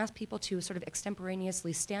food, and asked people to sort of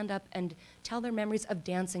extemporaneously stand up and tell their memories of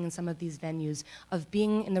dancing in some of these venues, of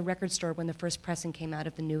being in the record store when the first pressing came out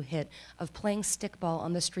of the new hit, of playing stickball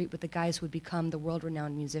on the street with the guys who would become the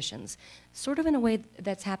world-renowned musicians. Sort of in a way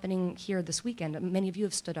that's happening here this weekend. Many of you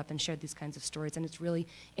have stood up and shared these kinds of stories, and it's really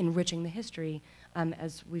enriching the history,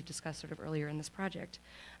 as we've discussed sort of earlier in this project.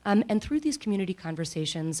 And through these community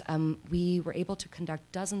conversations, we were able to conduct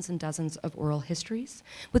dozens and dozens of oral histories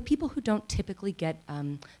with people who don't typically get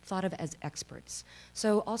thought of as experts.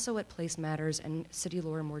 So also at Place Matters and City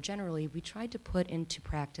Lore more generally, we tried to put into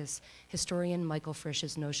practice historian Michael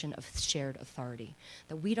Frisch's notion of shared authority,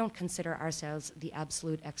 that we don't consider ourselves the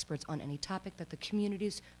absolute experts on any topic, that the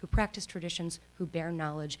communities who practice traditions, who bear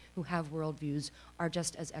knowledge, who have worldviews, are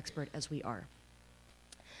just as expert as we are.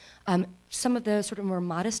 Some of the sort of more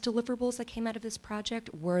modest deliverables that came out of this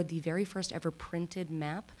project were the very first ever printed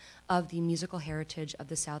map of the musical heritage of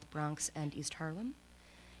the South Bronx and East Harlem,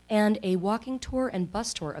 and a walking tour and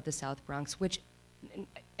bus tour of the South Bronx, which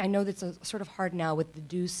I know that's sort of hard now with the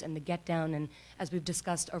Deuce and the Get Down, and as we've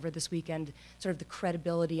discussed over this weekend, sort of the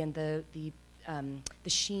credibility and the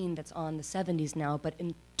sheen that's on the 70s now, but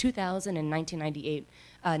in 2000 and 1998,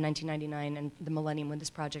 1999, and the millennium when this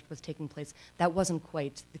project was taking place, that wasn't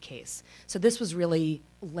quite the case. So this was really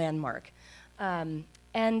landmark.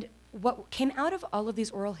 And what came out of all of these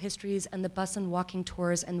oral histories and the bus and walking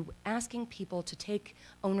tours and asking people to take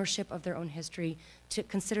ownership of their own history, to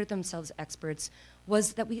consider themselves experts,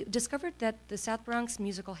 was that we discovered that the South Bronx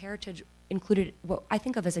musical heritage included what I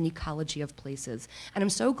think of as an ecology of places. And I'm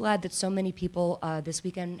so glad that so many people this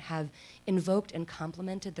weekend have invoked and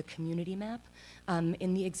complemented the community map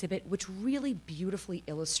in the exhibit, which really beautifully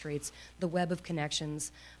illustrates the web of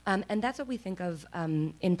connections. And that's what we think of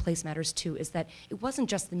in Place Matters too, is that it wasn't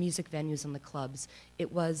just the music venues and the clubs,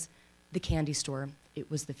 it was the candy store, it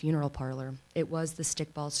was the funeral parlor, it was the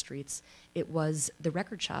stickball streets, it was the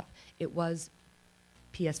record shop, it was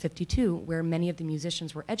PS 52, where many of the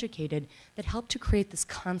musicians were educated, that helped to create this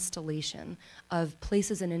constellation of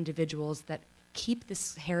places and individuals that keep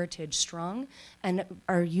this heritage strong and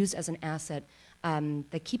are used as an asset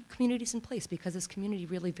that keep communities in place, because this community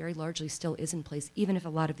really very largely still is in place, even if a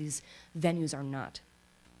lot of these venues are not.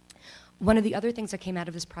 One of the other things that came out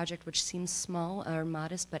of this project, which seems small or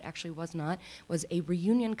modest, but actually was not, was a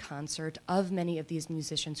reunion concert of many of these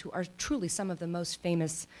musicians who are truly some of the most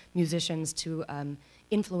famous musicians to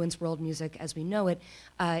influence world music as we know it,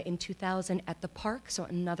 in 2000 at the Park, so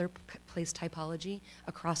another place typology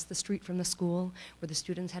across the street from the school where the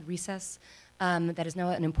students had recess. That is now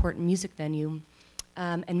an important music venue.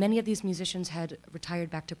 And many of these musicians had retired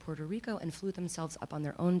back to Puerto Rico and flew themselves up on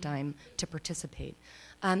their own dime to participate.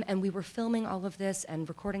 And we were filming all of this and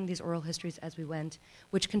recording these oral histories as we went,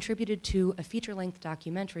 which contributed to a feature-length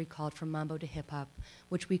documentary called From Mambo to Hip Hop,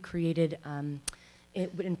 which we created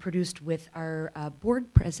and produced with our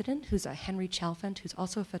board president, who's Henry Chalfant, who's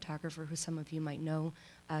also a photographer who some of you might know,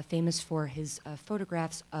 famous for his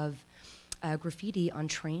photographs of graffiti on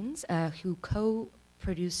trains, who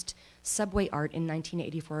co-produced subway art in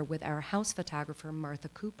 1984 with our house photographer, Martha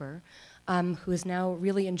Cooper, who is now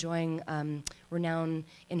really enjoying renown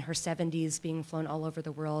in her 70s, being flown all over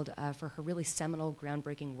the world for her really seminal,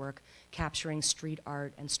 groundbreaking work capturing street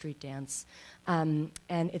art and street dance. And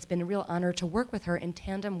it's been a real honor to work with her in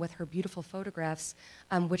tandem with her beautiful photographs,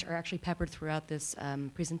 which are actually peppered throughout this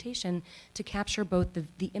presentation, to capture both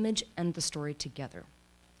the image and the story together.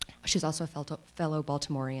 She's also a fellow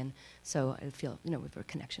Baltimorean, so I feel, we have a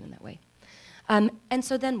connection in that way. And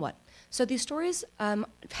so then what? So these stories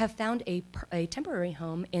have found a temporary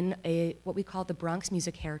home in what we call the Bronx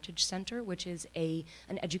Music Heritage Center, which is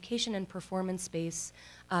an education and performance space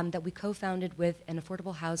that we co-founded with an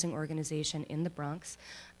affordable housing organization in the Bronx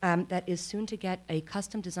that is soon to get a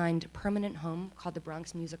custom-designed permanent home called the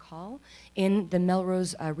Bronx Music Hall in the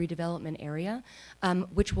Melrose redevelopment area,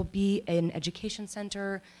 which will be an education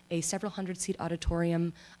center, a several hundred-seat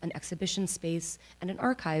auditorium, an exhibition space, and an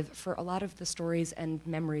archive for a lot of the stories and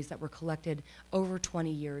memories that were collected over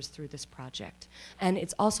 20 years through this project. And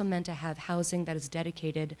it's also meant to have housing that is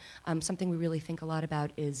dedicated. Something we really think a lot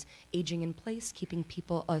about is aging in place, keeping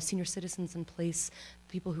people, senior citizens in place,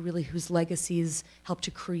 people whose legacies help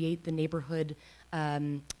to create the neighborhood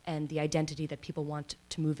and the identity that people want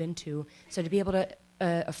to move into. So to be able to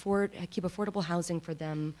keep affordable housing for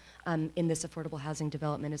them in this affordable housing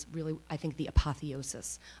development is really, I think, the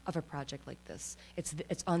apotheosis of a project like this.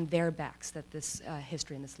 It's on their backs that this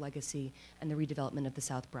history and this legacy and the redevelopment of the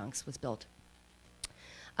South Bronx was built.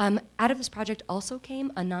 Out of this project also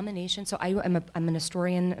came a nomination. So I'm an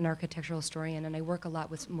historian, an architectural historian, and I work a lot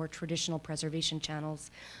with more traditional preservation channels,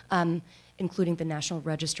 including the National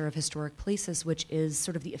Register of Historic Places, which is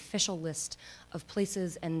sort of the official list of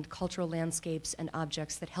places and cultural landscapes and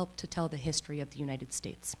objects that help to tell the history of the United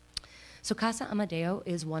States. So Casa Amadeo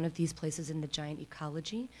is one of these places in the giant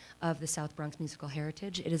ecology of the South Bronx musical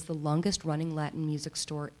heritage. It is the longest running Latin music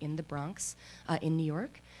store in the Bronx, in New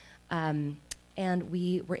York. And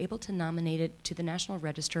we were able to nominate it to the National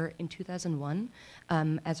Register in 2001.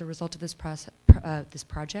 As a result of this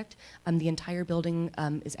project, the entire building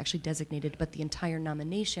is actually designated, but the entire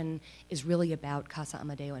nomination is really about Casa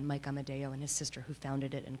Amadeo and Mike Amadeo and his sister who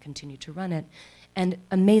founded it and continued to run it. And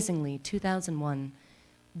amazingly, 2001,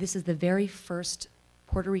 this is the very first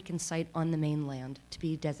Puerto Rican site on the mainland to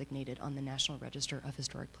be designated on the National Register of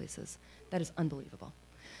Historic Places. That is unbelievable.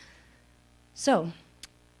 So,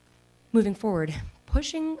 moving forward,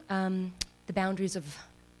 pushing the boundaries of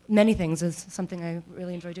many things is something I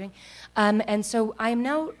really enjoy doing. And so I am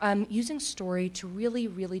now using story to really,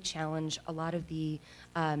 really challenge a lot of the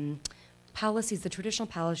policies, the traditional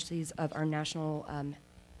policies of our national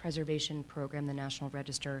preservation program, the National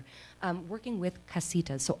Register, working with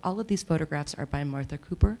casitas. So all of these photographs are by Martha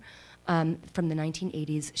Cooper. From the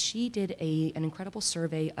 1980s, she did an incredible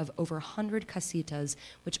survey of over 100 casitas,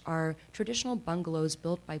 which are traditional bungalows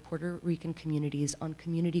built by Puerto Rican communities on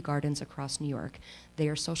community gardens across New York. They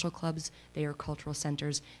are social clubs, they are cultural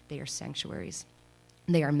centers, they are sanctuaries.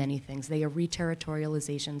 They are many things. They are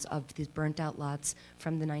re-territorializations of these burnt-out lots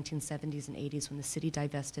from the 1970s and 80s when the city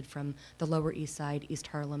divested from the Lower East Side, East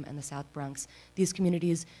Harlem, and the South Bronx. These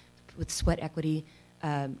communities, with sweat equity,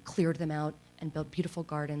 cleared them out and built beautiful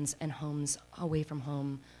gardens and homes away from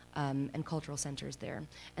home and cultural centers there.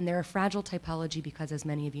 And they're a fragile typology because, as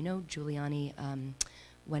many of you know, Giuliani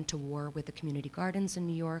went to war with the community gardens in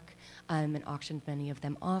New York and auctioned many of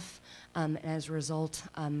them off. And as a result,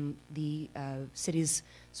 the city's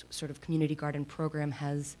sort of community garden program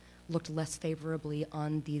has looked less favorably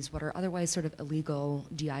on these what are otherwise sort of illegal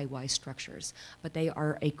DIY structures. But they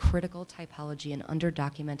are a critical typology, an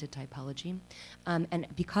underdocumented typology. And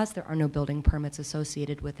because there are no building permits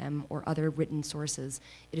associated with them or other written sources,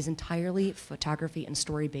 it is entirely photography and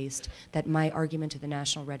story-based that my argument to the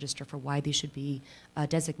National Register for why these should be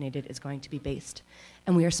designated is going to be based.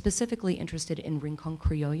 And we are specifically interested in Rincon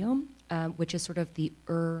Criollo, which is sort of the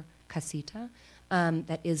casita,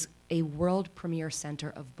 that is a world premiere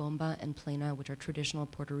center of bomba and plena, which are traditional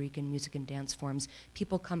Puerto Rican music and dance forms.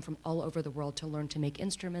 People come from all over the world to learn to make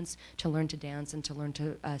instruments, to learn to dance, and to learn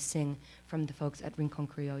to sing from the folks at Rincon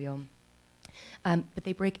Criollo. But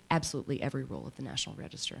they break absolutely every rule of the National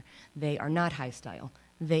Register. They are not high style.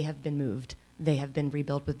 They have been moved. They have been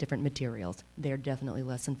rebuilt with different materials. They are definitely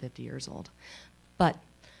less than 50 years old. But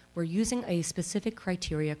we're using a specific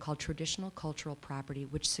criteria called traditional cultural property,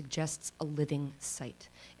 which suggests a living site.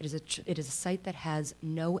 It is a site that has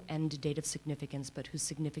no end date of significance, but whose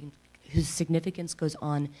significance goes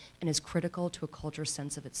on and is critical to a culture's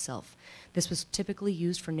sense of itself. This was typically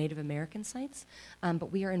used for Native American sites,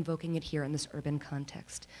 but we are invoking it here in this urban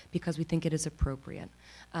context because we think it is appropriate,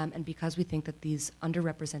 and because we think that these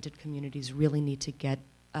underrepresented communities really need to get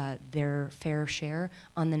their fair share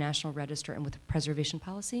on the National Register and with preservation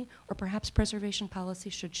policy, or perhaps preservation policy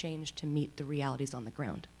should change to meet the realities on the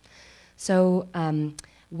ground. So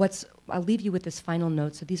I'll leave you with this final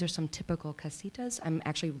note. So these are some typical casitas. I'm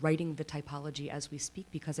actually writing the typology as we speak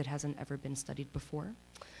because it hasn't ever been studied before.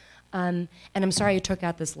 And I'm sorry I took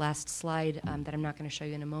out this last slide that I'm not going to show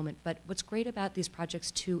you in a moment, but what's great about these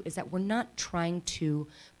projects too is that we're not trying to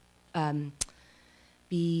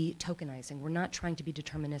be tokenizing. We're not trying to be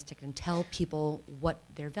deterministic and tell people what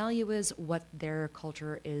their value is, what their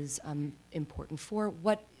culture is important for,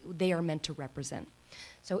 what they are meant to represent.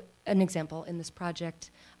 So an example in this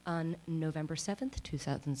project, on November 7th,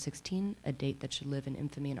 2016, a date that should live in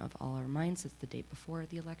infamy of all our minds, it's the date before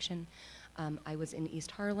the election, I was in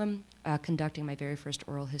East Harlem conducting my very first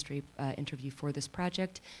oral history interview for this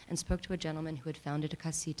project and spoke to a gentleman who had founded a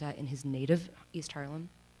casita in his native East Harlem.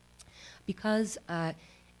 Because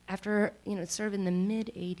after, sort of in the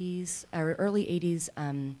mid-'80s, or early '80s,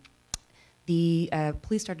 the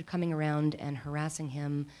police started coming around and harassing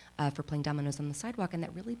him for playing dominoes on the sidewalk, and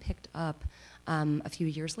that really picked up a few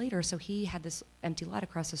years later. So he had this empty lot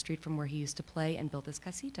across the street from where he used to play and built this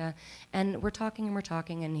casita. And we're talking,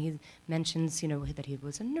 and he mentions, that he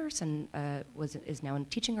was a nurse and is now a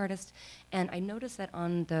teaching artist. And I noticed that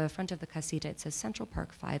on the front of the casita it says Central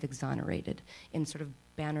Park 5 exonerated in sort of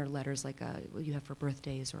banner letters like what you have for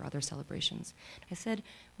birthdays or other celebrations. I said,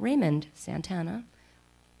 Raymond Santana,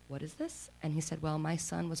 what is this? And he said, well, my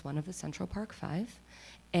son was one of the Central Park 5,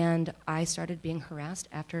 and I started being harassed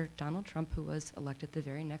after Donald Trump, who was elected the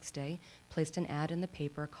very next day, placed an ad in the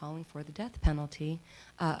paper calling for the death penalty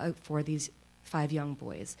for these 5 young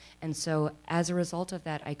boys. And so as a result of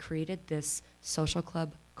that, I created this social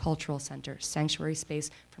club cultural center, sanctuary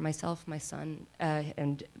space for myself, my son,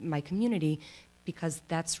 and my community, because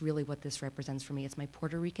that's really what this represents for me. It's my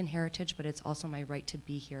Puerto Rican heritage, but it's also my right to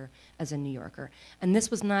be here as a New Yorker. And this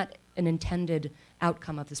was not an intended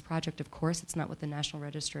outcome of this project, of course. It's not what the National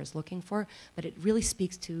Register is looking for, but it really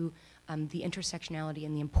speaks to the intersectionality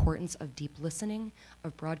and the importance of deep listening,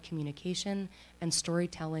 of broad communication, and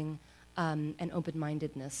storytelling, and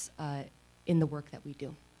open-mindedness in the work that we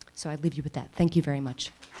do. So I leave you with that. Thank you very much.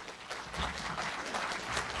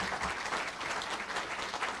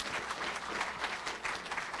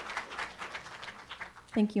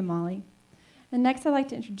 Thank you, Molly. And next I'd like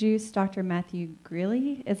to introduce Dr. Matthew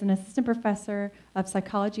Greeley, is an assistant professor of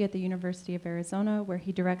psychology at the University of Arizona, where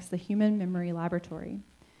he directs the Human Memory Laboratory.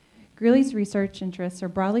 Greeley's research interests are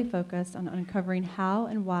broadly focused on uncovering how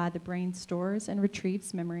and why the brain stores and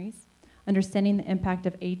retrieves memories, understanding the impact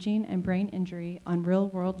of aging and brain injury on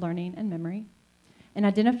real-world learning and memory, and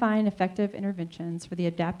identifying effective interventions for the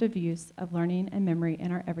adaptive use of learning and memory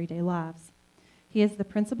in our everyday lives. He is the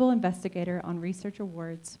principal investigator on research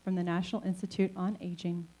awards from the National Institute on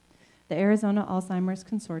Aging, the Arizona Alzheimer's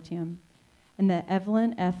Consortium, and the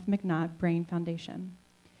Evelyn F. McKnight Brain Foundation.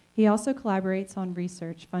 He also collaborates on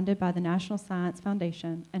research funded by the National Science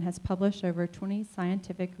Foundation and has published over 20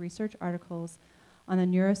 scientific research articles on the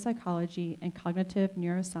neuropsychology and cognitive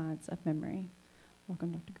neuroscience of memory.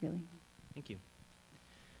 Welcome, Dr. Greeley. Thank you.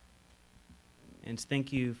 And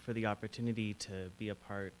thank you for the opportunity to be a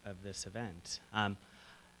part of this event.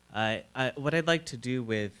 What I'd like to do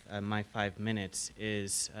with my 5 minutes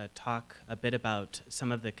is talk a bit about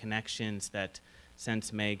some of the connections that,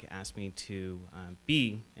 since Meg asked me to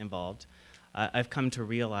be involved, I've come to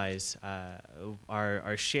realize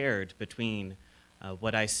are shared between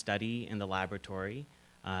what I study in the laboratory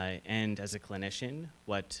and as a clinician,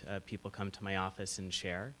 what people come to my office and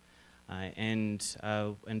share. And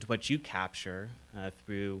what you capture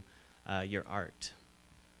through your art.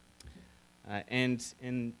 And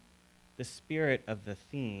in the spirit of the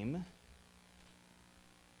theme,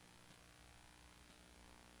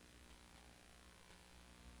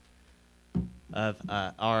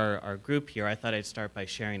 our group here, I thought I'd start by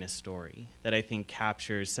sharing a story that I think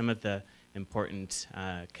captures some of the important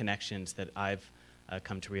connections that I've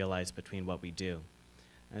come to realize between what we do.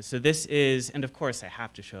 So this is, and of course I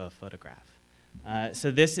have to show a photograph.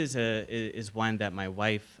 So this is one that my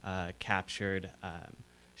wife captured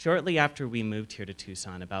shortly after we moved here to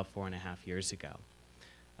Tucson about 4.5 years ago.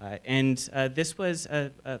 This was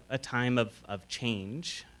a time of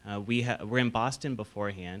change. We're in Boston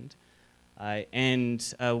beforehand,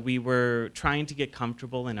 and we were trying to get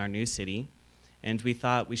comfortable in our new city, and we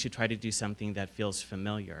thought we should try to do something that feels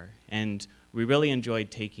familiar. And we really enjoyed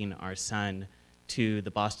taking our son to the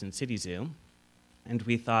Boston City Zoo, and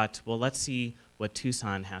we thought, well, let's see what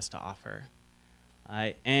Tucson has to offer.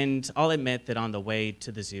 And I'll admit that on the way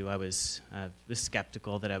to the zoo, I was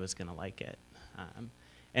skeptical that I was going to like it.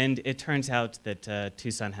 And it turns out that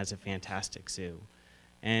Tucson has a fantastic zoo.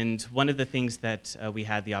 And one of the things that we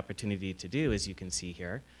had the opportunity to do, as you can see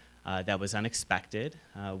here, that was unexpected,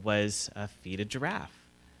 was feed a giraffe.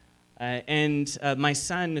 My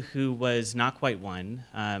son, who was not quite one,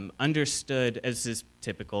 understood, as is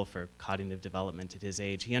typical for cognitive development at his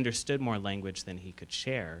age, he understood more language than he could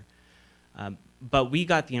share. But we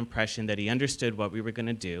got the impression that he understood what we were going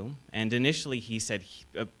to do, and initially he said,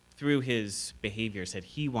 through his behavior, said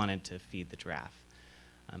he wanted to feed the giraffe.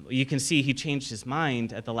 You can see he changed his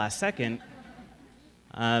mind at the last second,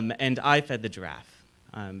 and I fed the giraffe.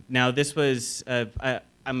 Now this was,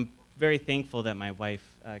 I'm very thankful that my wife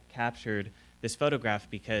captured this photograph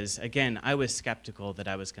because, again, I was skeptical that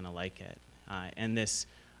I was going to like it. And this,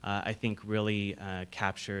 I think, really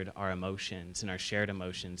captured our emotions and our shared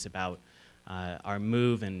emotions about our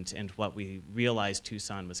move and what we realized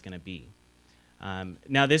Tucson was going to be.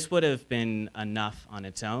 Now, this would have been enough on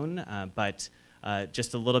its own, but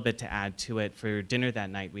just a little bit to add to it. For dinner that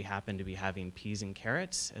night, we happened to be having peas and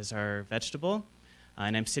carrots as our vegetable.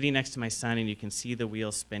 And I'm sitting next to my son, and you can see the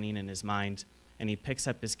wheel spinning in his mind. And he picks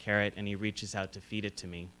up his carrot, and he reaches out to feed it to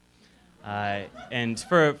me. And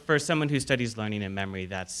for someone who studies learning and memory,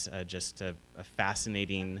 that's just a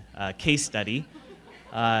fascinating case study.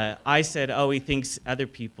 I said, oh, he thinks other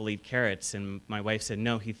people eat carrots. And my wife said,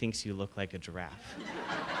 no, he thinks you look like a giraffe.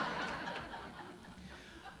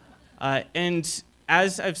 And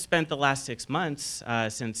as I've spent the last 6 months,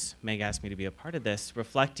 since Meg asked me to be a part of this,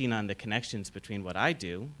 reflecting on the connections between what I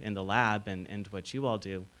do in the lab and what you all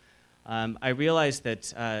do, I realized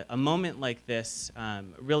that a moment like this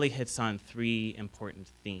really hits on 3 important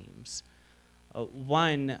themes.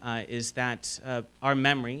 One is that our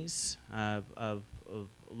memories,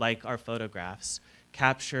 like our photographs,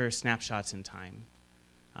 capture snapshots in time.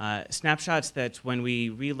 Snapshots that when we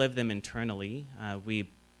relive them internally,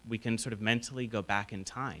 we can sort of mentally go back in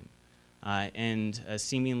time and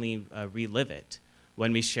seemingly relive it.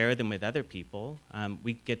 When we share them with other people,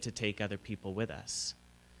 we get to take other people with us.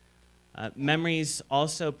 Memories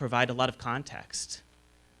also provide a lot of context.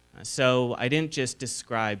 So I didn't just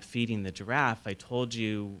describe feeding the giraffe, I told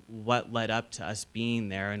you what led up to us being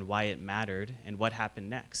there and why it mattered and what happened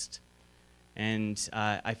next. And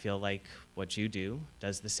I feel like what you do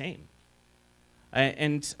does the same.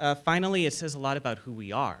 Finally, it says a lot about who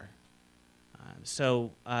we are.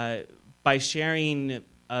 So by sharing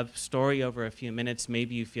a story over a few minutes,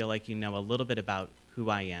 maybe you feel like you know a little bit about who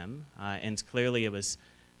I am. And clearly it was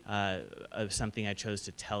something I chose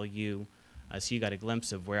to tell you, so you got a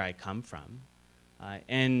glimpse of where I come from.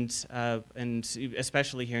 And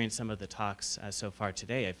especially hearing some of the talks so far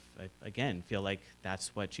today, I again feel like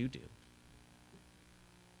that's what you do.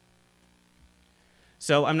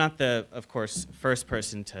 So I'm not the, of course, first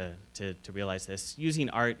person to realize this. Using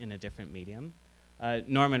art in a different medium,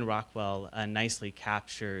 Norman Rockwell nicely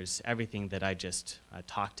captures everything that I just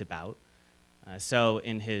talked about. So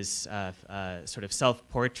in his sort of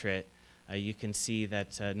self-portrait, you can see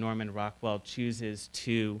that Norman Rockwell chooses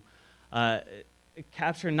to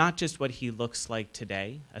capture not just what he looks like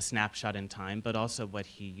today, a snapshot in time, but also what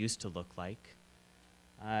he used to look like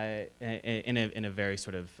in a very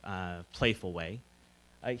sort of playful way.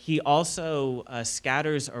 He also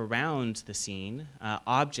scatters around the scene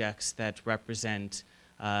objects that represent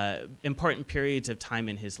important periods of time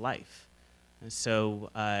in his life.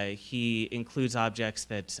 So he includes objects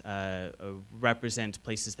that represent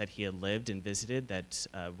places that he had lived and visited that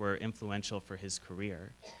were influential for his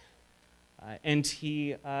career. And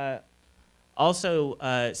he also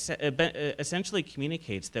essentially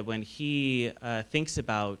communicates that when he thinks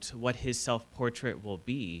about what his self-portrait will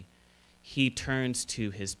be, he turns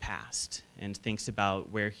to his past and thinks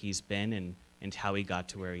about where he's been and how he got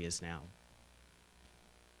to where he is now.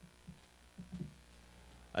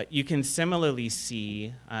 You can similarly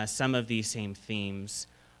see some of these same themes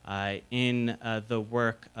in the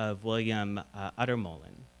work of William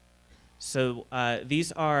Uttermohlen. So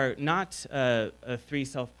these are not 3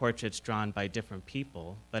 self-portraits drawn by different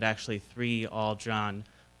people, but actually 3 all drawn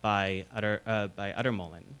by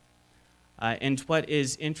Uttermohlen. And what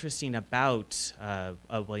is interesting about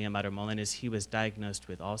William Uttermohlen is he was diagnosed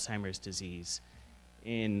with Alzheimer's disease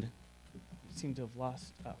in, seem to have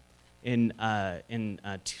lost, I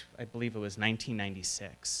believe it was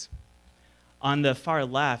 1996. On the far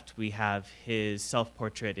left, we have his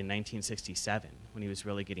self-portrait in 1967, when he was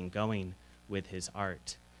really getting going with his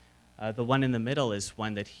art. The one in the middle is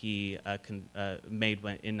one that he made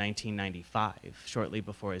in 1995, shortly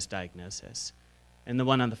before his diagnosis. And the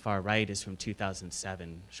one on the far right is from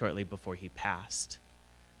 2007, shortly before he passed.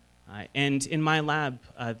 And in my lab,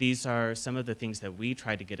 these are some of the things that we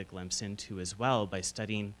try to get a glimpse into as well by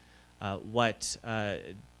studying what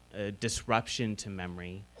disruption to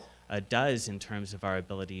memory does in terms of our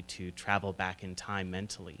ability to travel back in time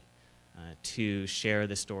mentally, to share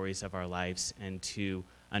the stories of our lives and to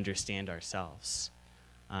understand ourselves.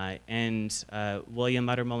 William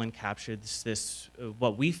Uttermohlen captured this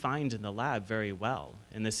what we find in the lab very well,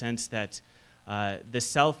 in the sense that the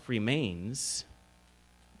self remains,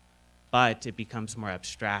 but it becomes more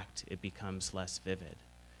abstract, it becomes less vivid.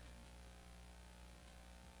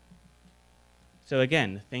 So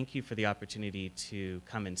again, thank you for the opportunity to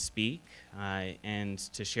come and speak and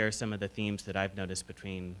to share some of the themes that I've noticed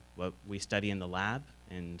between what we study in the lab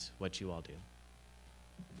and what you all do.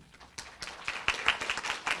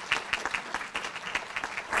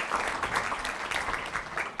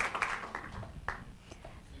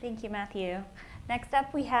 Thank you, Matthew. Next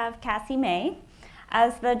up, we have Cassie May.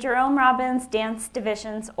 As the Jerome Robbins Dance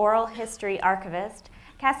Division's oral history archivist,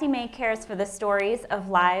 Cassie May cares for the stories of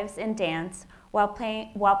lives in dance while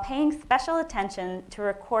paying special attention to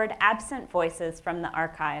record absent voices from the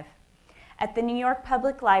archive. At the New York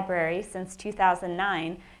Public Library since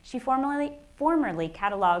 2009, she formerly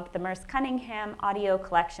cataloged the Merce Cunningham audio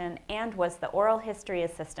collection and was the oral history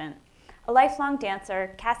assistant. A lifelong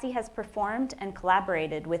dancer, Cassie has performed and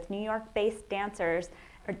collaborated with New York-based dance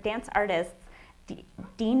artists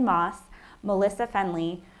Dean Moss, Melissa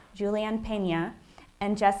Fenley, Julianne Pena,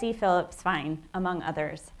 and Jessie Phillips Fine, among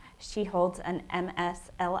others. She holds an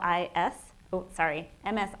MSILS, sorry,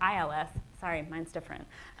 mine's different,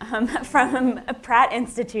 from Pratt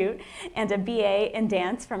Institute and a BA in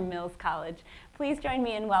dance from Mills College. Please join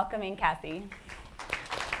me in welcoming Cassie.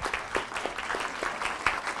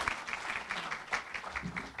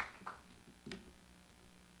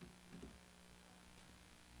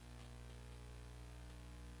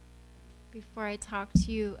 Before I talk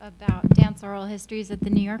to you about dance oral histories at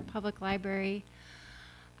the New York Public Library,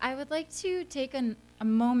 I would like to take a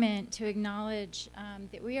moment to acknowledge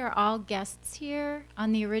that we are all guests here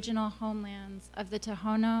on the original homelands of the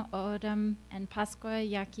Tohono O'odham and Pascua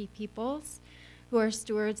Yaqui peoples, who are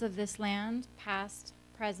stewards of this land, past,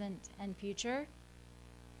 present, and future.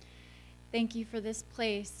 Thank you for this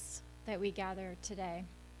place that we gather today.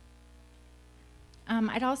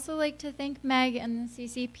 I'd also like to thank Meg and the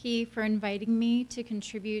CCP for inviting me to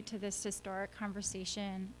contribute to this historic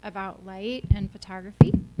conversation about light and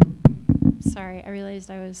photography. Sorry, I realized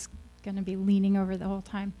I was going to be leaning over the whole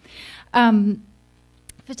time.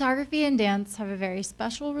 Photography and dance have a very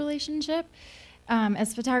special relationship,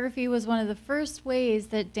 as photography was one of the first ways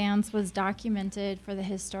that dance was documented for the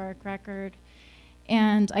historic record.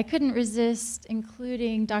 And I couldn't resist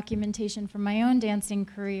including documentation from my own dancing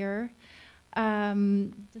career.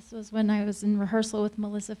 This was when I was in rehearsal with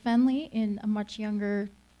Melissa Fenley in a much younger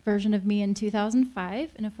version of me in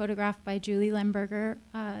 2005 in a photograph by Julie Lemberger,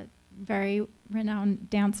 very renowned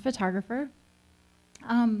dance photographer.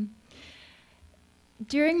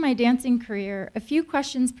 During my dancing career, a few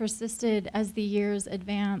questions persisted as the years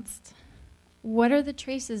advanced. What are the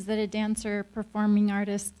traces that a dancer, performing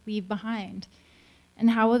artist leave behind? And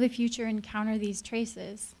how will the future encounter these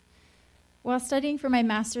traces? While studying for my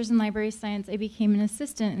master's in library science, I became an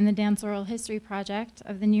assistant in the Dance Oral History Project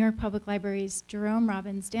of the New York Public Library's Jerome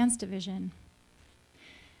Robbins Dance Division.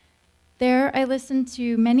 There, I listened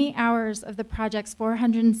to many hours of the project's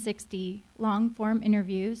 460 long-form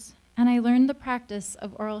interviews, and I learned the practice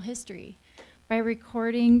of oral history by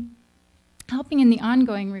helping in the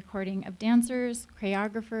ongoing recording of dancers,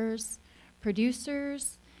 choreographers,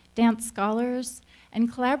 producers, dance scholars, and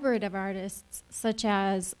collaborative artists such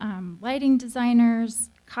as lighting designers,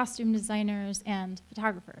 costume designers, and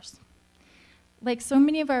photographers. Like so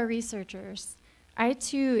many of our researchers, I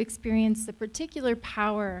too experienced the particular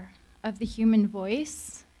power of the human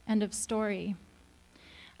voice and of story.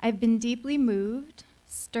 I've been deeply moved,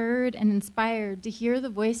 stirred, and inspired to hear the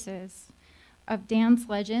voices of dance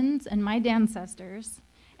legends and my dancestors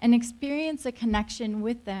and experience a connection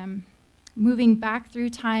with them, moving back through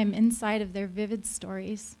time inside of their vivid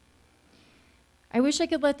stories. I wish I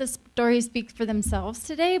could let the stories speak for themselves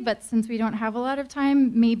today, but since we don't have a lot of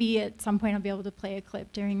time, maybe at some point I'll be able to play a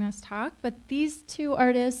clip during this talk. But these two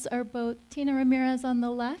artists are both Tina Ramirez on the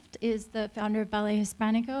left, is the founder of Ballet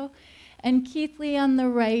Hispanico, and Keith Lee on the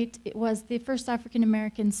right was the first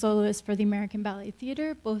African-American soloist for the American Ballet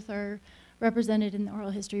Theater. Both are represented in the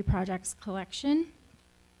Oral History Project's collection.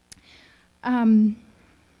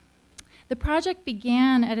 The project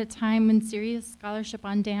began at a time when serious scholarship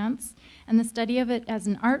on dance and the study of it as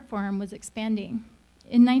an art form was expanding.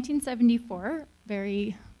 In 1974,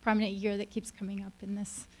 very prominent year that keeps coming up in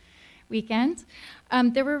this weekend,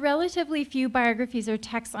 there were relatively few biographies or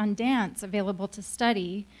texts on dance available to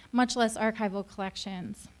study, much less archival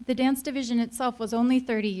collections. The dance division itself was only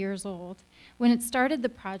 30 years old when it started the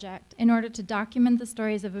project in order to document the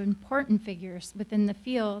stories of important figures within the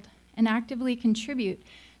field and actively contribute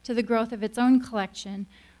to the growth of its own collection,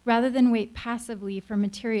 rather than wait passively for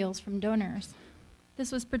materials from donors.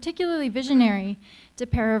 This was particularly visionary to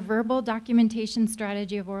pair a verbal documentation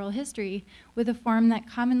strategy of oral history with a form that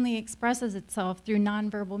commonly expresses itself through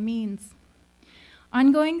nonverbal means.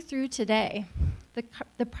 Ongoing through today,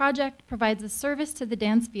 the project provides a service to the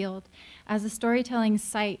dance field as a storytelling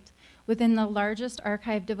site within the largest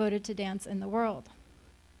archive devoted to dance in the world.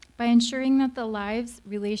 By ensuring that the lives,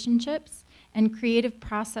 relationships, and creative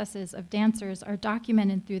processes of dancers are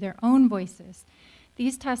documented through their own voices,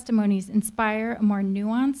 these testimonies inspire a more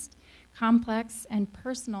nuanced, complex, and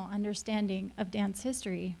personal understanding of dance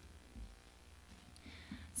history.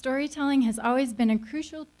 Storytelling has always been a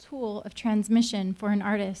crucial tool of transmission for an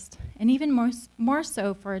artist, and even more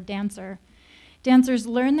so for a dancer. Dancers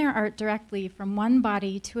learn their art directly from one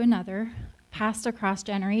body to another, passed across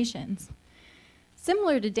generations.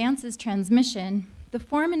 Similar to dance's transmission, the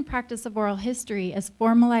form and practice of oral history as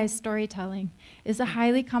formalized storytelling is a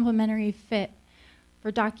highly complementary fit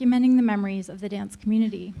for documenting the memories of the dance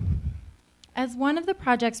community. As one of the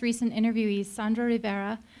project's recent interviewees, Sandra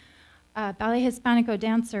Rivera, a Ballet Hispanico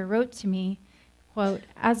dancer, wrote to me, quote,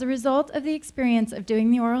 "As a result of the experience of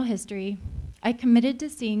doing the oral history, I committed to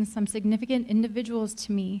seeing some significant individuals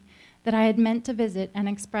to me that I had meant to visit and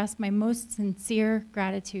express my most sincere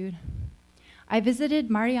gratitude. I visited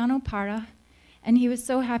Mariano Parra, and he was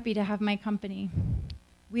so happy to have my company.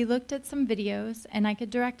 We looked at some videos, and I could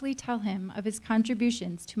directly tell him of his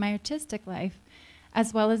contributions to my artistic life,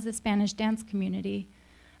 as well as the Spanish dance community.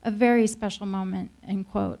 A very special moment," end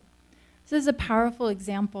quote. This is a powerful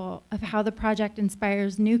example of how the project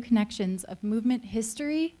inspires new connections of movement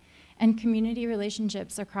history and community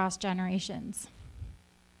relationships across generations.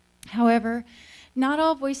 However, not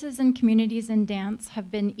all voices and communities in dance have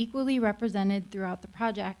been equally represented throughout the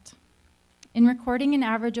project. In recording an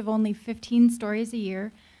average of only 15 stories a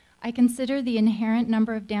year, I consider the inherent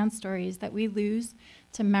number of dance stories that we lose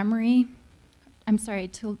to memory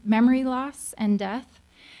loss and death,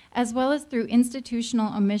 as well as through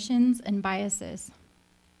institutional omissions and biases.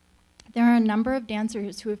 There are a number of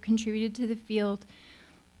dancers who have contributed to the field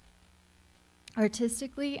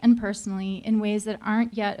artistically and personally in ways that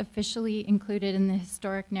aren't yet officially included in the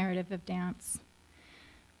historic narrative of dance.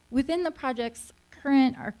 Within the project's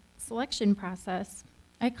current selection process,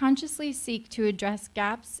 I consciously seek to address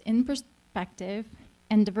gaps in perspective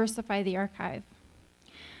and diversify the archive.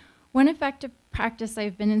 One effective practice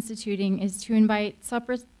I've been instituting is to invite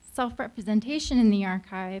self-representation in the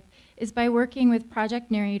archive is by working with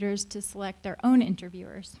project narrators to select their own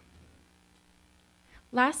interviewers.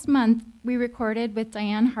 Last month, we recorded with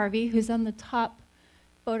Diane Harvey, who's on the top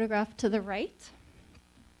photograph to the right.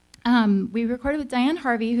 We recorded with Diane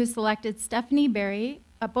Harvey, who selected Stephanie Berry,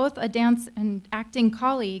 both a dance and acting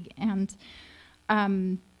colleague and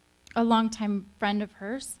a longtime friend of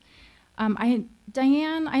hers. I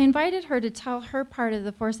invited her to tell her part of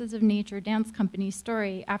the Forces of Nature Dance Company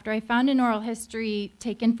story after I found an oral history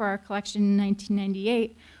taken for our collection in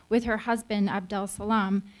 1998 with her husband, Abdel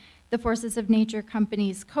Salam, the Forces of Nature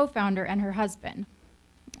Company's co-founder and her husband.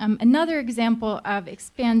 Another example of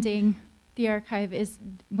expanding the archive is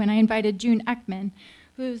when I invited June Ekman,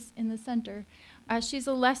 who's in the center. She's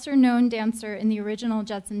a lesser-known dancer in the original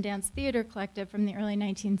Judson Dance Theater Collective from the early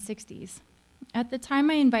 1960s. At the time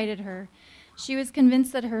I invited her, she was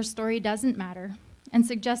convinced that her story doesn't matter and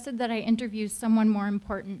suggested that I interview someone more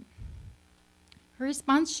important. Her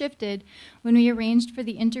response shifted when we arranged for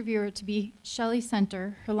the interviewer to be Shelley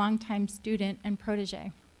Center, her longtime student and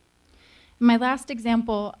protege. My last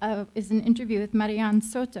example is an interview with Marian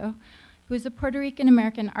Soto, who is a Puerto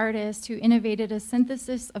Rican-American artist who innovated a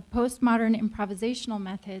synthesis of postmodern improvisational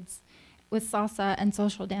methods with salsa and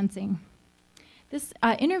social dancing. This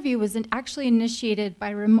interview was actually initiated by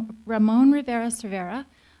Ramon Rivera Cervera,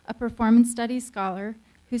 a performance studies scholar,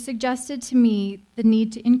 who suggested to me the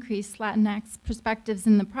need to increase Latinx perspectives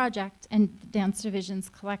in the project and the Dance Division's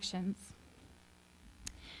collections.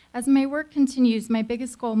 As my work continues, my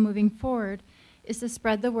biggest goal moving forward is to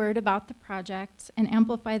spread the word about the project and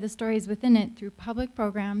amplify the stories within it through public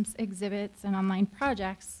programs, exhibits, and online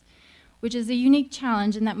projects, which is a unique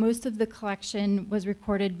challenge in that most of the collection was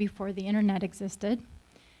recorded before the internet existed.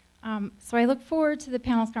 So I look forward to the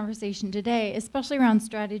panel's conversation today, especially around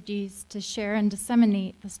strategies to share and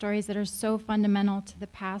disseminate the stories that are so fundamental to the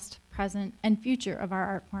past, present, and future of our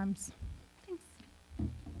art forms. Thanks.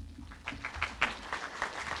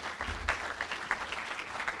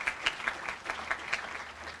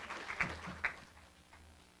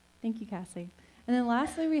 Thank you, Cassie. And then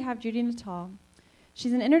lastly, we have Judy Natal.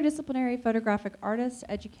 She's an interdisciplinary photographic artist,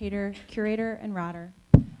 educator, curator, and writer.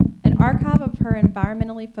 An archive of her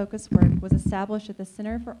environmentally focused work was established at the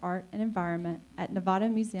Center for Art and Environment at Nevada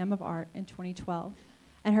Museum of Art in 2012,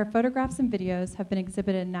 and her photographs and videos have been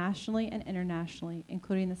exhibited nationally and internationally,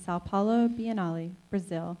 including the Sao Paulo Biennale,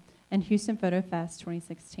 Brazil, and Houston Photo Fest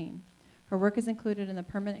 2016. Her work is included in the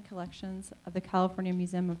permanent collections of the California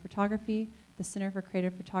Museum of Photography, the Center for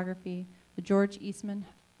Creative Photography, the George Eastman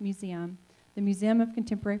Museum, the Museum of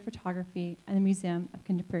Contemporary Photography, and the Museum of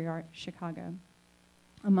Contemporary Art, Chicago,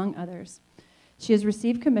 among others. She has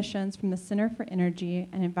received commissions from the Center for Energy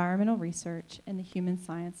and Environmental Research in the Human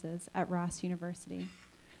Sciences at Ross University,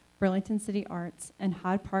 Burlington City Arts, and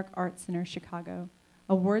Hyde Park Art Center, Chicago,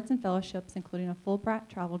 awards and fellowships including a Fulbright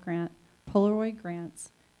travel grant, Polaroid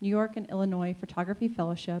grants, New York and Illinois photography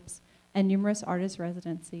fellowships, and numerous artist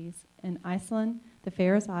residencies in Iceland, the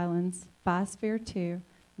Faroe Islands, Biosphere 2, and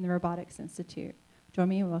the Robotics Institute. Join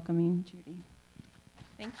me in welcoming Judy.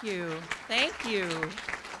 Thank you. Thank you.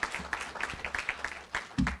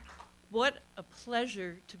 What a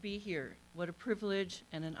pleasure to be here. What a privilege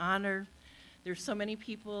and an honor. There's so many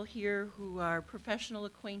people here who are professional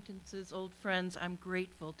acquaintances, old friends. I'm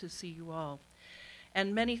grateful to see you all.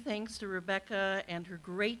 And many thanks to Rebecca and her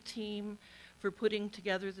great team for putting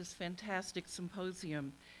together this fantastic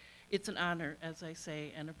symposium. It's an honor, as I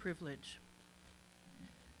say, and a privilege.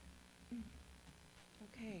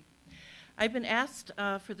 Okay. I've been asked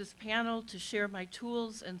for this panel to share my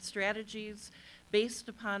tools and strategies based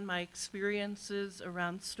upon my experiences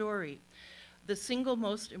around story. The single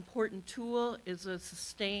most important tool is a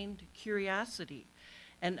sustained curiosity,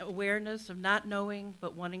 an awareness of not knowing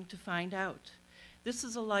but wanting to find out. This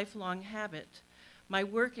is a lifelong habit. My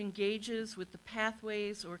work engages with the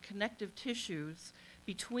pathways or connective tissues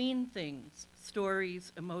between things,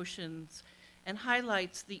 stories, emotions, and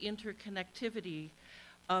highlights the interconnectivity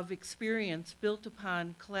of experience built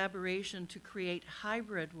upon collaboration to create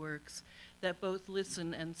hybrid works that both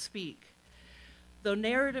listen and speak. Though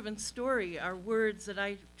narrative and story are words that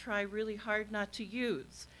I try really hard not to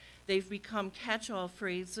use, they've become catch-all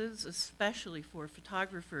phrases, especially for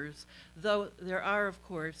photographers, though there are, of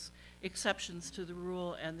course, exceptions to the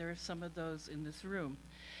rule, and there are some of those in this room.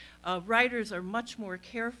 Writers are much more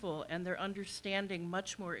careful and their understanding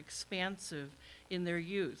much more expansive in their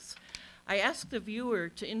use. I ask the viewer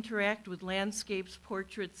to interact with landscapes,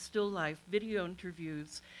 portraits, still life, video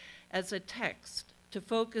interviews as a text, to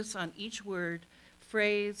focus on each word,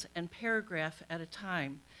 phrase, and paragraph at a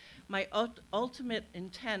time. My ultimate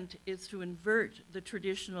intent is to invert the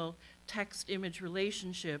traditional text-image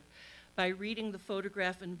relationship by reading the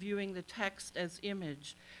photograph and viewing the text as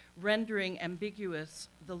image, rendering ambiguous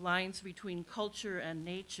the lines between culture and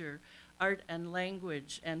nature, art and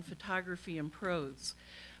language, and photography and prose.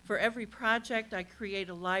 For every project, I create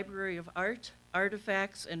a library of art,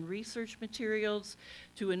 artifacts, and research materials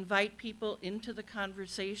to invite people into the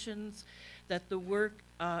conversations that the work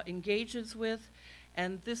engages with.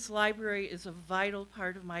 And this library is a vital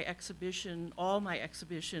part of my exhibition, all my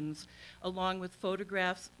exhibitions, along with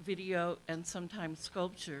photographs, video, and sometimes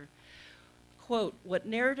sculpture. Quote, "What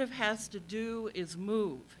narrative has to do is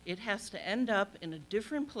move. It has to end up in a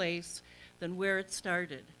different place than where it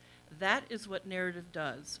started. That is what narrative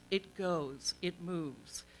does. It goes, it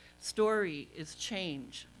moves. Story is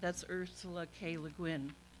change." That's Ursula K. Le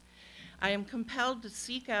Guin. I am compelled to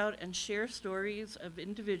seek out and share stories of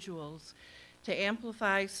individuals to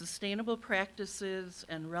amplify sustainable practices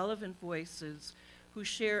and relevant voices who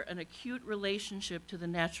share an acute relationship to the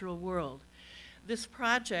natural world. This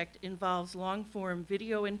project involves long-form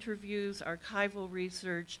video interviews, archival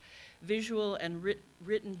research, visual and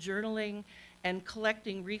written journaling, and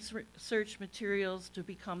collecting research materials to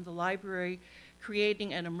become the library,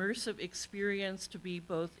 creating an immersive experience to be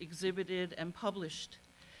both exhibited and published.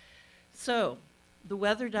 So, the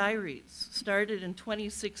Weather Diaries started in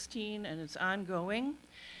 2016 and it's ongoing.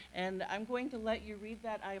 And I'm going to let you read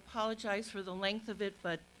that. I apologize for the length of it,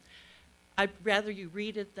 but I'd rather you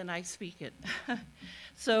read it than I speak it.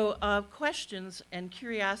 So questions and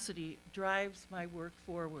curiosity drives my work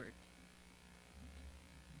forward.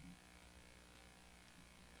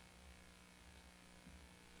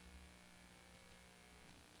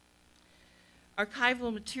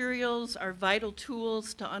 Archival materials are vital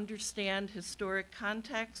tools to understand historic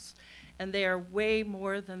contexts, and they are way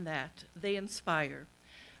more than that. They inspire.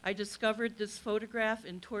 I discovered this photograph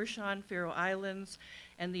in Torshavn, Faroe Islands,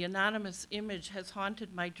 and the anonymous image has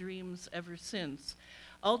haunted my dreams ever since.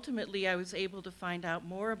 Ultimately, I was able to find out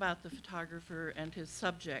more about the photographer and his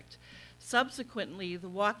subject. Subsequently, the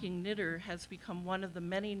walking knitter has become one of the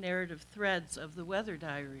many narrative threads of the Weather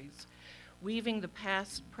Diaries, weaving the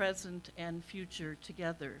past, present, and future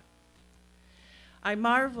together. I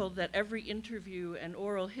marvel that every interview and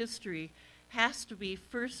oral history has to be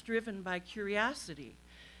first driven by curiosity,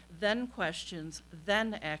 then questions,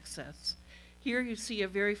 then access. Here you see a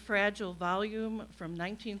very fragile volume from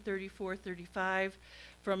 1934-35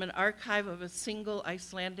 from an archive of a single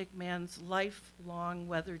Icelandic man's lifelong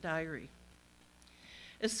weather diary.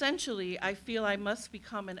 Essentially, I feel I must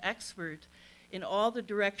become an expert in all the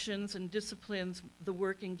directions and disciplines the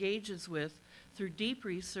work engages with through deep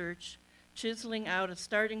research, chiseling out a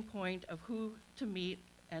starting point of who to meet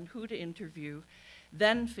and who to interview,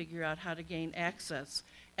 then figure out how to gain access.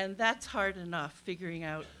 And that's hard enough, figuring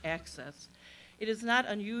out access. It is not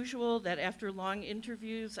unusual that after long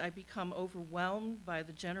interviews, I become overwhelmed by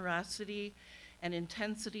the generosity and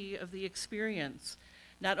intensity of the experience.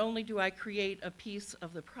 Not only do I create a piece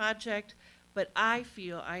of the project, but I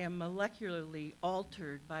feel I am molecularly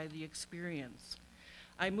altered by the experience.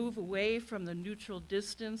 I move away from the neutral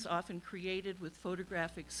distance often created with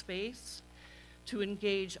photographic space to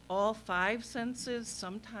engage all five senses,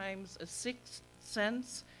 sometimes a sixth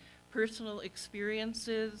sense, personal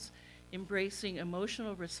experiences, embracing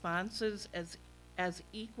emotional responses as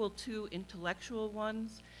equal to intellectual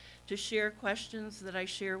ones, to share questions that I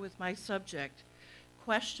share with my subject.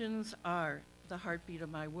 Questions are the heartbeat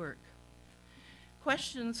of my work.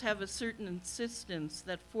 Questions have a certain insistence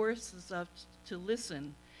that forces us to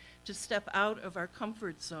listen, to step out of our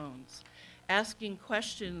comfort zones, asking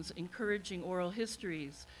questions, encouraging oral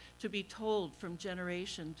histories to be told from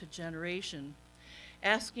generation to generation.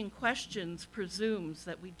 Asking questions presumes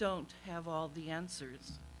that we don't have all the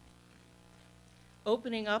answers.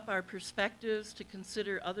 Opening up our perspectives to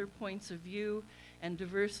consider other points of view and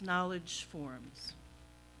diverse knowledge forms.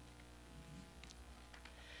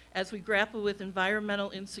 As we grapple with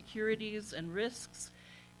environmental insecurities and risks,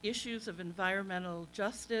 issues of environmental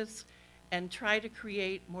justice, and try to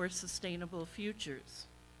create more sustainable futures.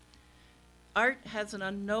 Art has an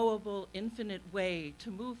unknowable, infinite way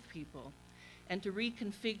to move people and to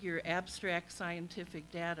reconfigure abstract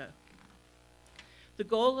scientific data. The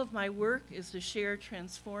goal of my work is to share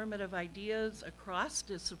transformative ideas across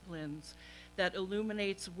disciplines that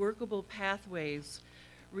illuminates workable pathways,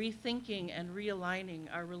 rethinking and realigning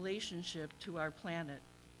our relationship to our planet.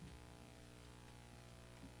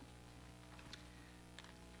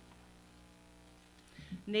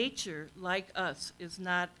 Nature, like us, is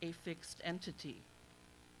not a fixed entity.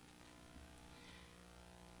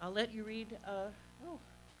 I'll let you read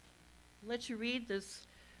this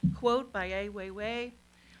quote by Ai Weiwei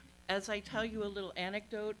as I tell you a little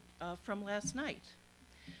anecdote from last night.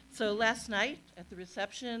 So last night at the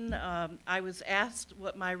reception, I was asked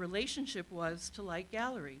what my relationship was to Light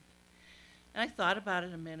Gallery. And I thought about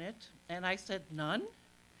it a minute, and I said none.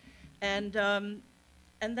 And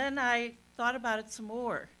then I thought about it some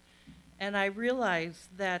more, and I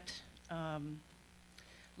realized that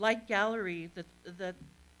Light Gallery, that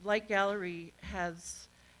Light Gallery has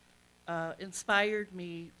inspired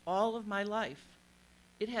me all of my life.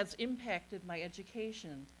 It has impacted my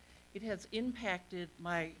education. It has impacted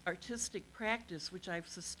my artistic practice, which I've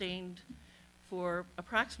sustained for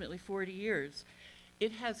approximately 40 years.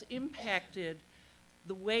 It has impacted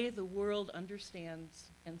the way the world understands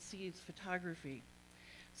and sees photography.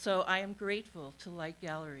 So I am grateful to Light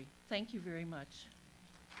Gallery. Thank you very much.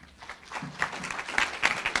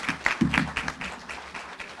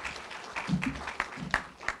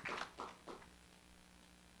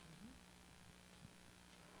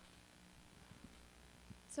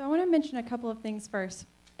 So I want to mention a couple of things first.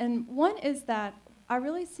 And one is that I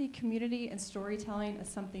really see community and storytelling as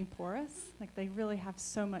something porous, like they really have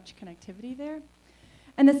so much connectivity there.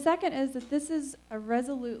 And the second is that this is a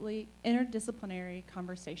resolutely interdisciplinary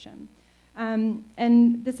conversation.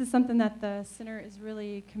 And this is something that the center is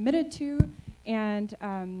really committed to, and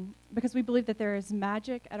because we believe that there is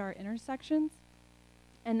magic at our intersections,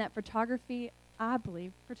 and that photography, I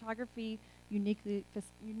believe, photography uniquely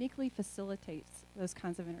facilitates those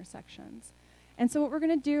kinds of intersections. And so what we're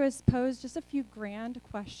going to do is pose just a few grand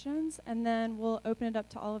questions, and then we'll open it up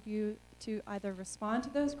to all of you to either respond to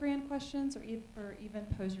those grand questions or even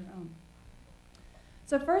pose your own.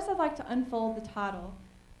 So first, I'd like to unfold the title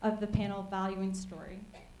of the panel, Valuing Story.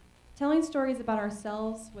 Telling stories about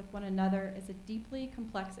ourselves with one another is a deeply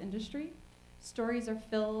complex industry. Stories are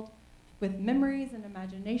filled with memories and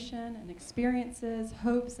imagination and experiences,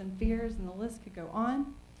 hopes and fears, and the list could go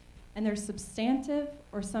on. And they're substantive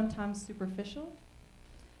or sometimes superficial.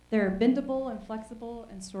 They're bendable and flexible,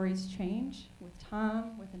 and stories change with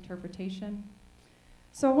time, with interpretation.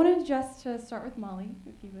 So I wanted just to start with Molly,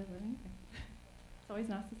 if you would let me. It's always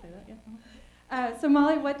nice to say that, yeah. So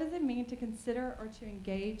Molly, what does it mean to consider or to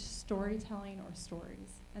engage storytelling or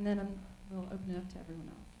stories? And then we'll open it up to everyone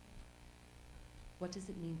else. What does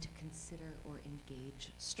it mean to consider or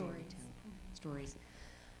engage storytelling? Stories.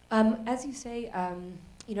 As you say,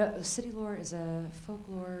 you know, City Lore is a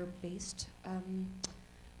folklore-based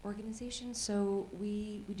organization, so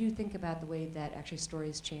we do think about the way that actually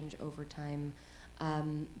stories change over time,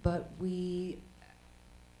 but we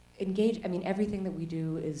engage, I mean, everything that we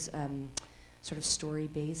do is sort of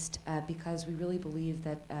story-based because we really believe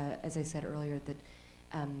that, as I said earlier, that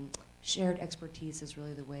shared expertise is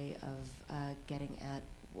really the way of getting at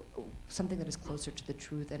something that is closer to the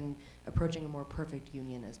truth and approaching a more perfect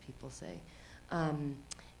union, as people say.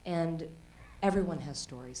 And everyone has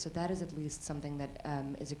stories, so that is at least something that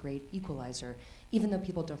is a great equalizer. Even though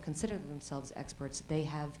people don't consider themselves experts, they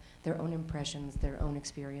have their own impressions, their own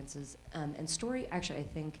experiences, and story actually, I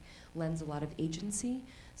think, lends a lot of agency.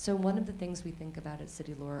 So one of the things we think about at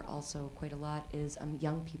City Lore also quite a lot is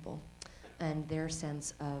young people and their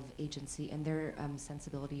sense of agency and their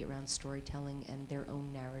sensibility around storytelling and their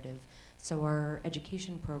own narrative. So our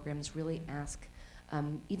education programs really ask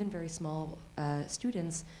even very small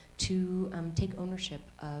students to take ownership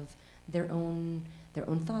of their own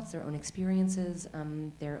thoughts, their own experiences,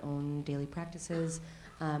 their own daily practices,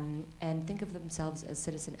 and think of themselves as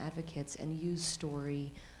citizen advocates and use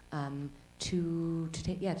story to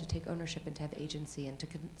take ownership and to have agency and to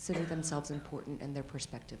consider themselves important and their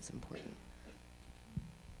perspectives important.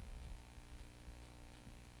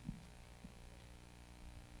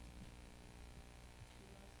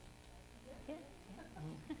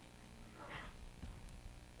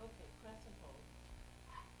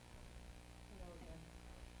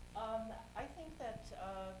 I think that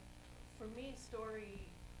for me, story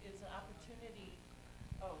is an opportunity.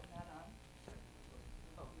 Oh, not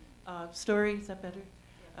on. Oh. Story, is that better?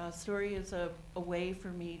 Yeah. Story is a way for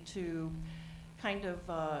me to kind of,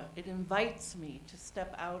 it invites me to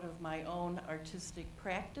step out of my own artistic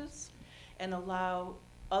practice and allow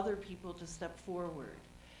other people to step forward.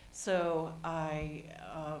 So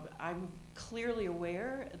I'm clearly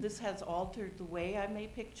aware this has altered the way I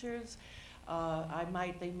make pictures.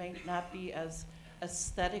 They may not be as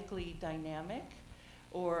aesthetically dynamic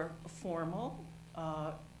or formal,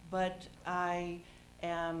 but I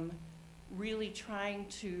am really trying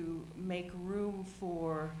to make room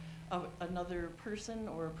for another person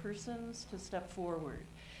or persons to step forward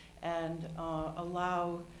and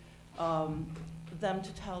allow them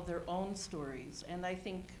to tell their own stories. And I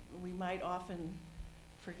think we might often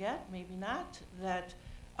forget, maybe not, that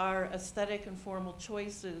our aesthetic and formal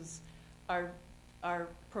choices are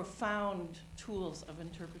profound tools of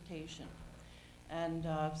interpretation. And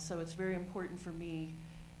so it's very important for me,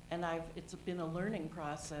 and it's been a learning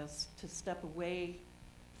process to step away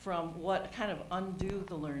from what kind of undo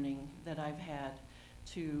the learning that I've had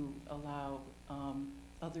to allow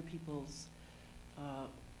other people's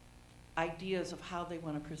ideas of how they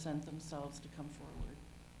want to present themselves to come forward.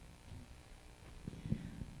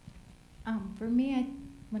 For me,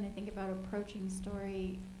 when I think about approaching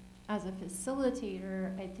story as a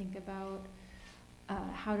facilitator, I think about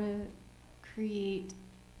how to create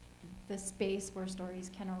the space where stories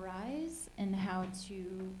can arise and how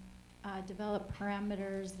to develop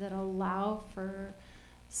parameters that allow for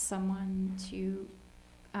someone to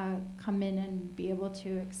come in and be able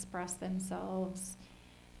to express themselves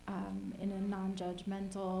in a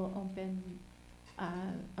non-judgmental, open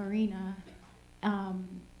arena.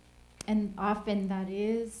 And often that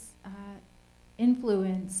is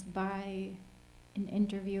influenced by an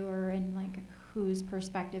interviewer and like whose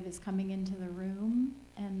perspective is coming into the room.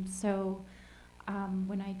 And so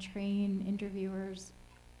when I train interviewers,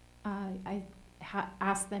 I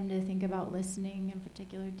ask them to think about listening, in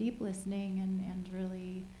particular deep listening, and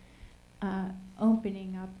really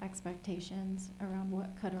opening up expectations around what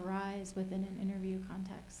could arise within an interview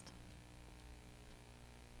context.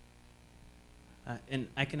 And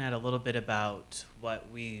I can add a little bit about what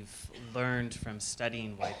we've learned from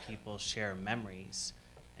studying why people share memories,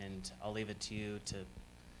 and I'll leave it to you to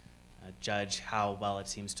judge how well it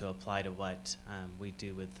seems to apply to what we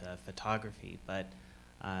do with photography. But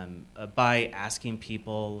by asking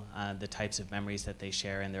people the types of memories that they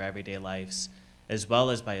share in their everyday lives, as well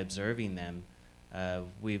as by observing them,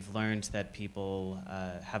 we've learned that people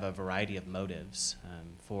have a variety of motives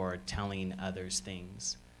for telling others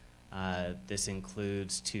things. This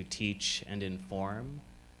includes to teach and inform,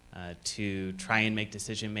 to try and make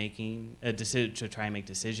decision-making, to try and make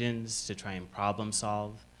decisions, to try and problem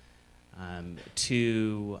solve,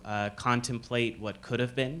 to contemplate what could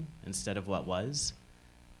have been instead of what was,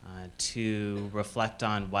 to reflect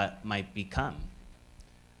on what might become.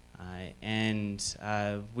 And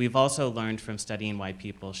we've also learned from studying why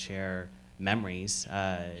people share memories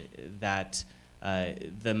that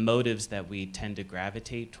the motives that we tend to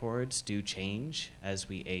gravitate towards do change as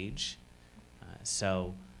we age.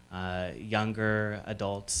 So younger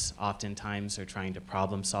adults oftentimes are trying to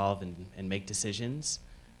problem solve and make decisions.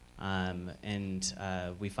 And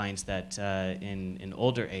we find that in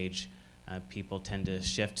older age, people tend to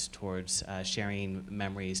shift towards sharing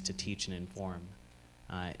memories to teach and inform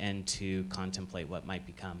and to contemplate what might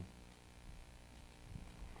become.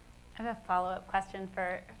 I have a follow-up question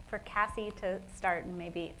for Cassie to start, and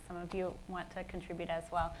maybe some of you want to contribute as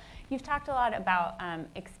well. You've talked a lot about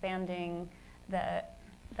expanding the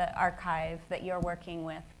archive that you're working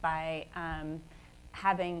with by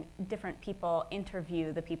having different people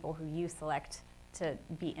interview the people who you select to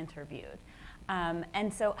be interviewed.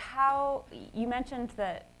 And so how, you mentioned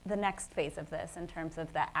the next phase of this in terms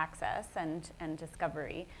of the access and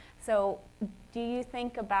discovery. So do you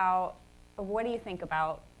think about, what do you think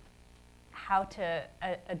about how to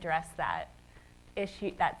address that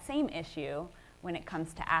issue, that same issue when it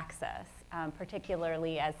comes to access,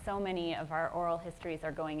 particularly as so many of our oral histories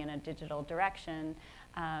are going in a digital direction,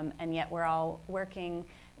 and yet we're all working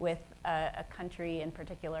with a country in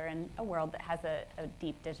particular and a world that has a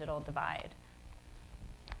deep digital divide?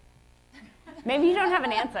 Maybe you don't have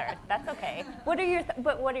an answer. That's okay. What are your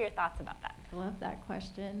thoughts about that? I love that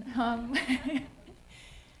question.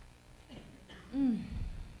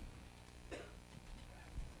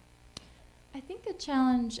 I think a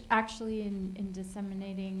challenge actually in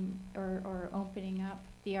disseminating or opening up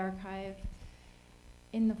the archive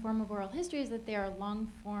in the form of oral history is that they are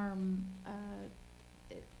long form,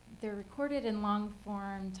 they're recorded in long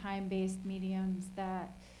form, time-based mediums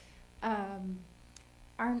that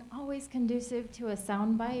aren't always conducive to a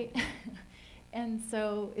soundbite. And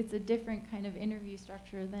so it's a different kind of interview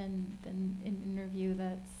structure than an interview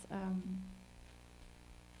that's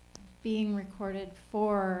being recorded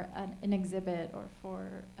for an exhibit or for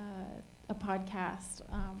a podcast.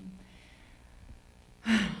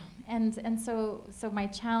 And so my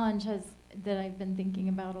challenge that I've been thinking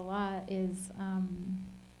about a lot is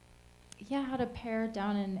how to pare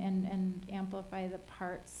down and amplify the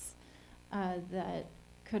parts that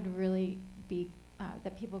could really be,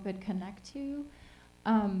 that people could connect to.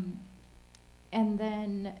 And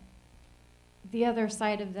then the other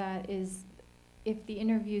side of that is, if the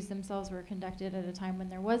interviews themselves were conducted at a time when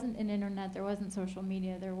there wasn't an internet, there wasn't social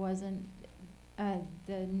media, there wasn't,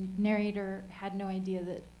 the narrator had no idea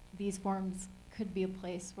that these forums could be a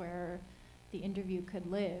place where the interview could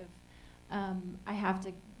live. I have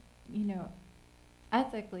to,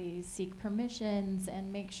 ethically seek permissions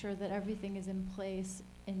and make sure that everything is in place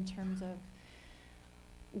in terms of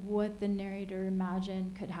what the narrator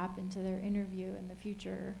imagined could happen to their interview in the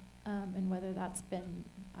future, and whether that's been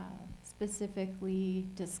specifically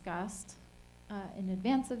discussed in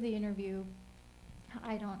advance of the interview.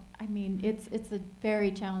 It's a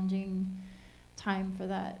very challenging time for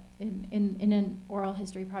that in an oral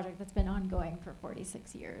history project that's been ongoing for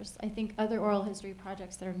 46 years. I think other oral history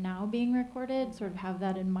projects that are now being recorded sort of have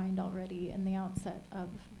that in mind already in the outset of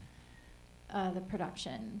the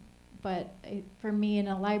production. But for me, in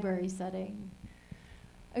a library setting,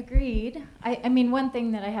 agreed. One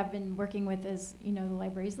thing that I have been working with is, the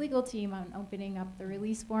library's legal team on opening up the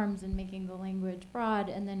release forms and making the language broad.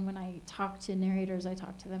 And then when I talk to narrators, I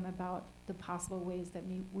talk to them about the possible ways that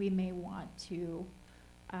we may want to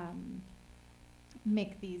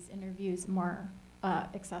make these interviews more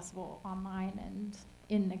accessible online and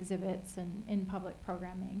in exhibits and in public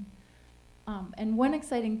programming. And one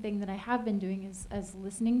exciting thing that I have been doing is as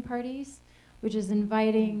listening parties, which is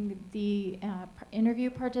inviting the interview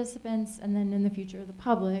participants and then in the future the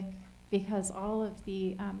public, because all of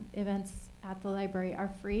the events at the library are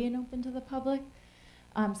free and open to the public.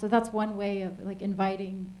 So that's one way of like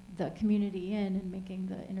inviting the community in and making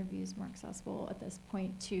the interviews more accessible at this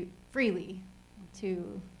point to freely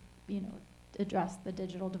to, you know, address the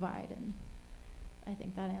digital divide. And I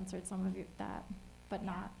think that answered some of that, but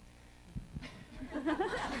not.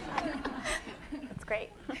 That's great.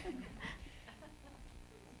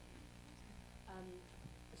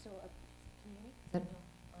 That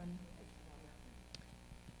on?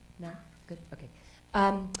 No? Good, okay.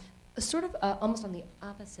 Sort of almost on the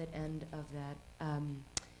opposite end of that,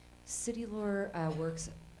 City Lore works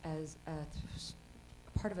as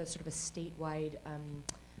part of a sort of a statewide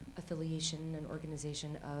affiliation and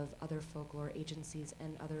organization of other folklore agencies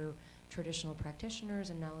and other traditional practitioners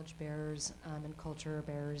and knowledge bearers and culture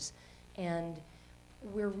bearers. And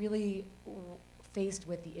we're really faced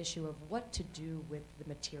with the issue of what to do with the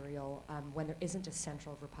material when there isn't a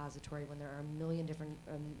central repository, when there are a million different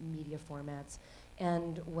media formats,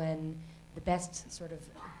 and when the best sort of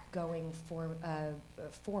going forum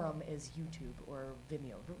is YouTube or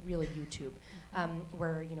Vimeo, but really YouTube,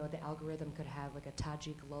 where, you know, the algorithm could have like a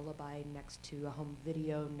Tajik lullaby next to a home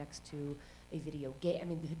video next to a video game. I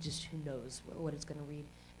mean, just who knows what it's going to read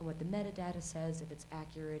and what the metadata says, if it's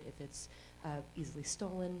accurate, if it's easily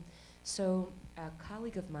stolen. So a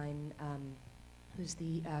colleague of mine, who's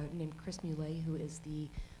named Chris Muley, who is the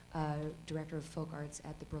director of folk arts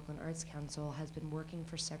at the Brooklyn Arts Council, has been working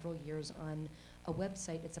for several years on a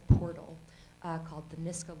website. It's a portal called the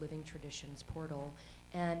Niska Living Traditions Portal,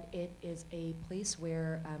 and it is a place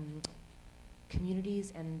where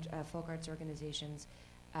communities and folk arts organizations,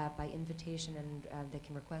 by invitation, and they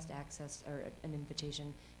can request access or an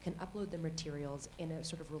invitation, can upload their materials in a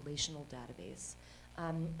sort of relational database.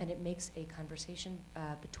 And it makes a conversation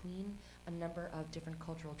between a number of different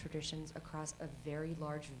cultural traditions across a very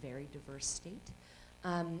large, very diverse state,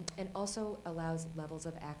 and also allows levels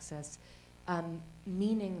of access,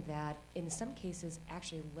 meaning that in some cases,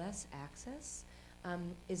 actually less access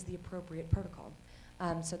is the appropriate protocol.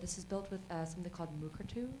 So this is built with something called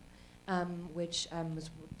Mukurtu, which was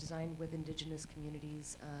designed with indigenous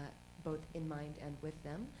communities, both in mind and with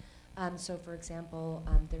them. So for example,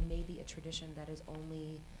 there may be a tradition that is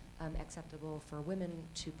only acceptable for women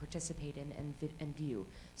to participate in and view.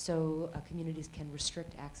 So communities can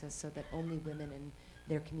restrict access so that only women in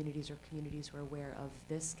their communities or communities who are aware of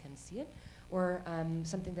this can see it, or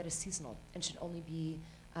something that is seasonal and should only be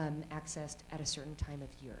accessed at a certain time of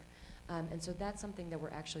year. And so that's something that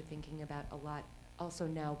we're actually thinking about a lot also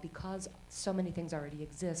now, because so many things already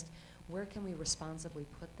exist. Where can we responsibly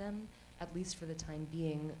put them, at least for the time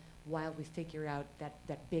being, while we figure out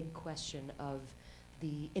that big question of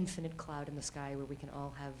the infinite cloud in the sky where we can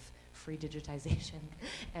all have free digitization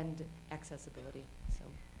and accessibility, so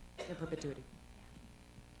in perpetuity.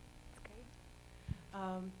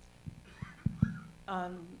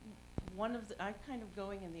 I'm kind of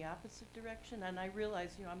going in the opposite direction, and I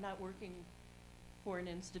realize, you know, I'm not working for an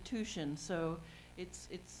institution, so it's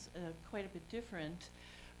quite a bit different.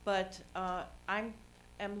 But I'm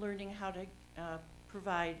learning how to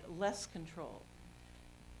provide less control,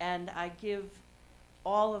 and I give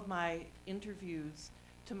all of my interviews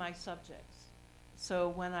to my subjects. So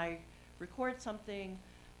when I record something,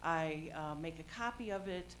 I make a copy of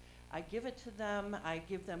it, I give it to them, I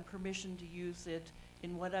give them permission to use it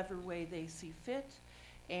in whatever way they see fit,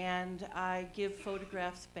 and I give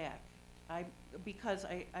photographs back. Because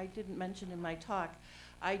I didn't mention in my talk,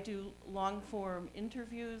 I do long-form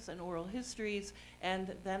interviews and oral histories,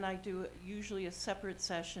 and then I do usually a separate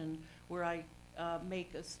session where I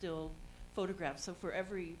make a still photograph. So for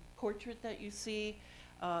every portrait that you see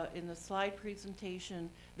in the slide presentation,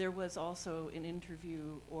 there was also an interview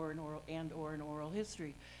or an oral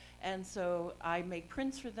history. And so I make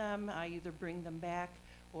prints for them, I either bring them back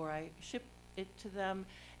or I ship it to them.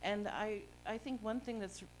 And I think one thing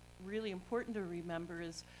that's really important to remember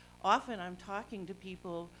is often I'm talking to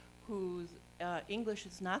people whose English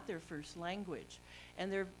is not their first language,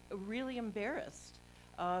 and they're really embarrassed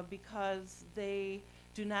because they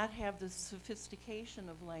do not have the sophistication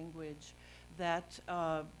of language that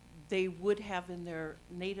they would have in their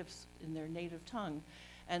native tongue.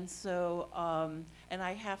 And so, and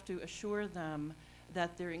I have to assure them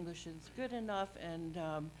that their English is good enough,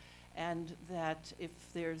 and that if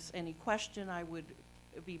there's any question, I would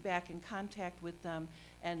be back in contact with them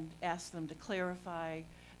and ask them to clarify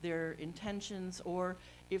their intentions, or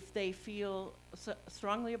if they feel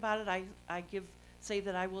strongly about it, I say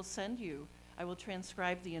that I will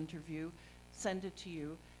transcribe the interview, send it to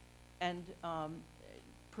you, and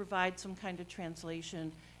provide some kind of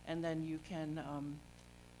translation, and then you can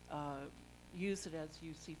use it as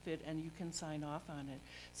you see fit, and you can sign off on it.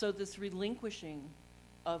 So this relinquishing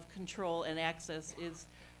of control and access is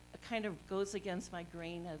kind of goes against my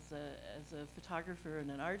grain as a photographer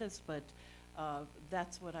and an artist, but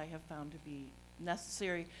that's what I have found to be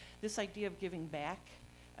necessary. This idea of giving back,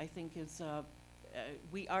 I think, is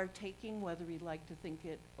we are taking whether we like to think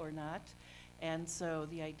it or not, and so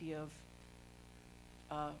the idea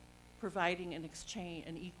of providing an exchange,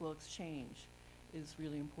 an equal exchange, is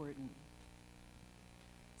really important.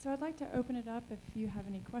 So I'd like to open it up if you have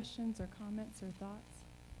any questions or comments or thoughts.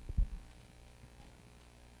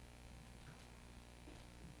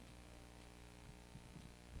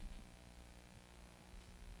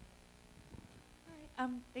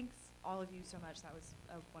 Thanks all of you so much. That was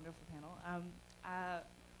a wonderful panel.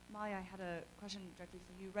 Molly, I had a question directly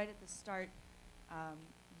for you. Right at the start,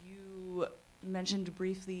 you mentioned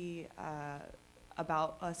briefly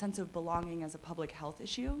about a sense of belonging as a public health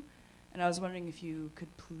issue, and I was wondering if you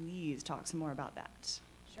could please talk some more about that.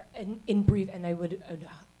 Sure. In brief, and I would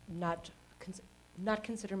not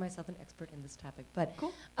consider myself an expert in this topic, but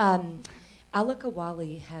cool. Alika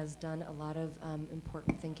Wali has done a lot of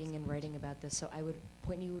important thinking and writing about this, so I would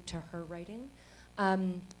point you to her writing.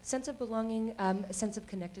 Sense of belonging, a sense of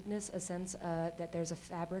connectedness, a sense that there's a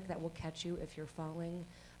fabric that will catch you if you're falling,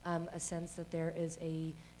 a sense that there is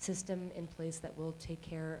a system in place that will take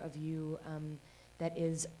care of you,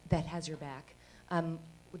 that has your back.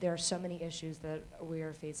 There are so many issues that we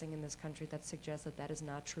are facing in this country that suggest that that is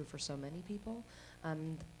not true for so many people.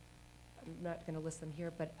 I'm not going to list them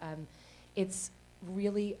here, but it's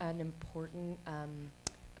really an important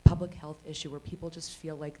public health issue where people just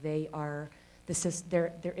feel like they are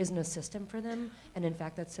there is no system for them, and in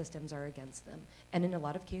fact that systems are against them. And in a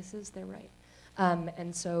lot of cases, they're right.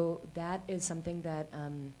 And so that is something that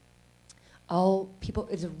all people,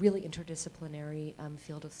 it's a really interdisciplinary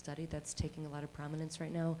field of study that's taking a lot of prominence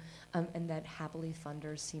right now, and that happily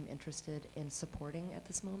funders seem interested in supporting at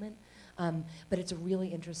this moment. But it's a really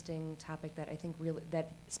interesting topic that I think really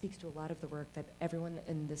that speaks to a lot of the work that everyone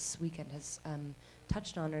in this weekend has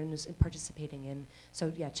touched on and is participating in.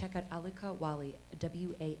 So yeah, check out Alika Wali,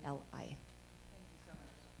 W-A-L-I.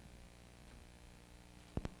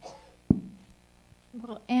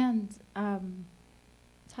 Well, and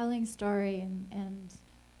telling story and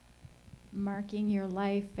marking your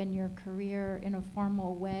life and your career in a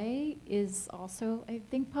formal way is also, I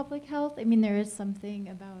think, public health. I mean, there is something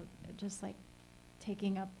about just like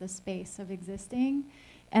taking up the space of existing,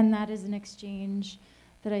 and that is an exchange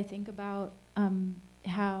that I think about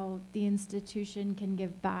how the institution can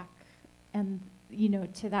give back, and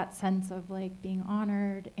to that sense of like being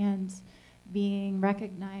honored and being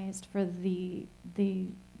recognized for the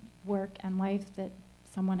work and life that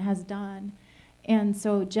someone has done. And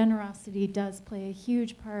so generosity does play a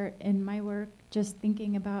huge part in my work, just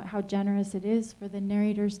thinking about how generous it is for the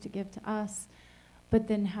narrators to give to us, but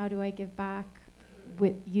then how do I give back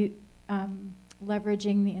with you,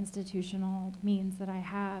 leveraging the institutional means that I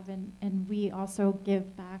have, and we also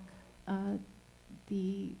give back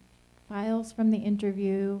the files from the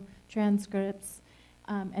interview, transcripts,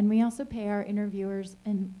 and we also pay our interviewers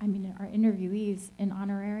our interviewees in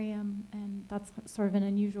honorarium, and that's sort of an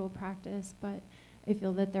unusual practice, but I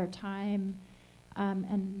feel that their time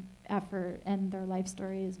and effort and their life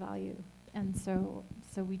story is valued, and so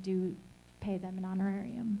we do pay them an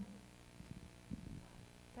honorarium.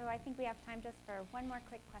 So I think we have time just for one more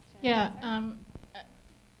quick question. Yeah,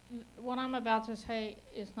 what I'm about to say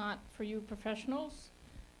is not for you professionals,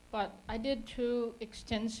 but I did 2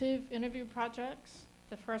 extensive interview projects.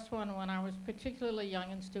 The first one when I was particularly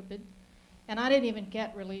young and stupid, and I didn't even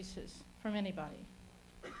get releases from anybody.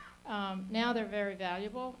 Now they're very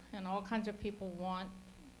valuable, and all kinds of people want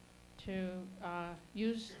to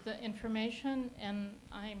use the information, and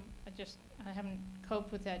I haven't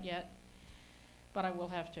coped with that yet, but I will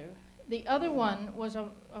have to. The other one was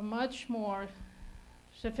a much more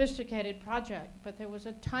sophisticated project, but there was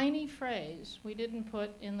a tiny phrase we didn't put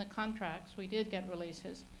in the contracts. We did get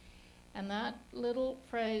releases. And that little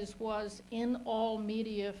phrase was "in all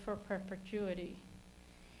media for perpetuity."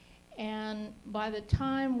 And by the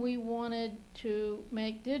time we wanted to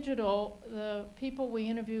make digital, the people we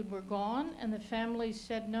interviewed were gone, and the families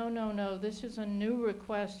said, no, no, no, this is a new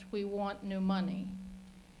request, we want new money.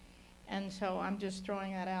 And so I'm just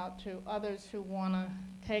throwing that out to others who want to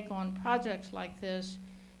take on projects like this.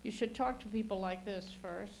 you should talk to people like this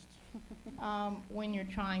first when you're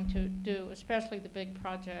trying to do, especially the big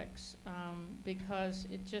projects, because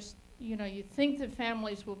it just, you know, you think that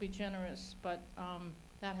families will be generous, but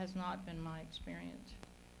that has not been my experience.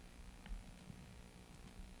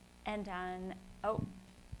 And oh,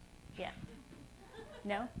 yeah.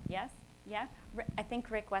 No? Yes? Yeah? I think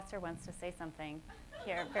Rick Wester wants to say something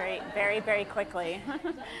here very quickly.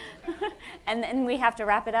 And then we have to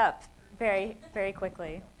wrap it up very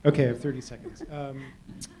quickly. Okay, I have 30 seconds. I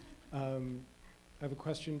have a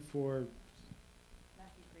question for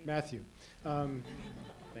Matthew.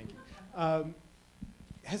 Thank you.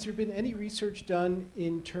 Has there been any research done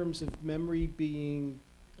in terms of memory being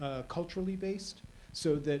culturally based,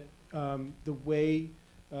 so that the way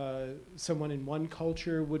someone in one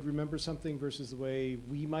culture would remember something versus the way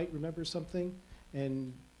we might remember something,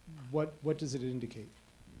 and what does it indicate?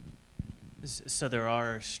 So there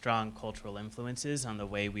are strong cultural influences on the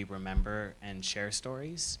way we remember and share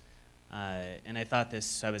stories. And I thought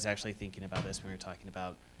this, I was actually thinking about this when we were talking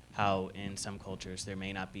about how in some cultures there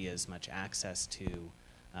may not be as much access to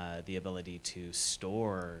the ability to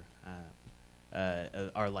store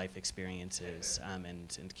our life experiences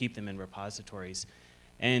and keep them in repositories.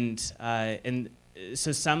 And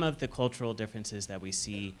so some of the cultural differences that we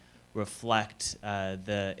see reflect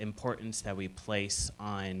the importance that we place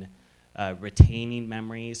on retaining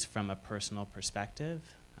memories from a personal perspective.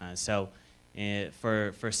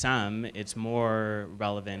 For some, it's more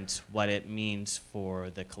relevant what it means for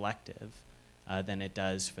the collective than it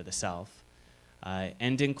does for the self.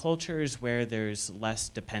 And in cultures where there's less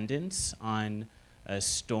dependence on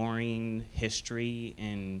storing history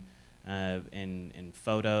in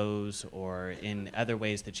photos or in other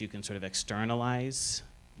ways that you can sort of externalize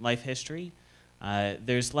life history,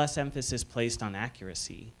 there's less emphasis placed on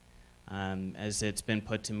accuracy. As it's been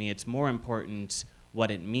put to me, it's more important what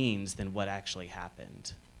it means than what actually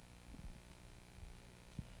happened.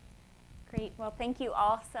 Great. Well, thank you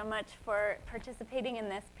all so much for participating in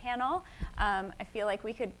this panel. I feel like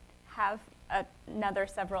we could have another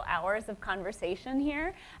several hours of conversation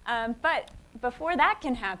here. But before that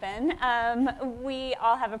can happen, we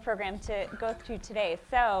all have a program to go through today.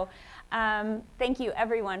 So thank you,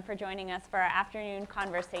 everyone, for joining us for our afternoon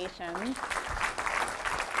conversations.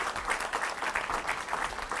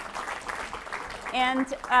 And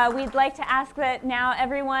we'd like to ask that now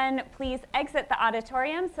everyone please exit the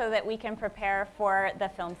auditorium so that we can prepare for the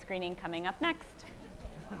film screening coming up next.